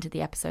if you listen to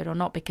the episode or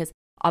not, because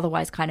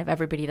otherwise kind of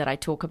everybody that I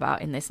talk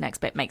about in this next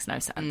bit makes no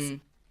sense.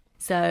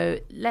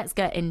 So let's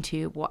get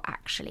into what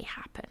actually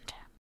happened.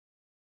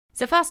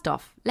 So first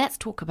off, let's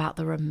talk about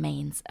the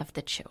remains of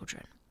the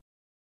children.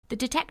 The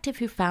detective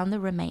who found the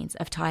remains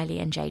of Tylee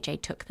and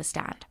JJ took the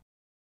stand,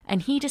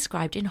 and he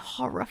described in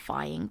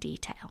horrifying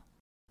detail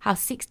how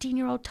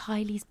 16-year-old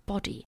Tylee's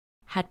body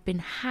had been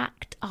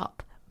hacked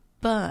up,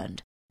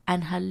 burned,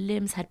 and her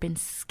limbs had been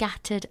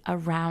scattered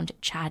around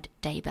Chad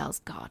Daybell's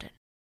garden.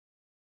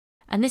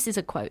 And this is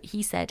a quote.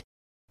 He said,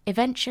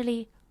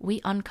 "Eventually, we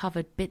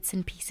uncovered bits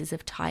and pieces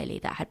of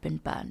Tylee that had been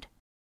burned.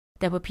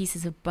 There were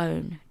pieces of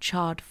bone,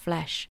 charred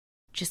flesh,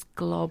 just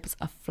globs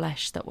of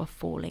flesh that were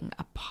falling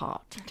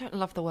apart." I don't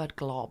love the word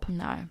glob.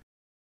 No.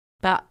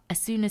 But as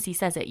soon as he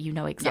says it, you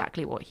know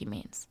exactly what he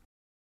means.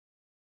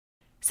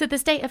 So the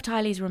state of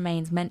Tylee's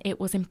remains meant it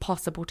was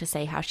impossible to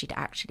say how she'd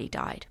actually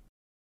died.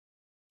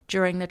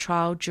 During the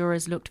trial,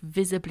 jurors looked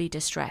visibly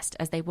distressed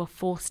as they were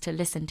forced to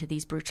listen to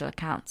these brutal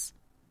accounts.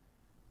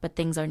 But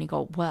things only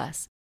got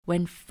worse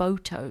when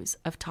photos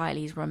of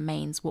Tylee's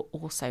remains were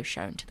also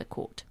shown to the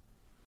court.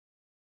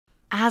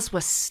 As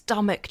were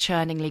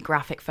stomach-churningly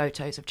graphic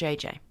photos of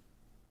JJ.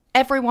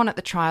 Everyone at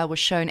the trial was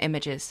shown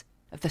images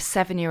of the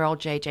 7-year-old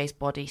JJ's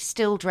body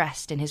still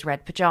dressed in his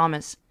red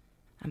pyjamas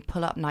and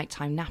pull-up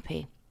nighttime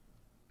nappy.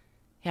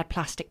 He had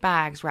plastic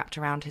bags wrapped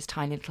around his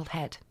tiny little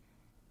head,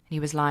 and he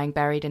was lying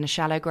buried in a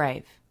shallow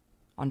grave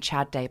on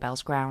Chad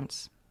Daybell's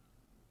grounds.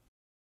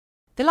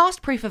 The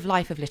last proof of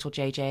life of little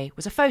JJ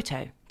was a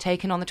photo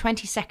taken on the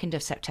 22nd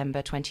of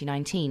September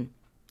 2019,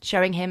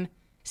 showing him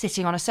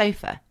sitting on a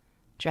sofa,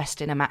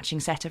 dressed in a matching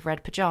set of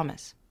red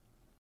pyjamas.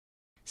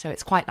 So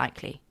it's quite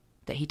likely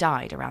that he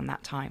died around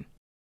that time.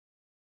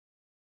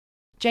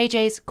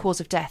 JJ's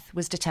cause of death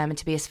was determined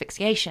to be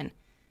asphyxiation,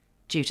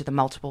 due to the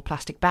multiple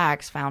plastic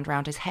bags found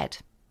round his head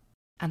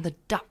and the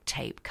duct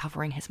tape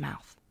covering his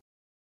mouth.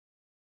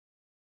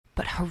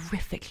 But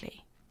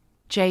horrifically,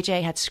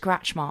 JJ had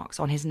scratch marks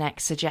on his neck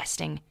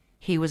suggesting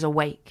he was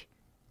awake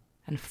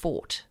and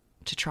fought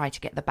to try to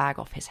get the bag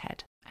off his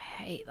head. I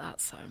hate that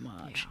so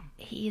much.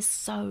 Yeah. He is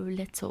so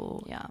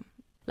little. Yeah.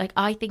 Like,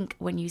 I think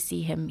when you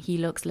see him, he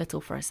looks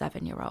little for a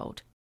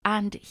 7-year-old.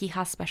 And he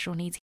has special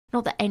needs.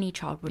 Not that any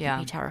child wouldn't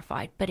be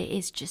terrified, but it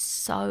is just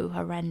so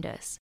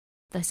horrendous.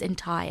 This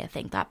entire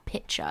thing, that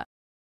picture.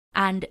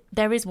 And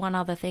there is one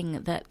other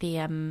thing that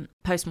the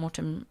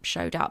post-mortem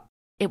showed up.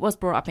 It was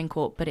brought up in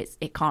court, but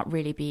it can't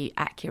really be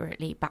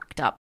accurately backed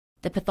up.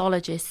 The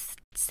pathologists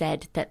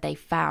said that they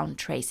found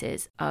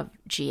traces of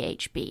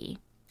GHB.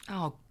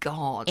 Oh,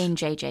 God. In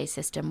JJ's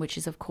system, which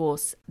is, of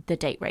course, the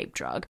date rape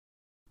drug.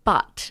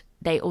 But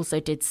they also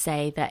did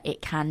say that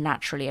it can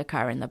naturally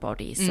occur in the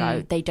body,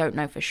 so they don't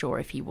know for sure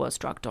if he was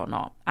drugged or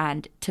not.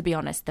 And to be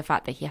honest, the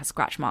fact that he has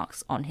scratch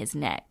marks on his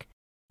neck,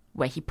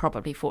 where he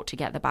probably fought to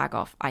get the bag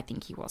off, I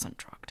think he wasn't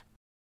drugged.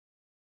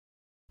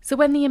 So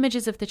when the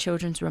images of the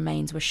children's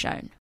remains were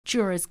shown,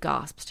 jurors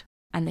gasped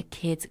and the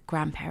kids'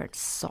 grandparents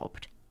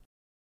sobbed.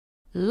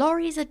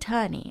 Laurie's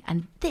attorney,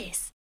 and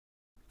this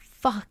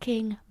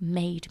fucking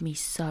made me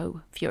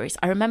so furious.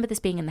 I remember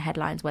this being in the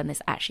headlines when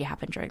this actually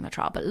happened during the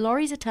trial, but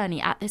Laurie's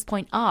attorney at this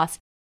point asked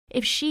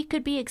if she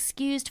could be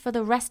excused for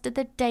the rest of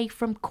the day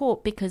from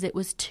court because it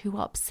was too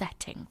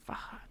upsetting for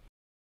her.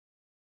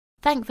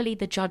 Thankfully,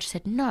 the judge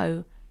said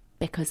no,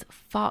 because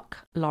fuck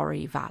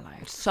Laurie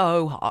Vallow.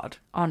 So hard.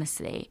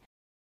 Honestly.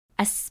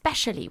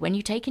 Especially when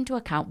you take into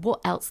account what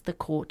else the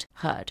court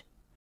heard.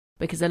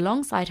 Because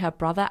alongside her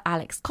brother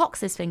Alex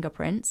Cox's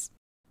fingerprints,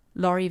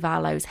 Laurie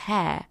Vallow's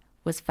hair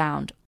was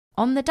found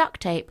on the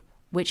duct tape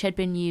which had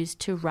been used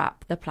to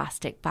wrap the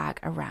plastic bag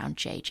around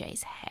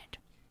JJ's head.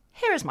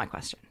 Here is my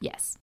question.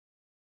 Yes.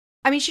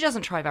 I mean, she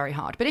doesn't try very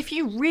hard, but if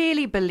you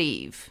really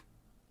believe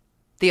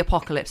the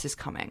apocalypse is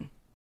coming,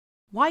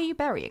 why are you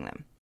burying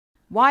them?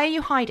 Why are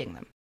you hiding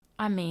them?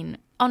 I mean,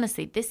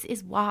 honestly, this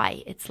is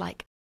why it's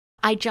like,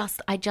 I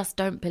just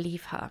don't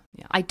believe her.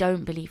 Yeah. I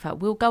don't believe her.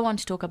 We'll go on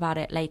to talk about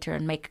it later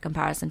and make a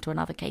comparison to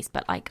another case,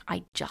 but like,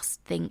 I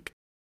just think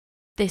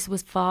this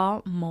was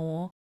far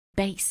more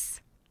base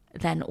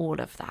than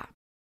all of that.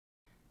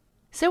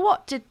 So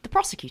what did the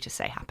prosecutor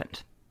say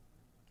happened?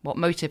 What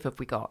motive have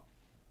we got?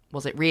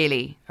 Was it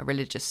really a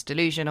religious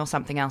delusion or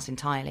something else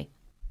entirely?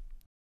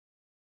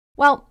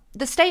 Well,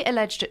 the state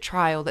alleged at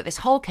trial that this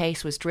whole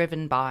case was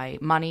driven by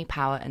money,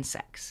 power and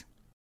sex.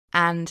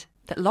 And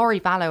that Laurie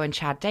Vallow and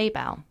Chad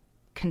Daybell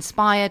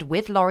conspired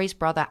with Laurie's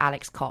brother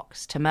Alex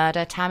Cox to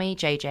murder Tammy,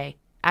 JJ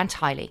and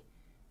Tylee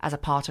as a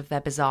part of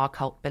their bizarre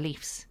cult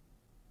beliefs.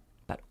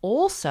 But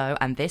also,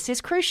 and this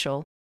is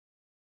crucial,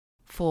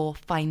 for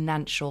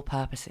financial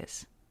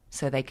purposes.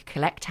 So they could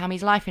collect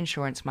Tammy's life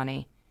insurance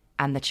money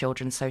and the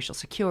children's social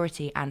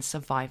security and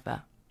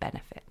survivor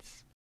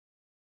benefits.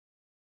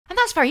 And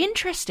that's very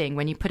interesting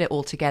when you put it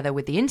all together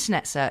with the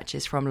internet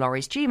searches from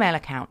Laurie's Gmail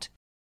account,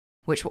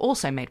 which were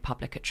also made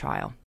public at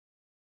trial.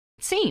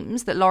 It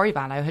seems that Laurie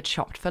Vallow had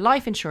shopped for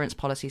life insurance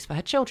policies for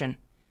her children,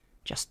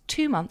 just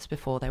 2 months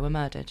before they were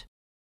murdered.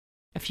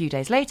 A few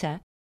days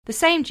later, the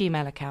same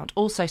Gmail account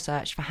also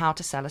searched for how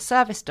to sell a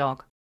service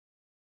dog.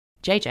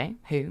 JJ,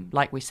 who,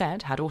 like we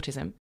said, had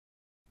autism,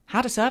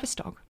 had a service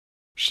dog.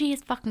 She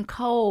is fucking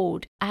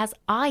cold as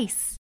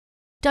ice.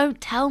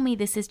 Don't tell me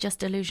this is just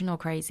delusional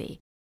crazy.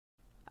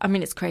 I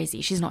mean, it's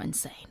crazy. She's not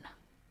insane.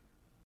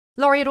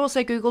 Laurie had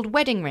also Googled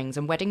wedding rings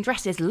and wedding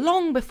dresses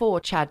long before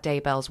Chad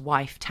Daybell's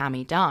wife,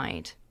 Tammy,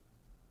 died.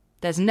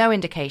 There's no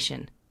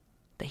indication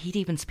that he'd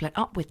even split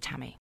up with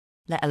Tammy,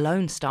 let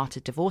alone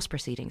started divorce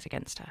proceedings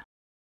against her.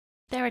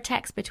 There are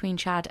texts between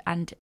Chad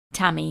and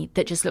Tammy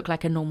that just look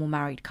like a normal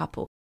married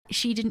couple.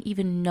 She didn't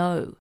even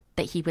know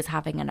that he was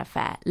having an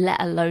affair,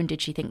 let alone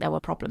did she think there were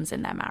problems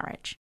in their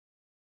marriage.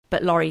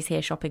 But Laurie's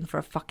here shopping for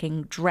a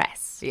fucking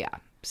dress. Yeah.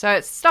 So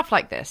it's stuff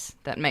like this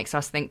that makes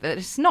us think that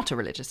it's not a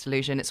religious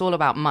delusion, it's all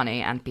about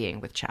money and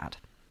being with Chad.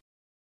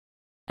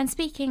 And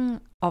speaking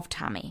of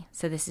Tammy,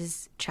 so this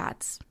is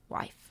Chad's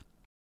wife.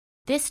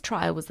 This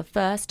trial was the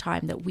first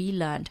time that we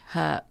learned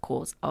her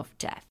cause of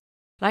death.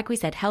 Like we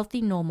said,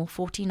 healthy, normal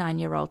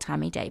 49-year-old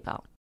Tammy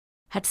Daybell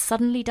had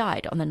suddenly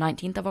died on the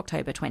 19th of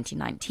October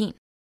 2019.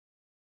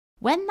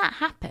 When that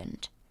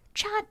happened,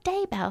 Chad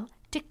Daybell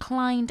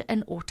declined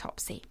an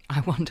autopsy.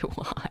 I wonder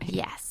why.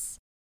 Yes.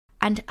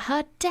 And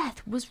her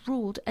death was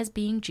ruled as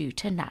being due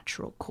to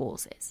natural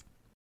causes.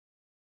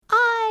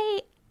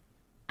 I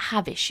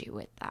have issue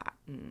with that.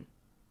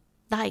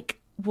 Like,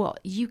 what?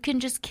 You can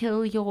just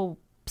kill your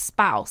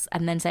spouse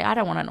and then say, I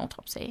don't want an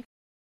autopsy.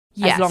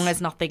 Yes. As long as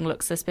nothing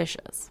looks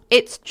suspicious.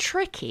 It's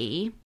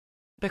tricky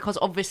because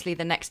obviously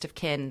the next of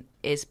kin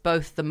is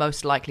both the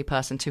most likely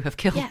person to have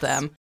killed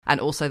them and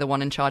also the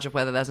one in charge of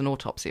whether there's an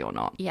autopsy or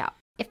not. Yeah.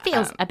 It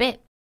feels a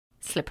bit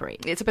slippery.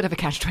 It's a bit of a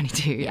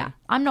catch-22. Yeah.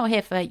 I'm not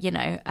here for,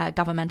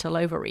 governmental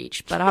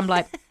overreach, but I'm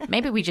like,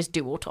 maybe we just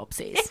do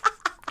autopsies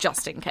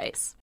just in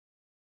case.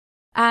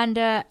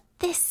 And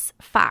this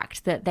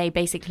fact that they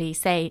basically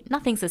say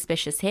nothing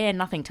suspicious here,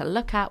 nothing to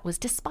look at, was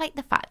despite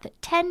the fact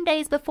that 10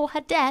 days before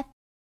her death,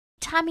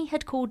 Tammy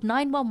had called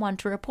 911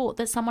 to report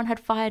that someone had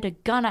fired a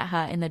gun at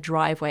her in the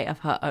driveway of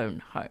her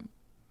own home.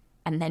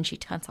 And then she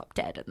turns up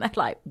dead, and they're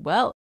like,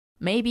 well,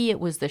 maybe it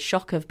was the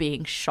shock of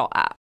being shot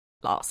at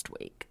last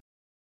week.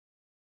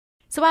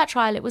 So at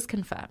trial, it was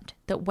confirmed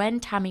that when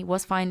Tammy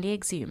was finally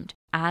exhumed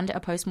and a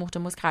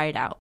post-mortem was carried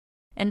out,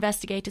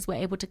 investigators were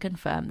able to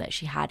confirm that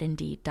she had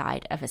indeed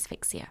died of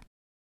asphyxia.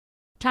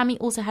 Tammy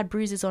also had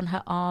bruises on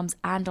her arms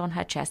and on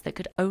her chest that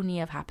could only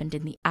have happened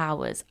in the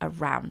hours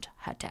around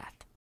her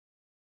death.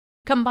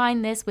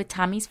 Combine this with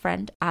Tammy's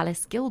friend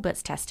Alice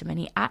Gilbert's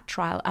testimony at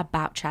trial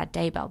about Chad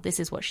Daybell. This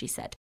is what she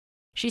said.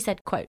 She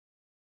said, quote,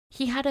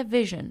 "He had a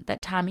vision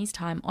that Tammy's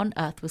time on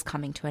Earth was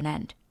coming to an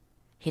end.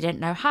 He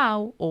didn't know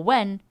how or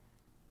when,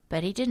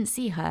 but he didn't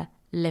see her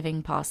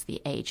living past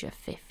the age of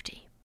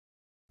 50.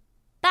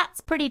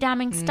 That's pretty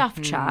damning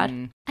stuff, Chad.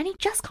 And he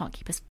just can't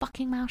keep his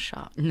fucking mouth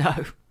shut.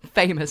 No,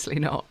 famously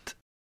not.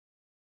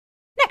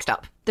 Next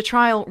up, the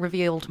trial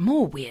revealed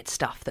more weird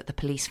stuff that the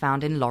police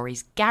found in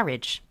Laurie's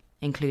garage,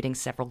 including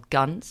several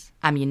guns,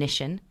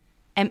 ammunition,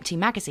 empty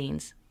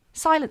magazines,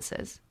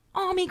 silencers,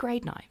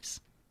 army-grade knives,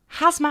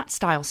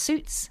 hazmat-style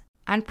suits,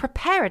 and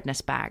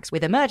preparedness bags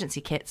with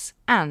emergency kits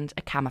and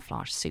a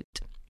camouflage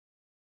suit.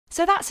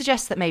 So that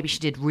suggests that maybe she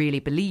did really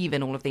believe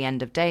in all of the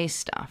end-of-days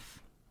stuff.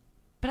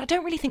 But I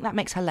don't really think that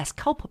makes her less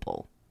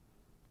culpable.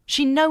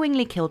 She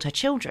knowingly killed her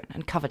children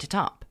and covered it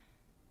up.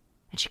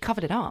 And she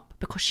covered it up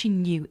because she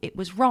knew it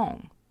was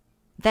wrong.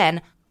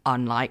 Then,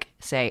 unlike,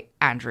 say,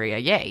 Andrea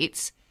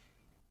Yates,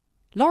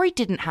 Laurie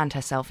didn't hand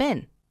herself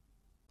in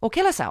or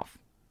kill herself.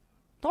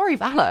 Laurie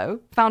Vallow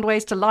found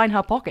ways to line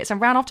her pockets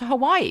and ran off to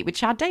Hawaii with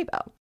Chad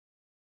Daybell.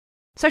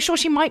 So sure,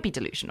 she might be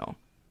delusional,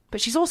 but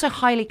she's also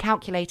highly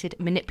calculated,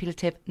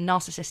 manipulative,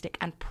 narcissistic,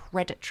 and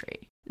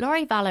predatory.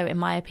 Laurie Vallow, in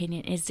my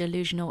opinion, is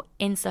delusional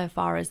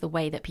insofar as the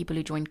way that people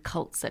who join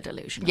cults are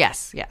delusional.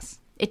 Yes.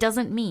 It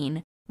doesn't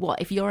mean,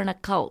 if you're in a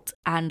cult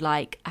and,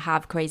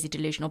 have crazy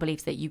delusional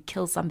beliefs that you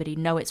kill somebody,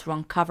 know it's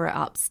wrong, cover it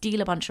up,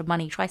 steal a bunch of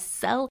money, try to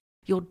sell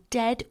your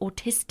dead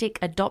autistic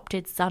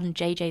adopted son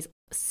JJ's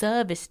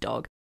service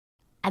dog,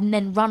 and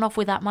then run off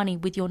with that money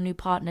with your new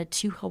partner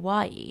to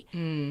Hawaii.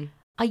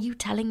 Are you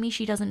telling me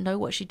she doesn't know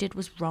what she did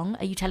was wrong?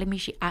 Are you telling me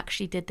she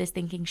actually did this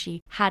thinking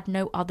she had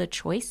no other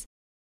choice?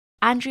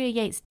 Andrea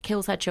Yates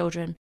kills her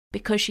children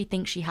because she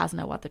thinks she has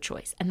no other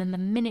choice. And then the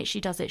minute she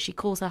does it, she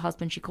calls her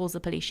husband, she calls the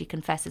police, she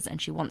confesses, and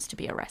she wants to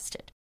be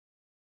arrested.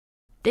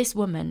 This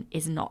woman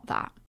is not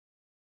that.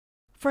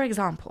 For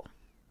example,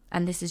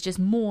 and this is just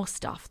more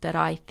stuff that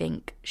I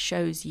think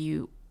shows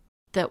you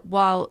that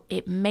while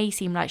it may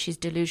seem like she's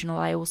delusional,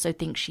 I also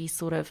think she's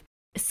sort of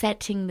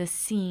setting the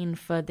scene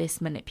for this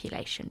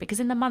manipulation. Because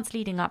in the months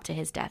leading up to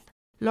his death,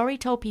 Laurie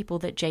told people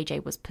that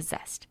JJ was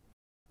possessed.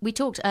 We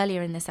talked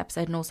earlier in this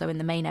episode and also in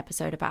the main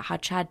episode about how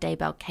Chad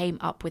Daybell came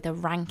up with a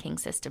ranking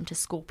system to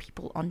score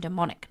people on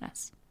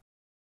demonicness.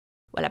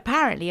 Well,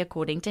 apparently,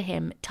 according to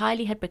him,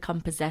 Tylee had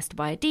become possessed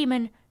by a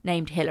demon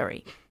named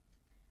Hillary.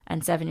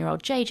 And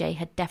 7-year-old JJ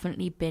had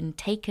definitely been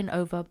taken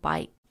over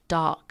by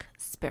dark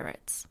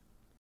spirits.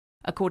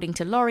 According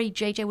to Laurie,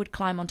 JJ would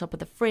climb on top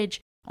of the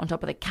fridge, on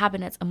top of the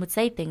cabinets, and would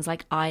say things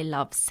like, "I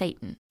love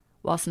Satan,"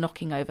 whilst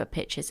knocking over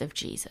pictures of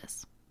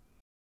Jesus.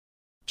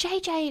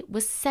 JJ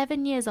was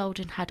 7 years old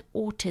and had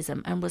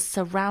autism and was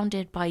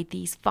surrounded by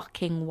these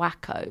fucking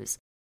wackos,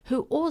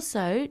 who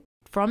also,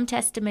 from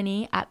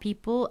testimony at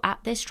people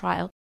at this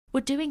trial,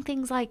 were doing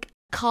things like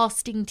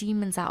casting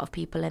demons out of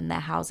people in their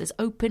houses,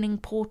 opening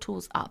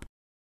portals up.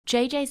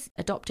 JJ's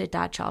adopted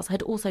dad, Charles,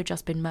 had also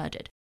just been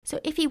murdered. So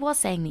if he was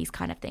saying these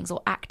kind of things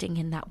or acting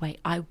in that way,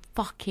 I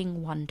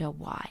fucking wonder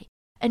why.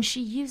 And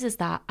she uses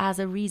that as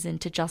a reason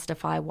to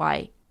justify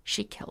why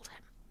she killed him.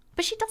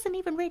 But she doesn't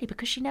even really,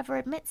 because she never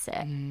admits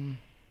it.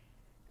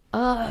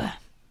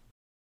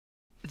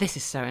 This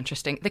is so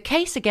interesting. The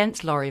case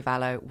against Laurie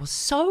Vallow was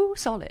so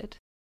solid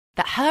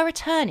that her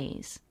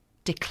attorneys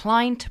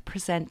declined to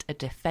present a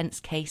defense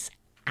case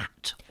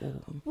at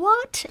all.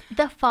 What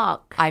the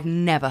fuck? I've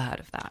never heard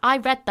of that. I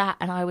read that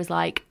and I was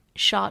like,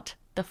 shut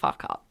the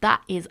fuck up.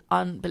 That is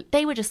unbelievable.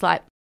 They were just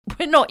like,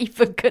 we're not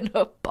even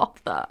gonna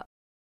bother.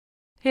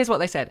 Here's what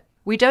they said.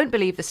 "We don't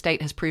believe the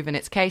state has proven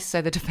its case,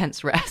 so the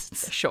defense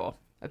rests." Sure.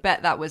 I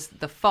bet that was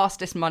the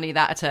fastest money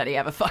that attorney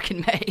ever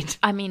fucking made.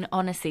 I mean,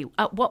 honestly,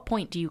 at what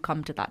point do you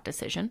come to that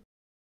decision?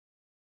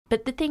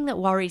 But the thing that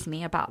worries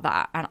me about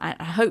that,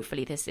 and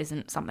hopefully this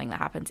isn't something that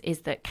happens,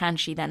 is that can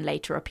she then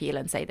later appeal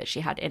and say that she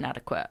had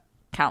inadequate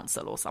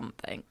counsel or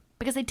something?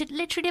 Because they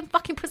literally didn't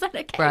fucking present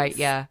a case. Right,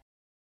 yeah.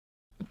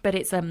 But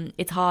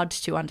it's hard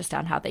to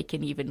understand how they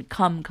can even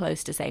come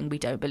close to saying we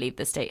don't believe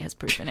the state has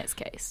proven its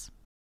case.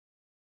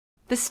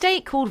 The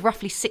state called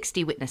roughly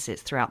 60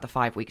 witnesses throughout the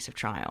 5 weeks of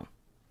trial.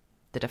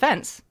 The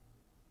defense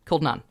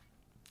called none.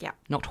 Yeah.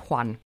 Not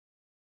one.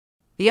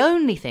 The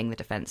only thing the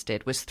defense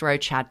did was throw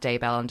Chad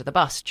Daybell under the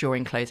bus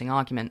during closing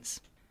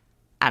arguments.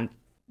 And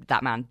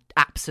that man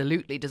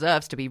absolutely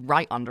deserves to be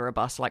right under a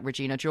bus like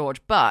Regina George,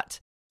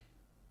 but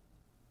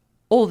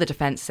all the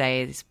defense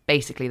says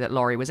basically that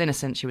Laurie was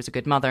innocent, she was a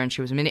good mother, and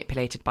she was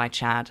manipulated by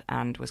Chad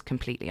and was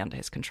completely under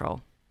his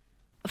control.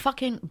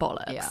 Fucking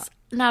bollocks. Yeah.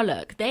 Now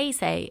look, they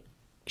say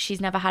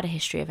she's never had a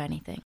history of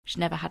anything. She's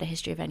never had a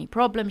history of any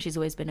problem. She's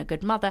always been a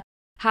good mother.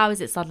 How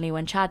is it suddenly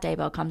when Chad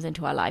Daybell comes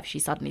into her life, she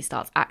suddenly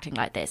starts acting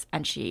like this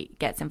and she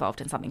gets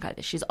involved in something like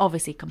this? She's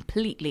obviously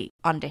completely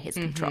under his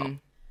control.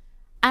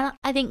 And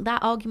I think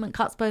that argument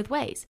cuts both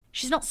ways.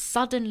 She's not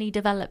suddenly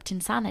developed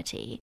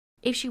insanity.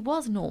 If she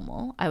was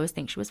normal, I always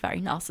think she was very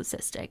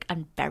narcissistic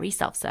and very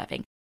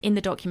self-serving. In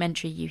the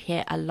documentary, you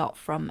hear a lot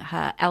from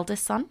her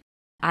eldest son,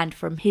 and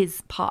from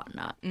his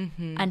partner.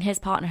 Mm-hmm. And his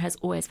partner has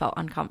always felt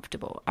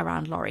uncomfortable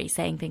around Lori,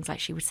 saying things like,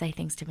 she would say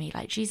things to me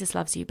like, Jesus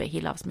loves you, but he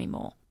loves me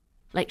more.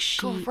 Like,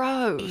 she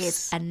Gross.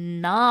 is a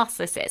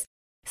narcissist.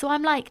 So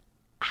I'm like,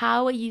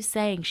 how are you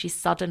saying she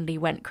suddenly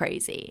went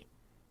crazy?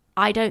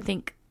 I don't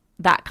think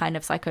that kind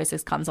of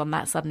psychosis comes on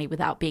that suddenly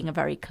without being a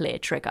very clear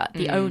trigger.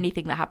 The only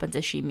thing that happens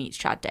is she meets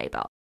Chad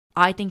Daybell.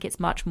 I think it's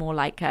much more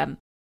like a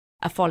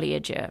folie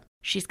à deux.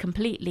 She's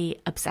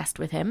completely obsessed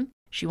with him.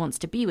 She wants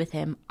to be with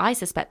him. I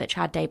suspect that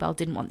Chad Daybell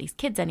didn't want these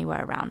kids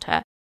anywhere around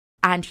her.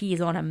 And he's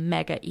on a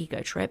mega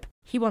ego trip.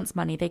 He wants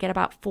money. They get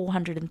about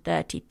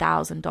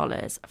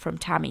 $430,000 from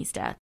Tammy's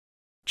death.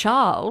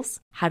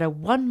 Charles had a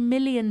 $1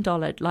 million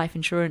life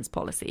insurance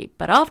policy,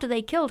 but after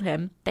they killed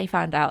him, they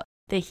found out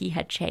that he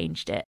had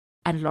changed it,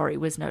 and Lori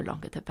was no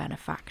longer the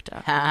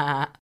benefactor.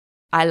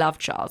 I love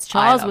Charles.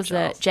 Charles was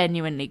a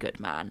genuinely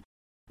good man.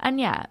 And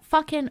yeah,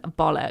 fucking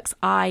bollocks.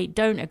 I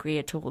don't agree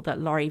at all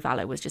that Lori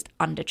Vallow was just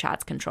under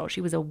Chad's control.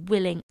 She was a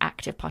willing,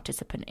 active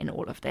participant in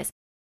all of this.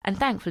 And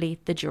thankfully,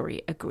 the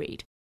jury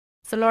agreed.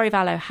 So Lori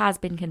Vallow has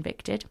been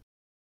convicted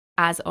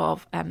as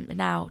of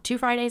now 2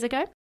 Fridays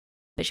ago,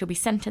 but she'll be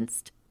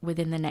sentenced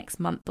within the next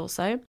month or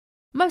so,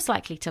 most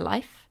likely to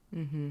life,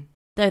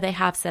 though they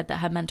have said that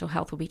her mental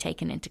health will be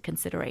taken into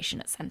consideration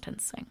at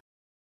sentencing.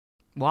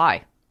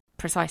 Why?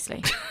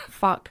 Precisely.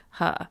 Fuck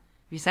her.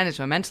 If you send her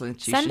to a mental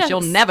institution,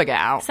 she'll never get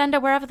out. Send her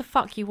wherever the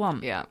fuck you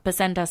want, yeah, but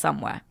send her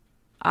somewhere.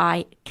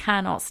 I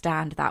cannot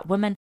stand that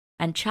woman.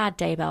 And Chad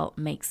Daybell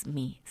makes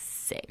me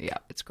sick. Yeah,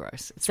 it's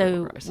gross. It's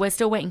so gross. We're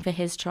still waiting for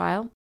his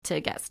trial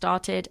to get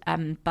started.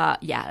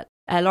 But yeah,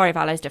 Lori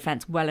Vallow's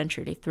defense well and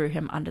truly threw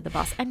him under the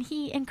bus. And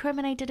he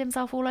incriminated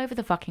himself all over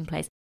the fucking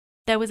place.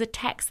 There was a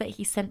text that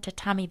he sent to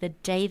Tammy the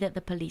day that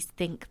the police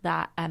think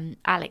that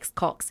Alex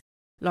Cox,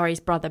 Lori's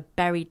brother,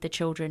 buried the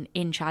children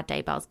in Chad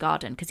Daybell's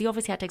garden. Because he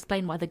obviously had to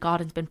explain why the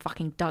garden's been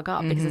fucking dug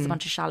up because there's a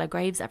bunch of shallow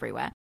graves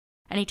everywhere.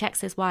 And he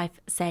texts his wife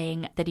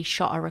saying that he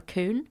shot a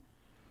raccoon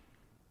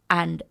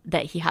and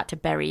that he had to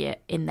bury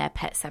it in their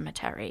pet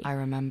cemetery. I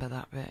remember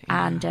that bit.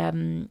 Yeah.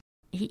 And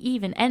he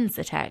even ends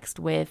the text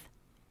with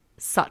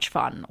such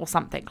fun or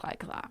something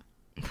like that.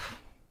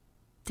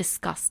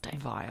 Disgusting.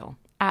 Vile.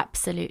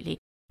 Absolutely.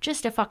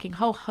 Just a fucking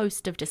whole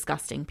host of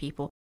disgusting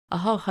people. A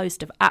whole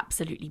host of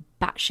absolutely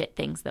batshit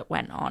things that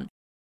went on.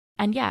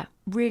 And yeah,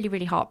 really,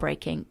 really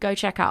heartbreaking. Go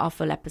check out our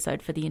full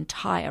episode for the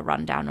entire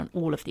rundown on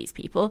all of these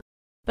people.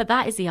 But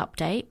that is the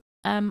update.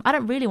 I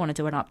don't really want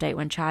to do an update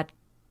when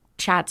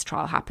Chad's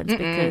trial happens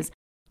because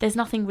there's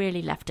nothing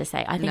really left to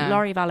say. I think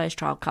Lori Vallow's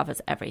trial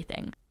covers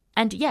everything.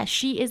 And yes,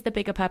 she is the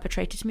bigger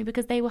perpetrator to me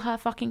because they were her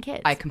fucking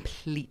kids. I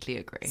completely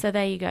agree. So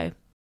there you go.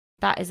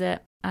 That is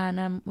it.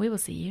 And we will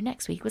see you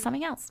next week with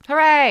something else.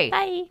 Hooray!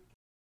 Bye!